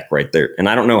the deck right there. And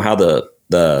I don't know how the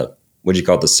what do you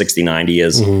call it, the 6090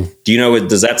 is. Mm-hmm. Do you know,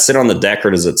 does that sit on the deck or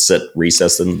does it sit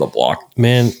recessed into the block?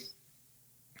 Man,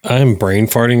 I'm brain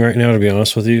farting right now, to be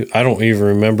honest with you. I don't even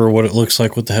remember what it looks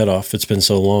like with the head off. It's been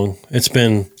so long. It's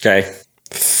been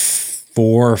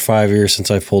 4 or 5 years since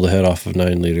I pulled a head off of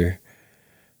 9-liter.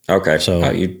 Okay,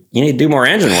 so you need to do more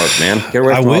engine work, man. Get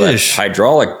away from all that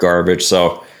hydraulic garbage.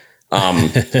 So,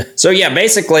 yeah,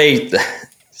 basically,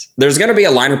 there's going to be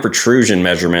a liner protrusion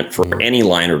measurement for any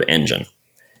linered engine,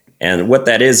 and what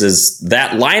that is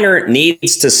that liner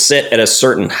needs to sit at a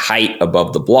certain height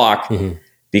above the block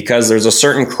because there's a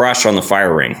certain crush on the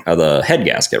fire ring of the head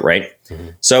gasket, right? Mm-hmm.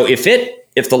 So if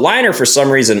the liner for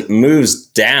some reason moves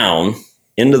down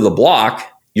into the block,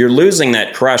 you're losing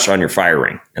that crush on your fire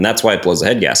ring, and that's why it blows the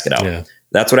head gasket out. Yeah.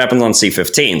 That's what happens on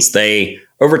C15s.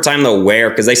 Over time they'll wear,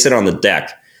 because they sit on the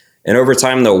deck, and over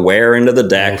time they'll wear into the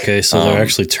deck. Okay, so they're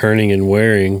actually turning and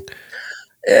wearing.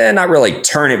 Not really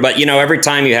turning, but every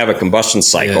time you have a combustion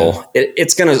cycle,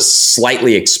 it's going to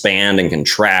slightly expand and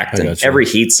contract, and every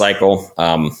heat cycle.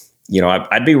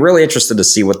 I'd be really interested to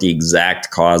see what the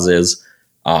exact cause is.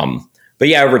 But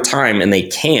yeah, over time, and they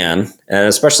can, and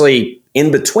especially in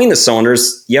between the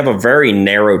cylinders, you have a very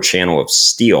narrow channel of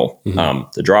steel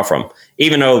to draw from,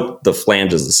 even though the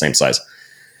flange is the same size.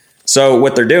 So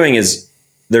what they're doing is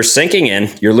they're sinking in.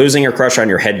 You're losing your crush on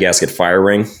your head gasket fire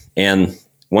ring. And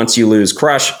once you lose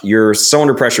crush, your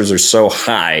cylinder pressures are so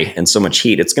high and so much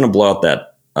heat, it's going to blow out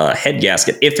that head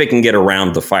gasket if it can get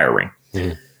around the fire ring.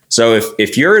 Mm-hmm. So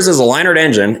if yours is a linered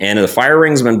engine and the fire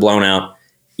ring's been blown out,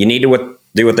 you need to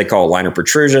do what they call a liner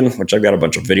protrusion, which I've got a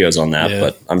bunch of videos on that,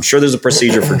 but I'm sure there's a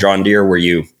procedure for John Deere where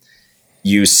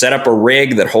you set up a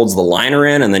rig that holds the liner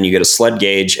in, and then you get a sled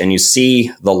gauge and you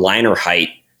see the liner height,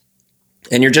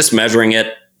 and you're just measuring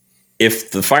it.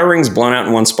 If the fire ring's blown out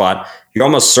in one spot, you're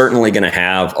almost certainly going to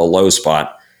have a low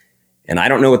spot. And I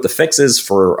don't know what the fix is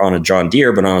on a John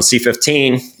Deere, but on a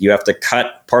C15, you have to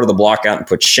cut part of the block out and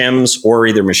put shims, or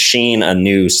either machine a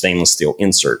new stainless steel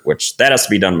insert, which that has to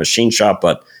be done in machine shop,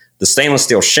 but the stainless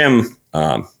steel shim,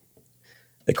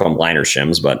 they call them liner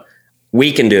shims, but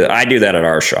we can do. I do that at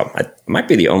our shop. I might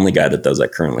be the only guy that does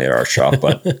that currently at our shop,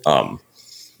 but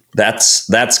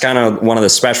that's kind of one of the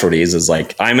specialties. Is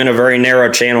like I'm in a very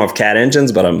narrow channel of Cat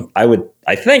engines, but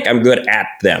I think I'm good at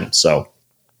them. So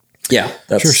yeah,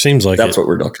 that sure seems like that's what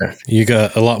we're looking at. You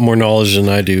got a lot more knowledge than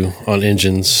I do on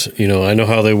engines. I know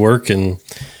how they work and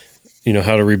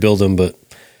how to rebuild them, but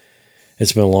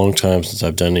it's been a long time since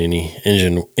I've done any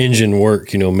engine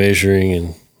work, measuring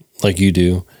and like you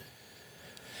do.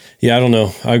 Yeah, I don't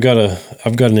know. I've got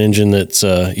an engine that's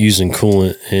using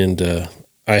coolant, and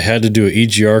I had to do an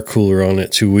EGR cooler on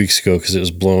it 2 weeks ago because it was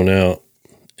blown out,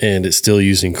 and it's still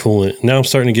using coolant. Now I'm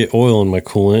starting to get oil in my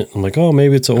coolant. I'm like, oh,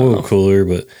 maybe it's an oil cooler,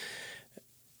 but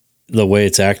the way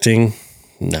it's acting,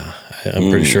 nah. I'm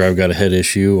pretty sure I've got a head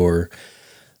issue or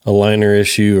a liner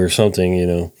issue or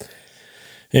something,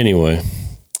 Anyway,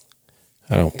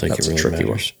 I don't think that's it really a tricky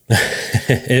matters.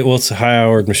 It's a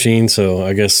high-hour machine, so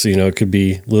I guess, it could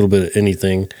be a little bit of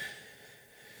anything.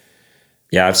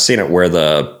 Yeah, I've seen it where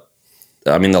the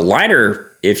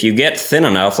liner, if you get thin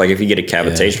enough, like if you get a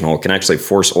cavitation hole, it can actually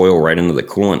force oil right into the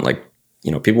coolant. Like,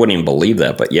 people wouldn't even believe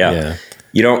that, but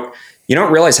you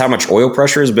don't realize how much oil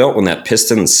pressure is built when that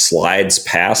piston slides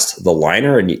past the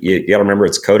liner, and you got to remember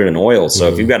it's coated in oil. So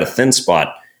if you've got a thin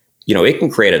spot, it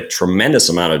can create a tremendous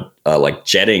amount of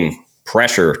jetting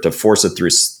pressure to force it through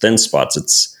thin spots.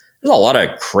 There's a lot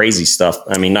of crazy stuff.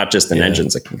 I mean, not just in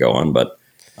engines that can go on, but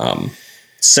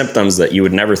symptoms that you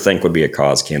would never think would be a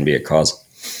cause can be a cause.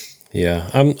 Yeah,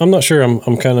 I'm not sure.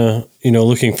 I'm kind of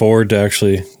looking forward to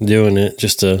actually doing it,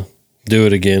 just to do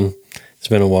it again. It's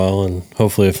been a while, and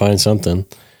hopefully I find something.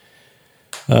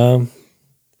 Kind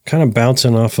of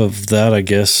bouncing off of that, I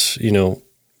guess. Do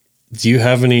you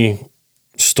have any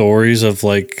stories of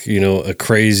a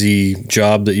crazy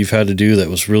job that you've had to do that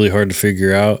was really hard to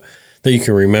figure out that you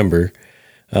can remember,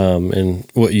 and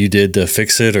what you did to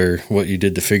fix it or what you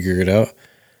did to figure it out?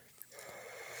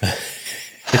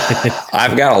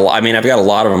 I've got a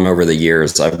lot of them over the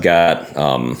years. I've got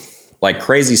like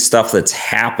crazy stuff that's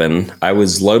happened. I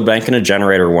was load banking a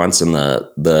generator once, and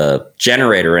the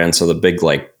generator end, so the big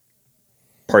like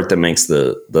part that makes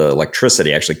the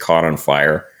electricity, actually caught on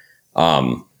fire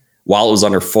while it was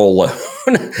under full load.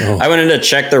 I went in to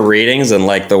check the readings, and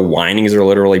like the windings are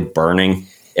literally burning.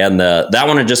 And that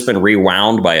one had just been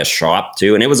rewound by a shop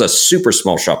too, and it was a super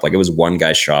small shop, like it was one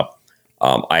guy's shop.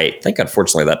 I think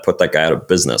unfortunately that put that guy out of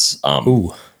business.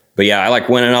 But yeah, I like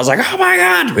went in and I was like, oh my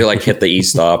God, we like hit the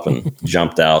e-stop and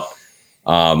jumped out.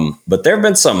 But there have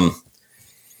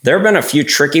been a few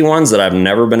tricky ones that I've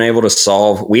never been able to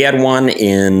solve. We had one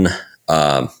in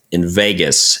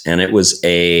Vegas, and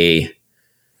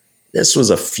this was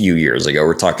a few years ago.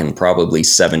 We're talking probably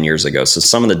 7 years ago. So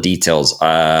some of the details,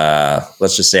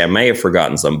 let's just say I may have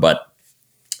forgotten some, but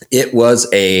it was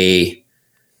a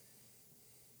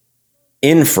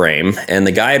in-frame, and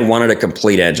the guy had wanted a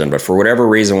complete engine, but for whatever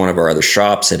reason, one of our other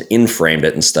shops had in-framed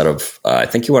it instead of, I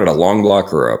think he wanted a long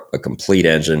block or a complete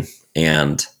engine.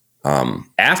 And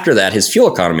after that, his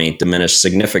fuel economy diminished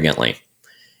significantly.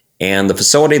 And the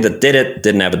facility that did it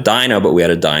didn't have a dyno, but we had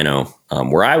a dyno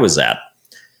where I was at.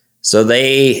 So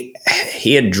he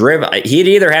had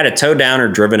either had it towed down or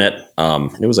driven it.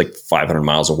 It was like 500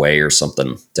 miles away or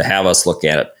something to have us look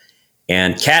at it.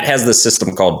 And CAT has this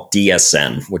system called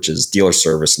DSN, which is Dealer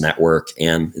Service Network.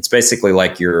 And it's basically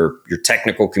like your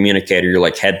technical communicator, your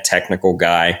like head technical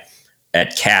guy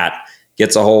at CAT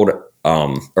gets a hold,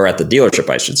 or at the dealership,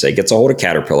 I should say, gets a hold of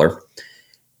Caterpillar.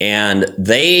 And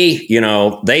they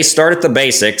start at the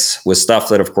basics with stuff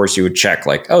that, of course, you would check,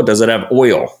 like, oh, does it have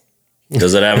oil?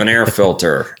 Does it have an air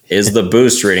filter? Is the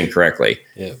boost reading correctly?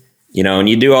 Yeah. And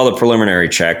you do all the preliminary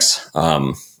checks.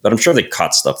 But I'm sure they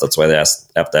caught stuff. That's why they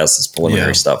have to ask this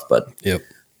preliminary stuff. But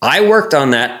I worked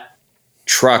on that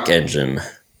truck engine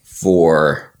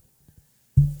for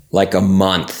like a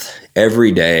month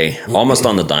every day, almost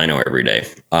on the dyno every day,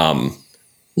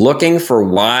 looking for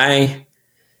why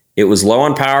it was low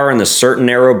on power in this certain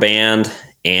narrow band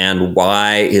and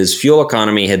why his fuel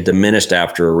economy had diminished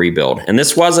after a rebuild. And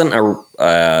this wasn't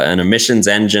an emissions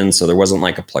engine, so there wasn't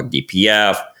like a plug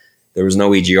DPF. There was no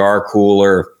EGR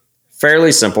cooler.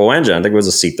 Fairly simple engine. I think it was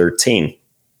a C13.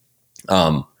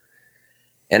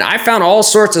 And I found all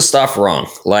sorts of stuff wrong.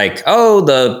 Like, oh,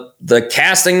 the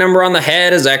casting number on the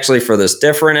head is actually for this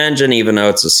different engine, even though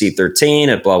it's a C13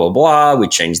 and blah, blah, blah. We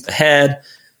changed the head.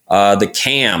 The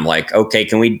cam, like, okay,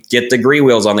 can we get degree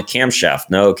wheels on the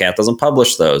camshaft? No, CAT doesn't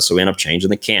publish those. So we end up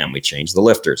changing the cam. We change the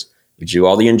lifters. We do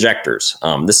all the injectors.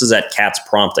 This is at CAT's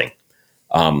prompting.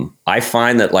 I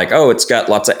find that like, oh, it's got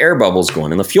lots of air bubbles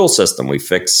going in the fuel system.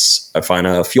 I find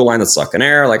a fuel line that's sucking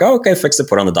air. Like, oh, okay, fixed it,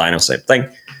 put on the dyno, same thing.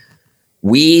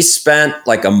 We spent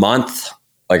like a month,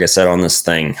 like I said, on this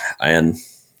thing. And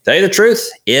tell you the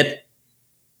truth, it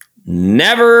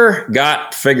never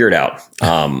got figured out.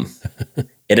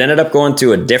 It ended up going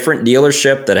to a different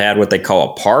dealership that had what they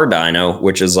call a par dyno,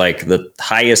 which is like the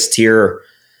highest tier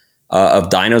of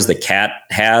dynos that CAT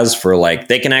has for like,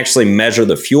 they can actually measure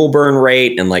the fuel burn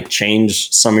rate and like change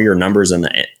some of your numbers in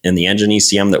the engine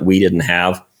ECM that we didn't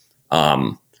have.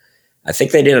 I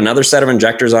think they did another set of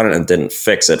injectors on it and didn't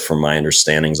fix it from my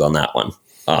understandings on that one.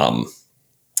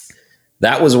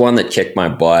 That was one that kicked my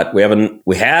butt. We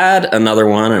had another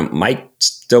one, and it might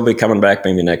still be coming back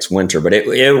maybe next winter, but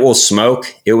it will smoke.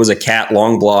 It was a CAT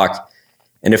long block.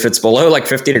 And if it's below like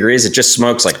 50 degrees, it just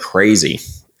smokes like crazy.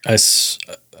 I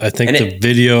think the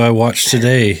video I watched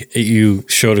today, you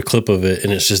showed a clip of it,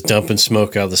 and it's just dumping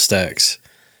smoke out of the stacks.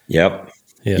 Yep.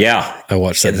 Yeah. I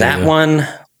watched that. That one,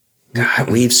 God,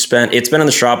 it's been in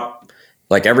the shop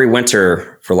like every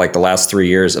winter for like the last 3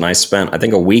 years. And I spent, I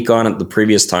think, a week on it the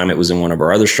previous time it was in one of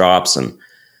our other shops. And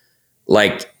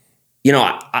like,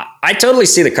 I totally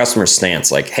see the customer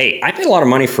stance. Like, hey, I paid a lot of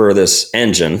money for this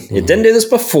engine. Mm-hmm. It didn't do this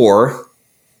before.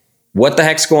 What the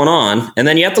heck's going on? And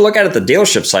then you have to look at it the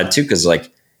dealership side too, because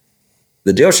like,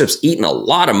 the dealership's eating a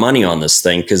lot of money on this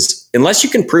thing, because unless you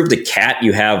can prove to CAT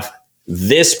you have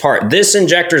this part, this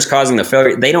injector is causing the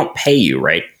failure, they don't pay you,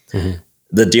 right? Mm-hmm.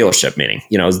 The dealership, meaning,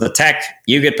 as the tech,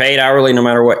 you get paid hourly no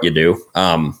matter what you do,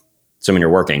 assuming you're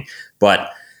working.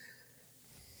 But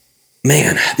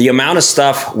man, the amount of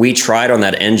stuff we tried on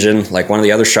that engine, like one of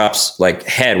the other shops, like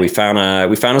we found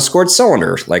a scored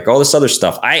cylinder, like all this other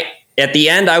stuff. At the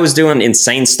end, I was doing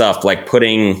insane stuff, like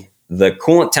putting the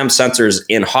coolant temp sensors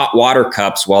in hot water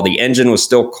cups while the engine was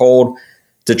still cold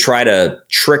to try to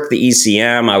trick the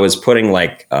ECM. I was putting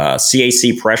like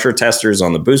CAC pressure testers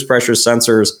on the boost pressure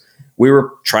sensors. We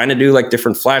were trying to do like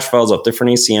different flash files off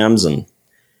different ECMs, and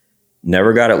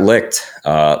Never got it licked.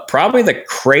 Probably the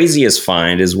craziest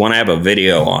find is one I have a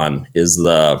video on is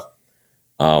there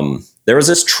was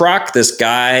this truck, this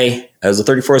guy has a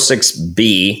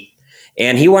 34.6B,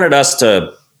 and he wanted us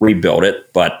to rebuild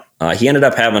it, but he ended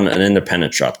up having an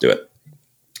independent shop do it.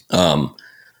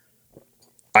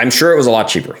 I'm sure it was a lot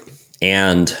cheaper.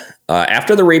 And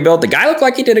after the rebuild, the guy looked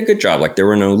like he did a good job. Like there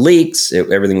were no leaks.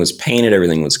 Everything was painted.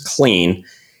 Everything was clean.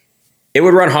 It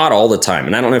would run hot all the time.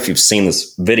 And I don't know if you've seen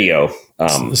this video.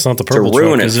 It's not the purple to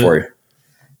ruin truck, it is for it? you.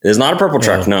 It's not a purple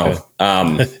truck, no.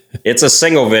 Okay. It's a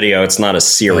single video. It's not a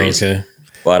series. Okay.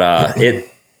 But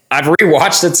I've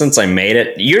rewatched it since I made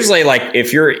it. Usually, like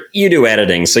if you do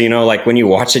editing, so like when you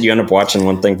watch it, you end up watching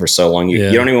one thing for so long,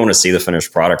 you don't even want to see the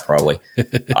finished product. Probably,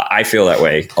 I feel that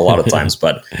way a lot of times.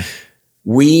 But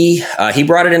he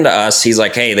brought it into us. He's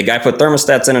like, hey, the guy put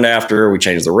thermostats in it after we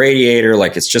changed the radiator.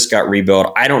 Like it's just got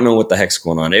rebuilt. I don't know what the heck's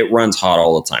going on. It runs hot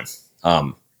all the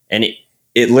time. And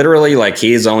it literally, like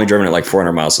he's only driven it like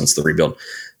 400 miles since the rebuild.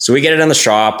 So we get it in the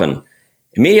shop and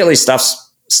immediately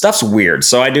stuff's weird.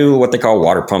 So I do what they call a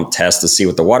water pump test to see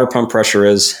what the water pump pressure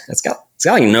is. It's got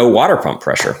like no water pump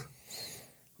pressure. I'm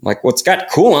like, well, it's got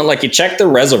coolant. Like you check the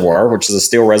reservoir, which is a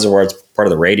steel reservoir. It's part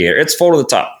of the radiator. It's full to the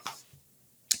top.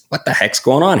 What the heck's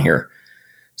going on here?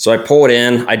 So I pull it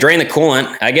in. I drain the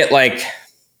coolant. I get like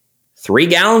 3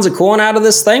 gallons of coolant out of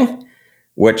this thing,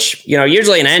 which,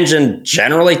 usually an engine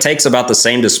generally takes about the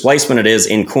same displacement it is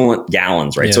in coolant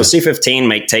gallons, right? Yeah. So a C15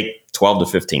 may take 12 to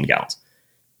 15 gallons.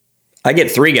 I get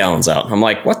 3 gallons out. I'm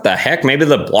like, what the heck? Maybe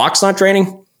the block's not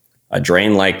draining. I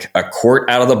drain like a quart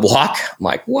out of the block. I'm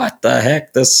like, what the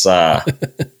heck? This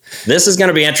is going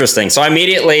to be interesting. So I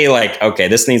immediately like, okay,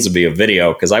 this needs to be a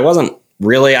video because I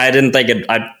didn't think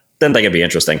it'd be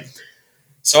interesting.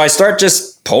 So I start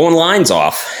just pulling lines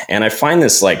off and I find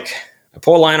this I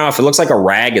pull a line off. It looks like a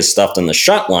rag is stuffed in the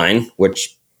shunt line,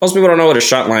 which most people don't know what a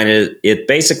shunt line is. It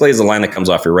basically is the line that comes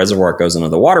off your reservoir. It goes into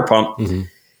the water pump. Mm-hmm.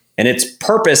 And its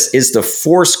purpose is to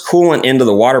force coolant into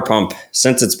the water pump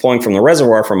since it's pulling from the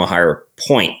reservoir from a higher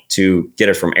point to get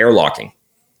it from airlocking.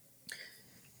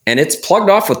 And it's plugged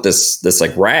off with this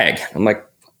like rag. I'm like,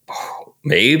 oh,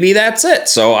 maybe that's it.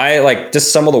 So I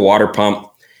disassemble the water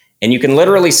pump and you can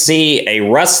literally see a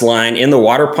rust line in the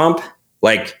water pump,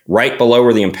 like right below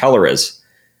where the impeller is.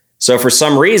 So for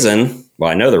some reason,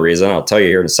 well, I know the reason, I'll tell you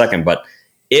here in a second, but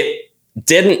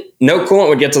no coolant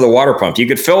would get to the water pump. You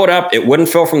could fill it up. It wouldn't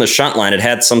fill from the shunt line. It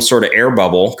had some sort of air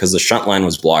bubble because the shunt line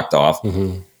was blocked off.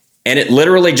 Mm-hmm. And it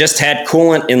literally just had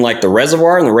coolant in like the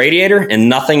reservoir and the radiator and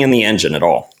nothing in the engine at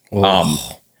all.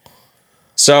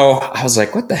 So I was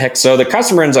like, what the heck? So the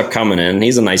customer ends up coming in.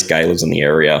 He's a nice guy, lives in the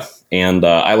area. And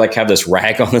I have this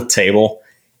rag on the table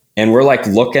and we're like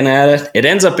looking at it. It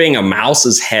ends up being a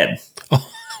mouse's head.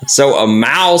 So a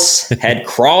mouse had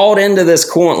crawled into this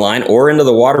coolant line or into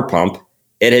the water pump.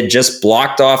 It had just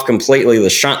blocked off completely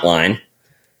the shunt line.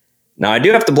 Now, I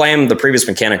do have to blame the previous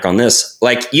mechanic on this.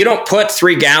 Like, you don't put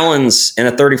 3 gallons in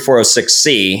a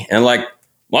 3406C and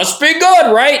must be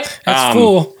good, right? That's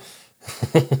cool.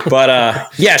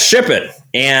 But ship it.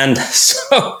 And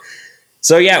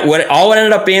so yeah, all it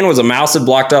ended up being was a mouse had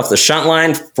blocked off the shunt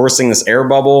line, forcing this air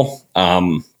bubble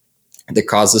that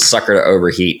caused this sucker to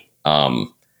overheat.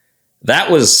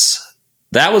 That was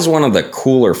one of the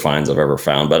cooler finds I've ever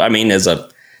found. But I mean,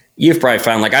 you've probably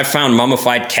found, I've found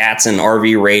mummified cats in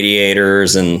RV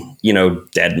radiators and,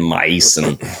 dead mice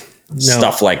and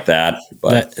stuff like that.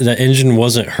 But the engine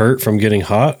wasn't hurt from getting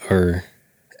hot or?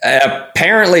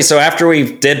 Apparently. So after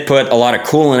we did put a lot of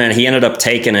coolant in, he ended up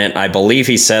taking it. I believe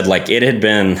he said it had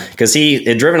been, because he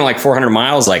had driven 400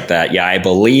 miles like that. Yeah, I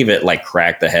believe it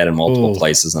cracked the head in multiple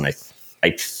places. And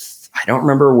I don't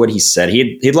remember what he said.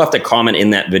 He'd left a comment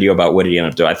in that video about what he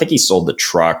ended up doing. I think he sold the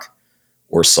truck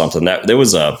or something. That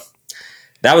was a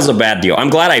bad deal.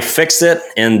 I'm glad I fixed it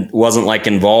and wasn't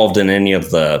involved in any of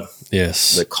the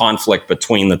conflict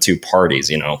between the two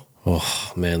parties,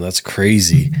 Oh man, that's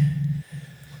crazy.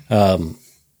 I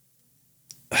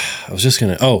was just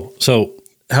so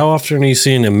how often are you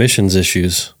seeing emissions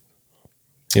issues,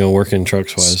 working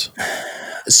trucks wise?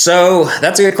 So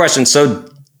that's a good question. So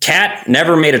Cat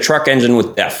never made a truck engine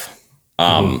with DEF.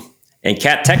 And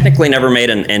Cat technically never made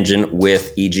an engine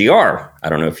with EGR. I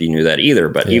don't know if you knew that either,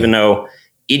 but even though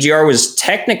EGR was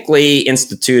technically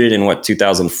instituted in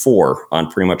 2004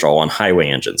 on pretty much all on highway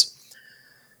engines.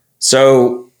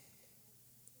 So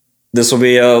this will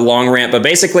be a long rant, but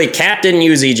basically Cat didn't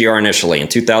use EGR initially in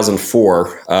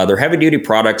 2004. Their heavy duty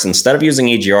products, instead of using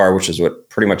EGR, which is what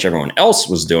pretty much everyone else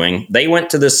was doing, they went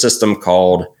to this system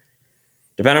called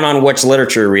Depending on which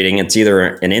literature you're reading, it's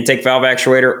either an intake valve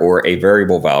actuator or a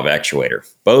variable valve actuator.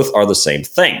 Both are the same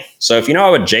thing. So if you know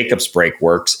how a Jacobs brake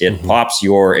works, it pops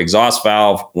your exhaust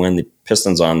valve when the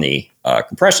piston's on the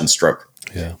compression stroke,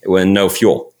 when no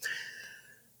fuel.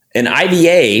 An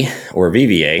IVA or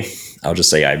VVA, I'll just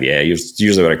say IVA,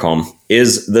 usually what I call them,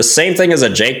 is the same thing as a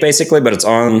Jake basically, but it's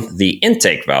on the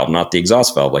intake valve, not the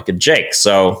exhaust valve like a Jake.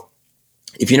 So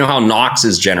if you know how NOx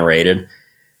is generated,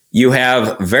 you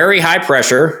have very high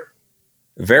pressure,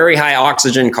 very high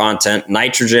oxygen content,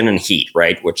 nitrogen, and heat,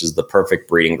 right? Which is the perfect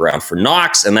breeding ground for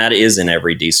NOx. And that is in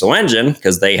every diesel engine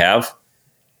because they have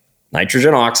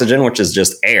nitrogen, oxygen, which is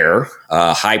just air,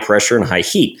 high pressure, and high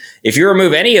heat. If you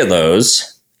remove any of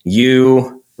those,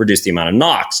 you reduce the amount of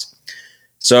NOx.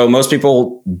 So most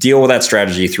people deal with that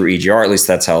strategy through EGR. At least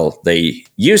that's how they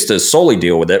used to solely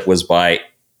deal with it, was by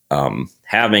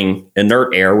having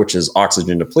inert air, which is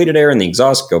oxygen depleted air in the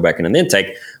exhaust, go back into the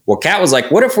intake. Well, Cat was like,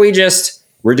 what if we just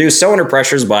reduce cylinder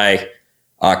pressures by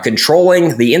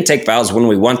controlling the intake valves when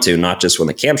we want to, not just when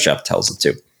the camshaft tells it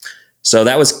to. So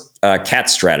that was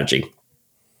Cat's strategy.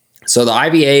 So the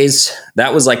IVAs,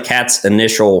 that was like Cat's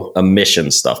initial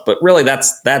emission stuff. But really,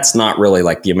 that's not really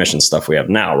like the emission stuff we have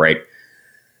now, right?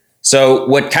 So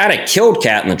what kind of killed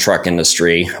Cat in the truck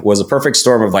industry was a perfect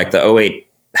storm of like the '08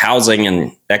 housing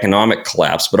and economic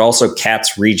collapse, but also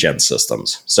Cat's regen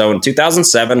systems. So in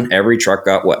 2007, every truck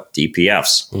got what?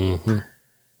 DPFs.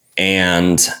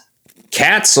 And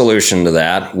Cat's solution to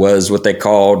that was what they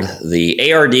called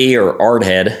the ARD or ARD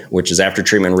head, which is after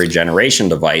treatment regeneration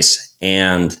device.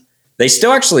 And they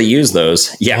still actually use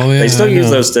those. They still use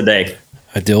those today.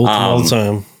 I deal with them all the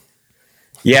time.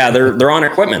 Yeah, they're on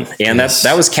equipment, and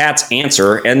that was Cat's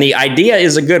answer. And the idea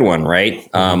is a good one, right?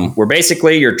 Where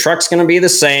basically your truck's going to be the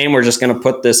same. We're just going to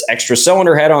put this extra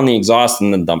cylinder head on the exhaust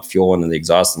and then dump fuel into the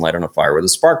exhaust and light on a fire with a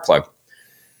spark plug.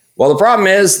 Well, the problem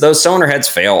is those cylinder heads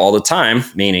fail all the time,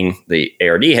 meaning the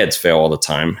ARD heads fail all the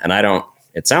time. And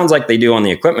it sounds like they do on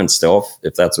the equipment still,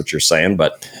 if that's what you're saying.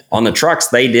 But on the trucks,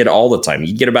 they did all the time.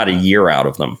 You get about a year out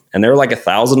of them, and they're like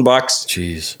 $1,000.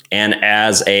 Jeez. And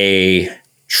as a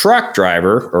truck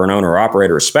driver or an owner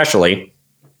operator especially,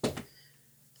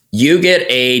 you get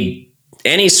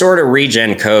any sort of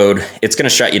regen code, it's going to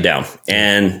shut you down.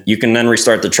 And you can then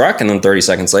restart the truck, and then 30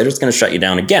 seconds later, it's going to shut you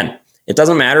down again. It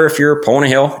doesn't matter if you're pulling a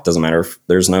hill. It doesn't matter if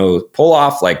there's no pull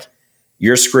off. Like,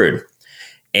 you're screwed.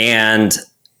 And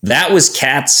that was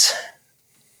Cat's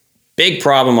big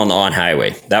problem on the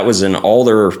on-highway. That was in all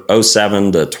their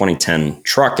 07 to 2010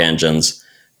 truck engines,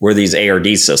 were these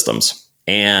ARD systems.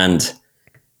 And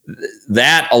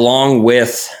that, along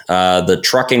with the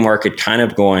trucking market kind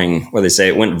of going, what they say,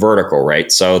 it went vertical,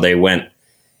 right? So they went,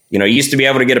 you used to be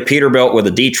able to get a Peterbilt with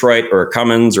a Detroit or a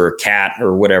Cummins or a Cat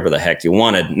or whatever the heck you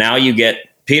wanted. Now you get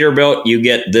Peterbilt, you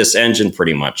get this engine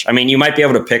pretty much. I mean, you might be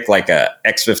able to pick like a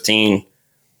X15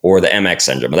 or the MX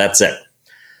engine, but that's it.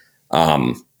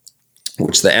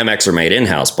 Which the MX are made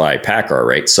in-house by PACCAR,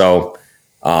 right? So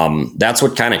that's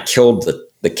what kind of killed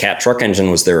the Cat truck engine,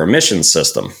 was their emission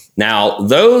system. Now,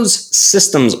 those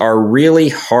systems are really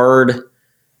hard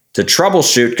to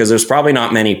troubleshoot because there's probably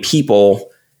not many people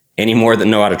anymore that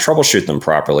know how to troubleshoot them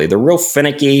properly. They're real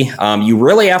finicky. You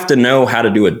really have to know how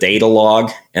to do a data log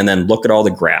and then look at all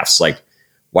the graphs. Like,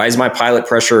 why is my pilot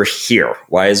pressure here?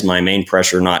 Why is my main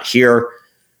pressure not here?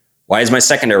 Why is my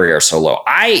secondary air so low?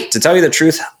 To tell you the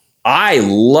truth, I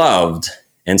loved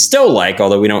and still like,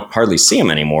 although we don't hardly see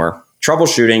them anymore,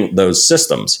 troubleshooting those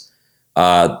systems.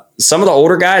 Some of the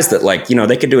older guys that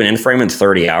they could do an in-frame in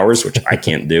 30 hours, which I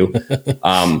can't do.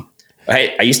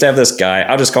 I used to have this guy,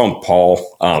 I'll just call him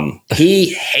Paul.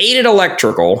 He hated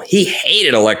electrical.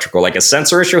 Like a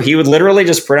sensor issue. He would literally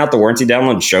just print out the warranty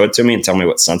download and show it to me and tell me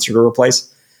what sensor to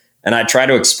replace. And I try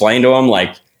to explain to him,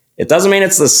 like, it doesn't mean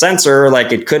it's the sensor.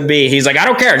 Like, it could be, he's like, I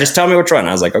don't care. Just tell me which one.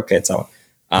 I was like, okay, it's all.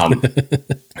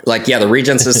 The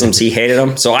regen systems, he hated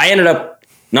them. So I ended up,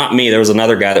 not me, there was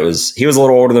another guy he was a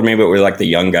little older than me, but we were like the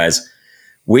young guys.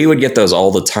 We would get those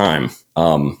all the time.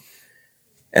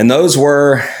 And those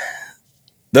were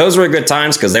good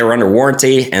times because they were under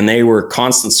warranty and they were a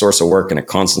constant source of work and a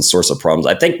constant source of problems.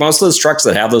 I think most of those trucks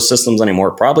that have those systems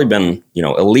anymore have probably been,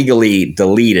 illegally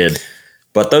deleted,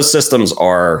 but those systems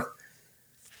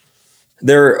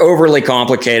they're overly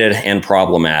complicated and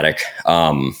problematic.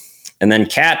 And then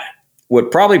Cat, what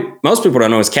probably most people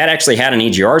don't know is Cat actually had an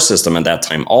EGR system at that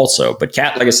time also, but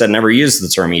Cat, like I said, never used the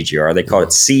term EGR. They call it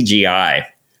CGI,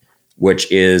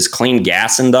 which is clean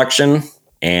gas induction.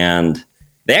 And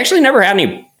they actually never had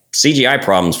any CGI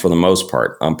problems for the most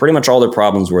part. Pretty much all their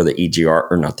problems were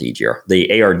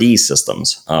the ARD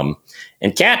systems.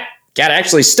 And Cat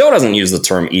actually still doesn't use the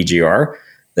term EGR.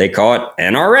 They call it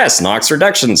NRS, NOx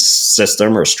reduction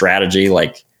system or strategy.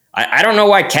 Like, I don't know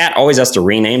why CAT always has to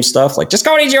rename stuff. Like, just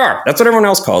call it EGR. That's what everyone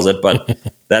else calls it, but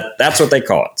that's what they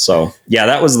call it. So, yeah,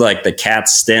 that was like the CAT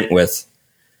stint with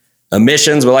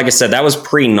emissions. But like I said, that was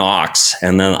pre-NOx.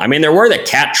 And then, I mean, there were the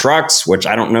CAT trucks, which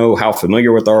I don't know how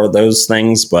familiar with all of those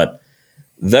things, but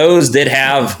those did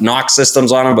have NOx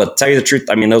systems on them. But to tell you the truth,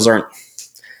 I mean, those aren't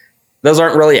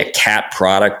really a CAT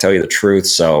product, tell you the truth.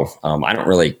 So I don't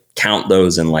really count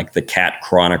those in like the CAT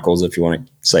Chronicles, if you want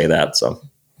to say that. So.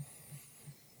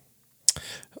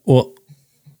 Well,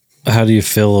 how do you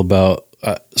feel about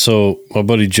so my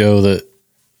buddy Joe that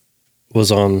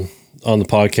was on the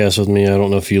podcast with me, I don't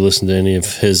know if you listened to any of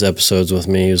his episodes with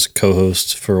me. He was a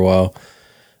co-host for a while.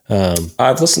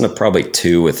 I've listened to probably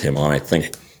 2 with him on, I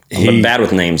think. I'm bad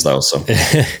with names though, so.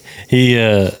 He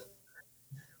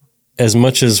as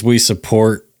much as we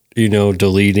support,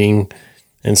 deleting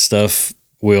and stuff,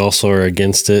 we also are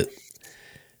against it.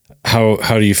 How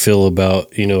do you feel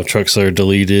about, trucks that are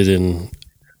deleted and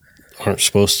aren't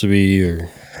supposed to be, or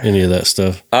any of that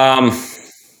stuff?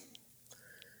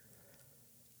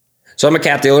 So I'm a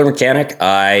CAT dealer mechanic.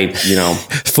 I,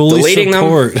 fully deleting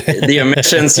support them, the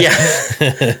emissions,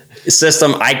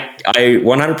 system. I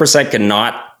 100%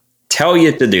 cannot tell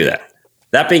you to do that.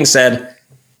 That being said,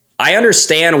 I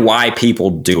understand why people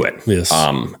do it. Yes.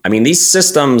 I mean, these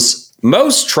systems,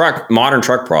 most modern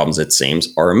truck problems, it seems,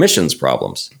 are emissions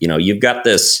problems. You've got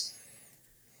this.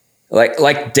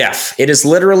 Like DEF, it is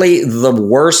literally the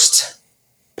worst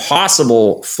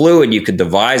possible fluid you could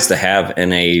devise to have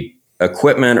in a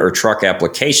equipment or truck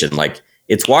application. Like,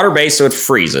 it's water-based, so it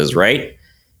freezes, right?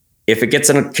 If it gets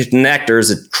in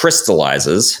connectors, it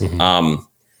crystallizes. Mm-hmm.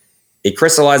 It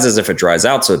crystallizes if it dries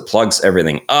out, so it plugs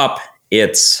everything up.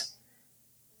 It's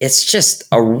just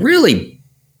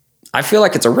I feel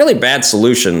like it's a really bad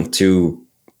solution to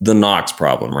the NOx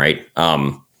problem, right?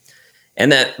 And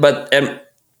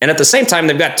at the same time,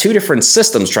 they've got 2 different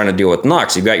systems trying to deal with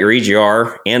NOx. You've got your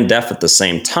EGR and DEF at the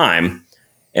same time.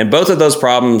 And both of those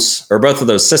problems, or both of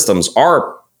those systems,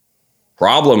 are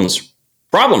problem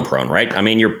prone, right? I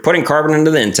mean, you're putting carbon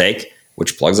into the intake,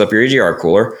 which plugs up your EGR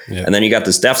cooler. Yeah. And then you got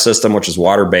this DEF system, which is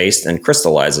water-based and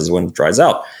crystallizes when it dries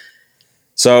out.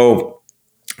 So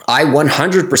I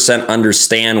 100%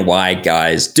 understand why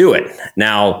guys do it.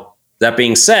 Now, that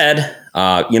being said,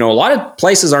 a lot of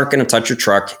places aren't going to touch your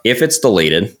truck if it's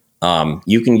deleted.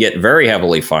 You can get very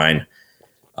heavily fined.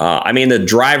 I mean, the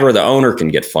driver, the owner can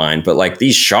get fined, but like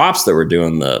these shops that were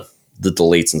doing the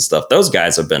deletes and stuff, those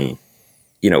guys have been,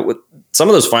 some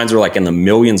of those fines are like in the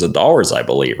millions of dollars, I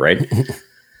believe, right?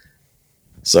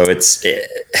 So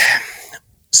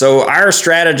so our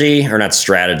strategy, or not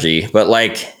strategy, but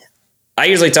like, I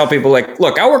usually tell people, like,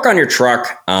 look, I'll work on your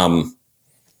truck. I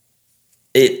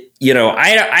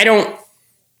don't,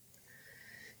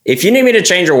 if you need me to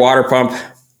change your water pump,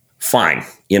 fine.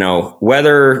 No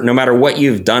matter what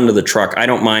you've done to the truck, I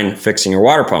don't mind fixing your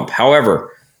water pump.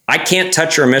 However, I can't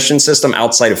touch your emission system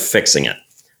outside of fixing it.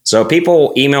 So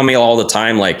people email me all the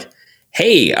time like,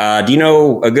 hey, do you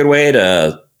know a good way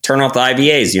to turn off the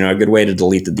IVAs? A good way to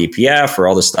delete the DPF or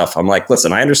all this stuff? I'm like,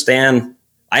 listen, I understand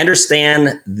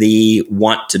the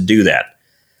want to do that.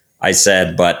 I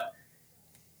said, but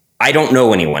I don't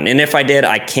know anyone. And if I did,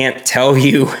 I can't tell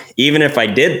you, even if I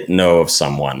did know of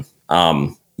someone.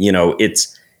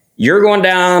 You're going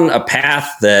down a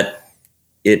path that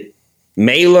it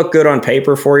may look good on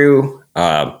paper for you,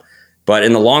 but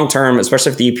in the long term,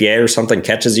 especially if the EPA or something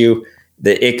catches you,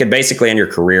 it could basically end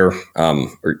your career.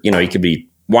 Or you could be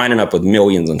winding up with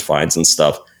millions in fines and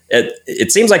stuff.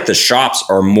 It seems like the shops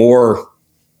are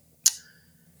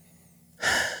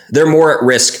they're more at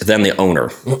risk than the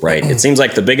owner, right? It seems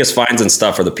like the biggest fines and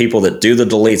stuff are the people that do the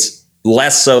deletes,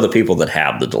 less so the people that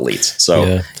have the deletes.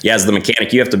 So yeah, as the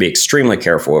mechanic, you have to be extremely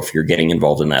careful if you're getting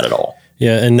involved in that at all.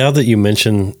 Yeah. And now that you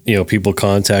mention, people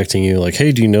contacting you like,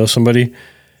 hey, do you know somebody?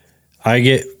 I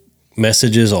get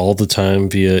messages all the time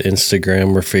via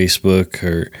Instagram or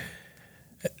Facebook,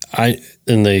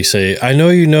 and they say, I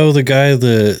know the guy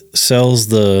that sells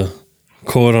the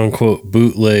quote unquote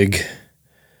bootleg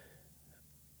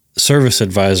service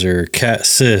advisor, Cat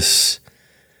Sys.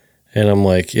 And I'm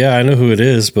like, yeah, I know who it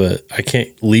is, but I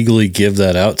can't legally give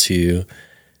that out to you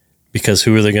because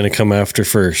who are they going to come after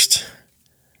first?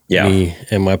 Yeah. Me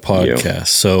and my podcast. You.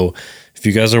 So if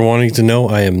you guys are wanting to know,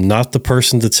 I am not the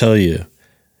person to tell you.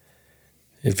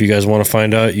 If you guys want to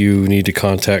find out, you need to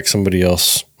contact somebody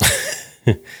else.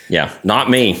 Yeah,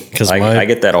 not me. Because I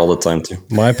get that all the time too.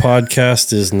 My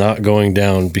podcast is not going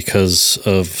down because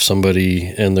of somebody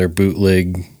and their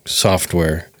bootleg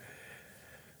software.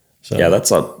 So yeah,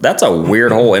 that's a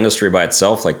weird whole industry by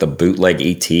itself, like the bootleg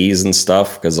ETs and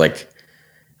stuff. Because like,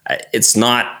 it's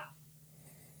not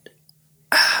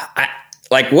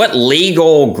like what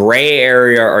legal gray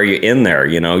area are you in there?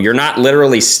 You know, you're not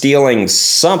literally stealing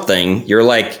something. You're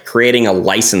like creating a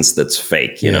license that's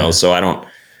fake. You know, so I don't.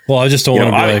 Well, I just don't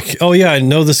want to be like, oh yeah, I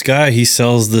know this guy. He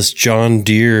sells this John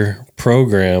Deere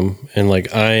program, and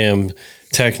like I am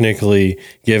technically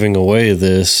giving away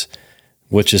this,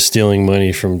 which is stealing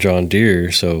money from John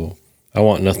Deere. So I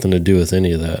want nothing to do with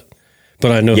any of that.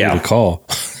 But I know who to call.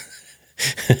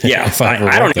 Yeah,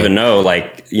 I don't even know.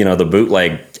 Like, you know, the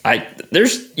bootleg.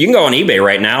 You can go on eBay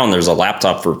right now, and there's a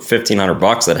laptop for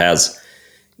 $1,500 that has,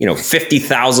 you know,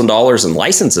 $50,000 in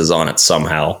licenses on it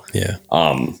somehow. Yeah.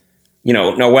 You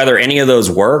know whether any of those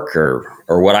work or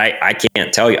what, I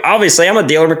can't tell you. Obviously, I'm a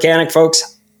dealer mechanic,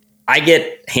 folks. I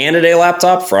get handed a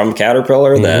laptop from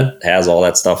Caterpillar that has all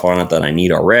that stuff on it that I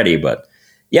need already. But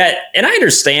yeah, and I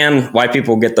understand why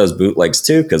people get those bootlegs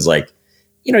too, because like,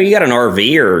 you know, you got an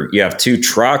RV or you have 2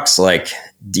 trucks. Like,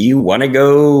 do you want to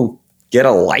go get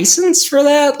a license for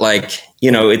that? Like,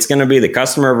 you know, it's going to be the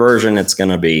customer version. It's going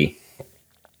to be,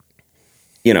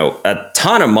 you know, a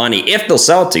ton of money if they'll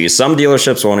sell it to you. Some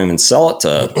dealerships won't even sell it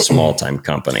to small time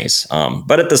companies.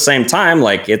 But at the same time,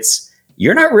 like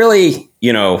you're not really,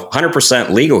 you know, 100%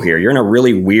 legal here. You're in a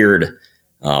really weird,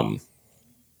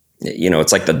 you know,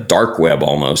 it's like the dark web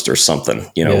almost or something,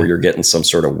 you know, where you're getting some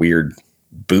sort of weird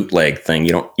bootleg thing.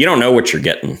 You don't know what you're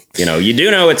getting. You know, you do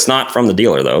know it's not from the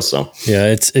dealer though. So yeah,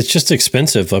 it's just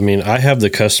expensive. I mean, I have the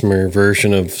customer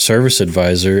version of Service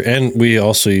Advisor, and we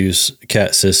also use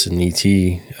Cat Sys and ET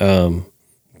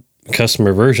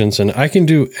customer versions, and I can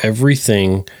do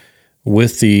everything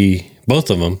with both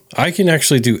of them. I can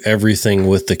actually do everything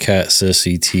with the Cat Sys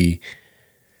ET,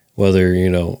 whether, you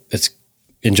know, it's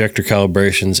injector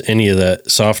calibrations, any of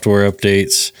that, software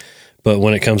updates. But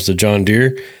when it comes to John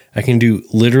Deere, I can do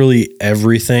literally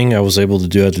everything I was able to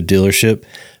do at the dealership,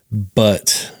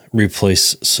 but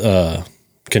replace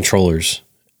controllers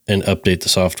and update the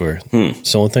software.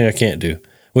 It's the only thing I can't do,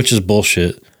 which is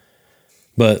bullshit.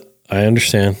 But I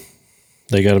understand.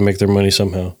 They got to make their money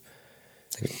somehow.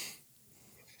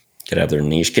 Could have their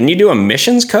niche. Can you do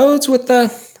emissions codes with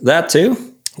that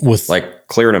too? With like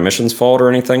clear an emissions fault or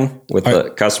anything with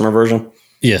the customer version?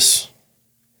 Yes.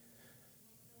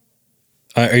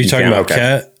 Are you talking about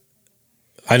Cat?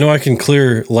 I know I can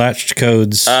clear latched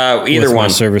codes either with one. My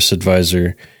Service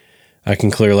Advisor. I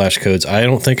can clear latched codes. I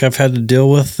don't think I've had to deal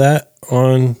with that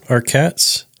on our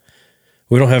cats.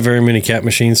 We don't have very many cat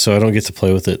machines, so I don't get to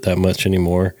play with it that much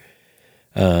anymore.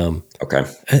 Okay.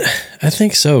 I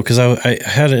think so, because I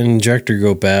had an injector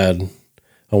go bad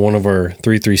on one of our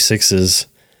 336s,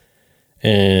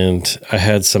 and I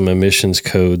had some emissions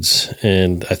codes,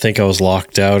 and I think I was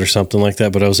locked out or something like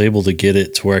that, but I was able to get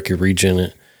it to where I could regen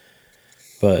it.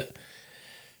 But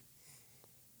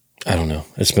I don't know.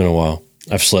 It's been a while.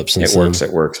 I've slept since then.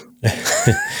 It works.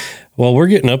 Well, we're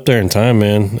getting up there in time,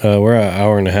 man. We're at an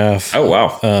hour and a half. Oh,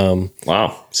 wow.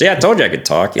 Wow. See, I told you I could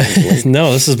talk.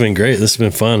 No, this has been great. This has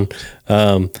been fun.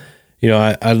 You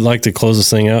know, I'd like to close this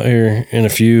thing out here in a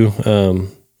few.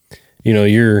 You know,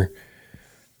 you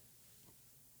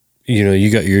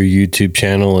got your YouTube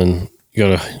channel and you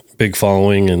got a big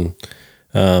following. And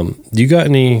do you got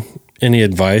any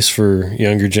advice for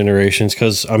younger generations?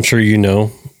 Because I'm sure you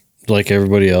know, like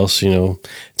everybody else, you know,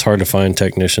 it's hard to find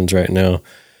technicians right now.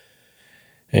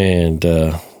 And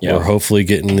we're hopefully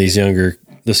getting this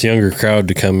younger crowd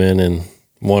to come in and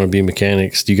want to be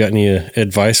mechanics. Do you got any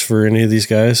advice for any of these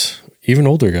guys, even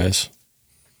older guys?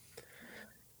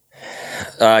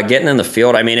 Getting in the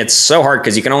field, I mean, it's so hard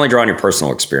because you can only draw on your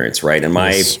personal experience, right? And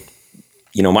my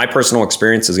personal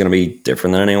experience is going to be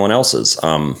different than anyone else's.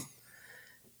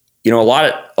 You know, a lot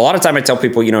of time I tell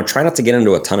people, you know, try not to get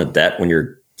into a ton of debt when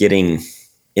you're getting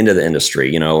into the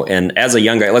industry, you know. And as a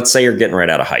young guy, let's say you're getting right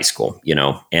out of high school, you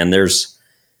know, and there's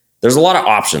a lot of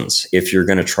options if you're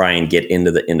going to try and get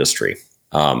into the industry.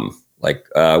 Like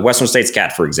Western States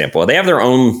Cat, for example, they have their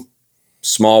own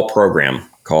small program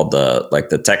called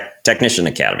the Technician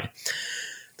Academy.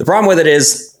 The problem with it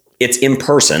is it's in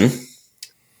person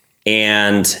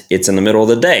and it's in the middle of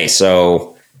the day.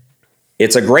 So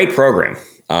it's a great program.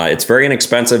 It's very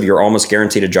inexpensive. You're almost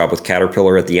guaranteed a job with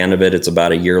Caterpillar at the end of it. It's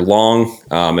about a year long.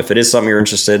 If it is something you're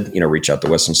interested, you know, reach out to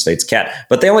Western States Cat.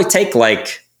 But they only take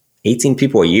like 18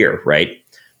 people a year, right?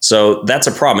 So that's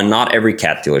a problem. And not every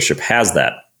cat dealership has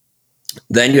that.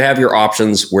 Then you have your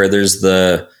options where there's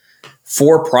the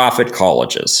for-profit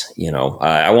colleges. You know,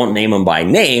 I won't name them by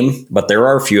name, but there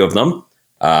are a few of them.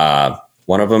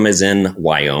 One of them is in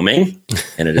Wyoming,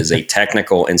 and it is a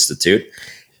technical institute.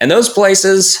 And those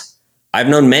places I've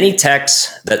known many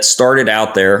techs that started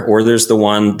out there, or there's the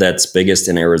one that's biggest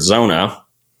in Arizona.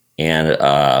 And,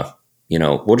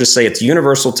 we'll just say it's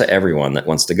universal to everyone that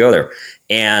wants to go there.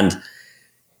 And,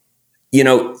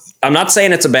 I'm not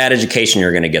saying it's a bad education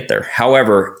you're going to get there.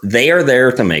 However, they are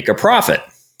there to make a profit.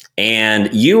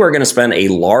 And you are going to spend a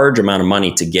large amount of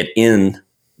money to get in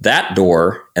that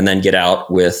door and then get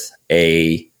out with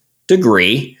a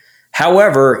degree.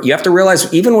 However, you have to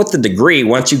realize, even with the degree,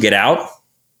 once you get out,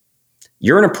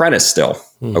 you're an apprentice still.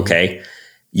 Mm-hmm. Okay.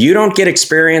 You don't get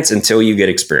experience until you get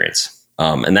experience.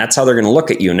 And that's how they're going to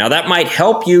look at you. Now, that might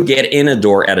help you get in a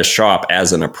door at a shop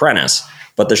as an apprentice,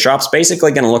 but the shop's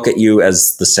basically going to look at you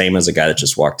as the same as a guy that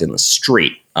just walked in the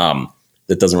street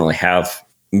that doesn't really have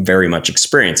very much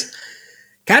experience.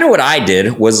 Kind of what I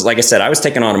did was, like I said, I was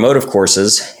taking automotive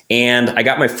courses and I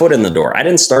got my foot in the door. I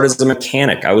didn't start as a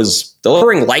mechanic. I was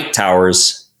delivering light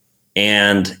towers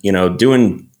and,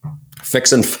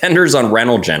 fixing fenders on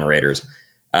rental generators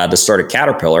to start a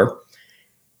Caterpillar.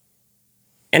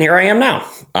 And here I am now.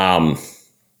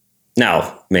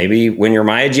 Now, maybe when you're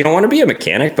my age, you don't want to be a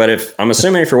mechanic, but if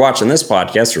you're watching this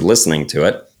podcast or listening to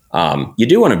it, you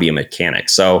do want to be a mechanic.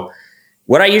 So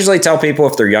what I usually tell people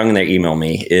if they're young and they email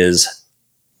me is,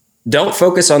 don't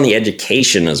focus on the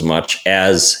education as much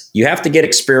as you have to get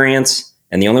experience.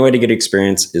 And the only way to get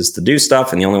experience is to do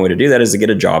stuff. And the only way to do that is to get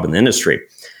a job in the industry.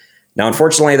 Now,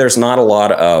 unfortunately, there's not a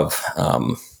lot of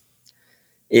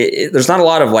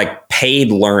like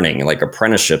paid learning, like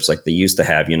apprenticeships like they used to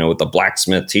have, with the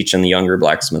blacksmith teaching the younger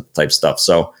blacksmith type stuff.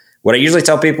 So what I usually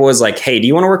tell people is like, hey, do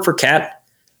you want to work for CAT?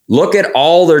 Look at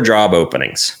all their job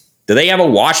openings. Do they have a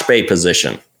wash bay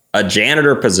position, a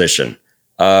janitor position,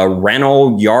 a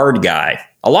rental yard guy?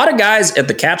 A lot of guys at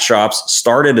the CAT shops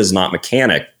started as not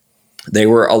mechanic. They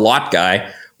were a lot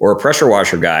guy or a pressure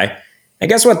washer guy. And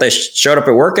guess what? They showed up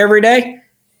at work every day.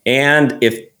 And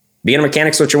if being a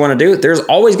mechanic's what you want to do, there's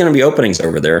always going to be openings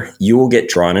over there. You will get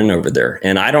drawn in over there.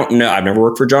 And I don't know. I've never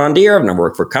worked for John Deere. I've never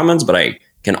worked for Cummins, but I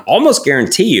can almost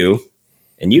guarantee you,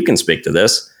 and you can speak to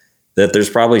this, that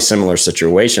there's probably similar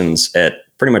situations at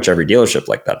pretty much every dealership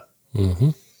like that.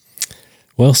 Mm-hmm.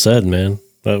 Well said, man.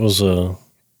 That was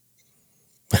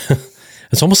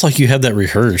it's almost like you had that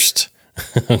rehearsed.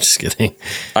 I'm just kidding.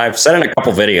 I've said in a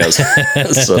couple videos,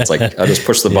 so it's like I just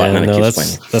push the button and it keeps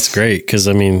playing. That's great because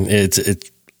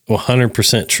it's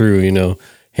 100% true.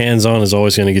 Hands-on is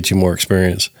always going to get you more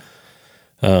experience.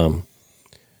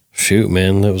 Shoot,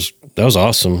 man, that was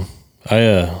awesome.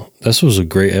 This was a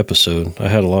great episode. I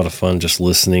had a lot of fun just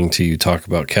listening to you talk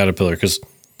about Caterpillar because,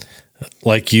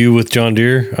 like you with John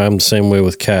Deere, I'm the same way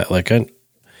with Cat. Like I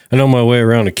know my way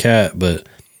around a Cat, but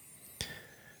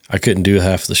I couldn't do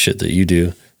half the shit that you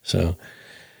do. So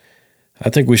I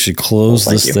think we should close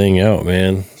this thing out,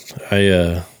 man.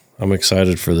 I'm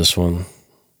excited for this one.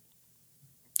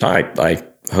 I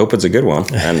hope it's a good one,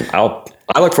 and I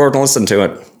look forward to listening to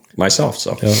it myself.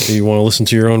 So you want to listen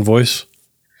to your own voice?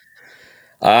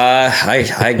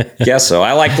 I guess so.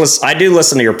 I do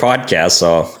listen to your podcast.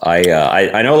 So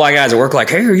I know a lot of guys at work like,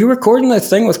 hey, are you recording the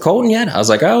thing with Colton yet? I was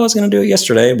like, I was going to do it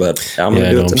yesterday, but I'm going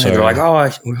to do it tonight. They're like,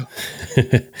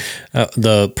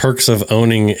 the perks of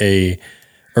owning a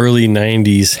early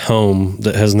 90s home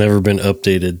that has never been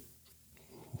updated.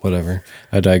 Whatever.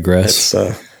 I digress.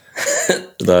 It's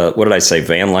what did I say?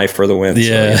 Van life for the win.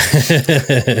 Yeah.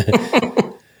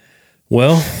 So,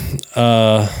 well,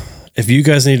 if you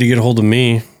guys need to get a hold of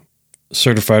me,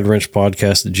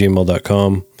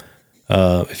 certifiedwrenchpodcast@gmail.com.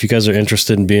 If you guys are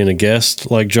interested in being a guest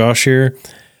like Josh here,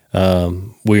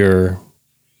 we are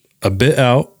a bit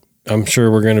out. I'm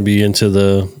sure we're going to be into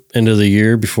the end of the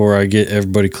year before I get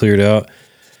everybody cleared out.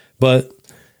 But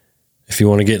if you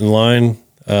want to get in line,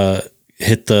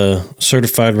 hit the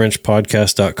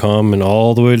certifiedwrenchpodcast.com, and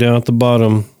all the way down at the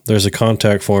bottom, there's a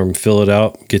contact form. Fill it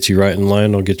out, get you right in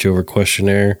line. I'll get you over a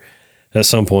questionnaire at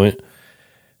some point,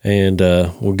 and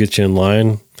we'll get you in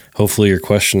line. Hopefully your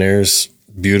questionnaire is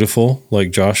beautiful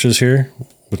like Josh is here,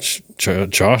 which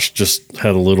Josh just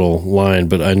had a little line,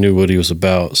 but I knew what he was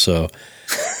about, so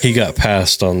he got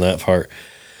passed on that part.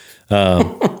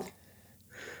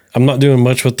 I'm not doing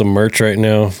much with the merch right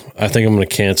now. I think I'm going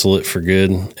to cancel it for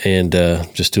good and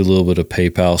just do a little bit of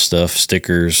PayPal stuff,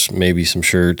 stickers, maybe some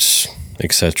shirts,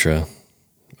 etc.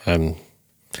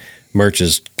 Merch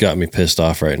has got me pissed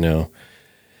off right now.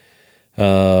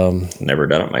 Never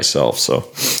done it myself, so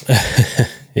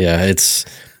yeah,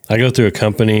 I go through a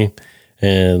company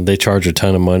and they charge a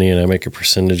ton of money and I make a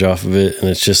percentage off of it, and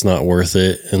it's just not worth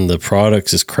it. And the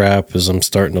products is crap as I'm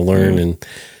starting to learn. And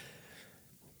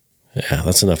yeah,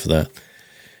 that's enough of that.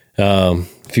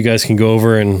 If you guys can go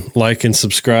over and like and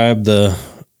subscribe the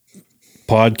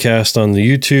podcast on the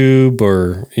YouTube,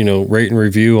 or, rate and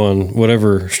review on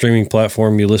whatever streaming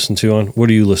platform you listen to on. What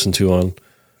do you listen to on?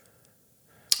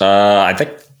 I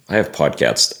think I have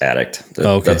Podcast Addict.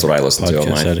 That's what I listen to on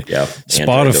mine. Addict. Yeah.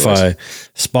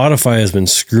 Spotify has been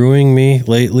screwing me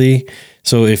lately.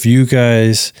 So if you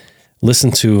guys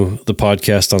listen to the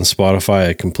podcast on Spotify,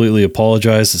 I completely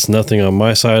apologize. It's nothing on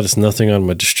my side. It's nothing on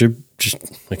my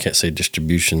I can't say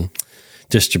distribution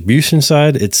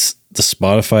side. It's the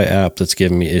Spotify app that's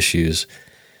giving me issues.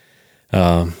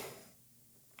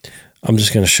 I'm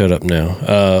just going to shut up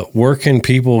now. Where can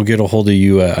people get a hold of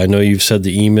you at? I know you've said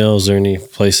the email. Is there any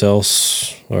place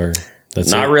else, or that's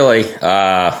not it? Really?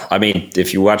 I mean,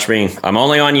 if you watch me, I'm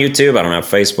only on YouTube. I don't have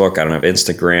Facebook. I don't have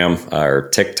Instagram or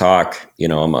TikTok.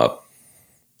 I'm a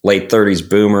late 30s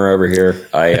boomer over here.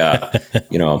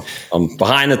 I'm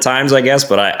behind the times, I guess,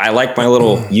 but I like my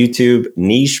little YouTube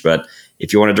niche. But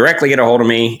if you want to directly get a hold of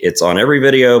me, it's on every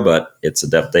video, but it's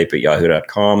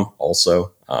adeptape@yahoo.com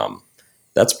also.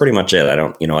 That's pretty much it. I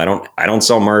don't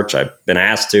sell merch. I've been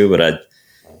asked to, but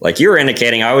like you were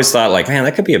indicating, I always thought like, man,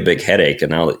 that could be a big headache.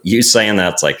 And now that you saying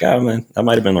that, it's like, oh man, that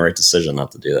might've been the right decision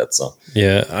not to do that. So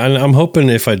yeah, I'm hoping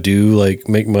if I do like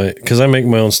cause I make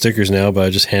my own stickers now, but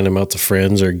I just hand them out to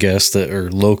friends or guests that are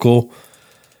local.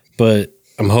 But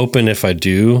I'm hoping if I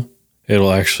do,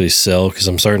 it'll actually sell, cause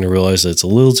I'm starting to realize that it's a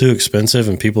little too expensive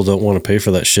and people don't want to pay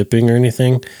for that shipping or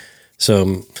anything.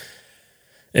 So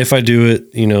if I do it,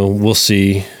 we'll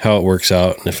see how it works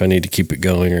out and if I need to keep it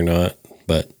going or not.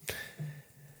 But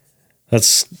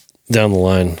that's down the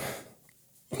line.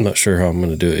 I'm not sure how I'm going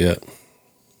to do it yet.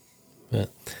 But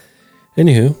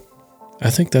anywho, I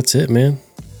think that's it, man.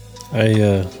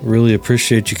 I really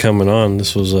appreciate you coming on.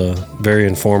 This was a very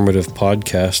informative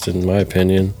podcast, in my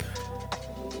opinion.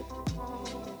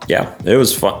 Yeah, it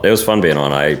was fun. It was fun being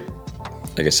on.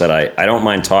 Like I said, I don't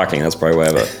mind talking. That's probably why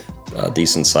I have a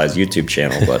decent sized YouTube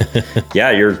channel, but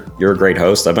yeah, you're a great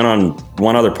host. I've been on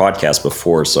one other podcast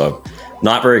before, so I'm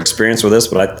not very experienced with this,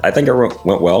 but I think it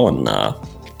went well, and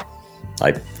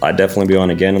I'd definitely be on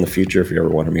again in the future if you ever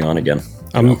wanted me on again.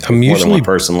 I'm usually more than one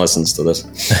person listens to this.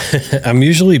 I'm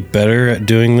usually better at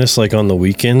doing this like on the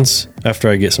weekends after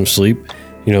I get some sleep.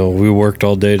 We worked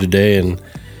all day today, and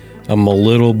I'm a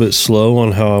little bit slow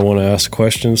on how I want to ask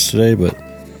questions today, but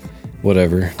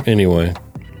whatever. Anyway,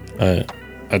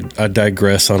 I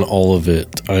digress on all of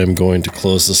it. I am going to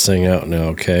close this thing out now,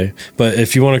 okay? But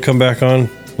if you want to come back on,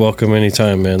 welcome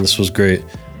anytime, man. This was great.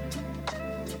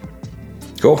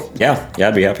 Cool. Yeah,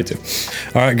 I'd be happy to.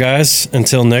 All right, guys.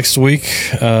 Until next week,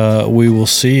 we will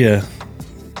see you.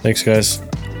 Thanks, guys.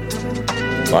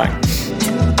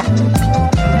 Bye.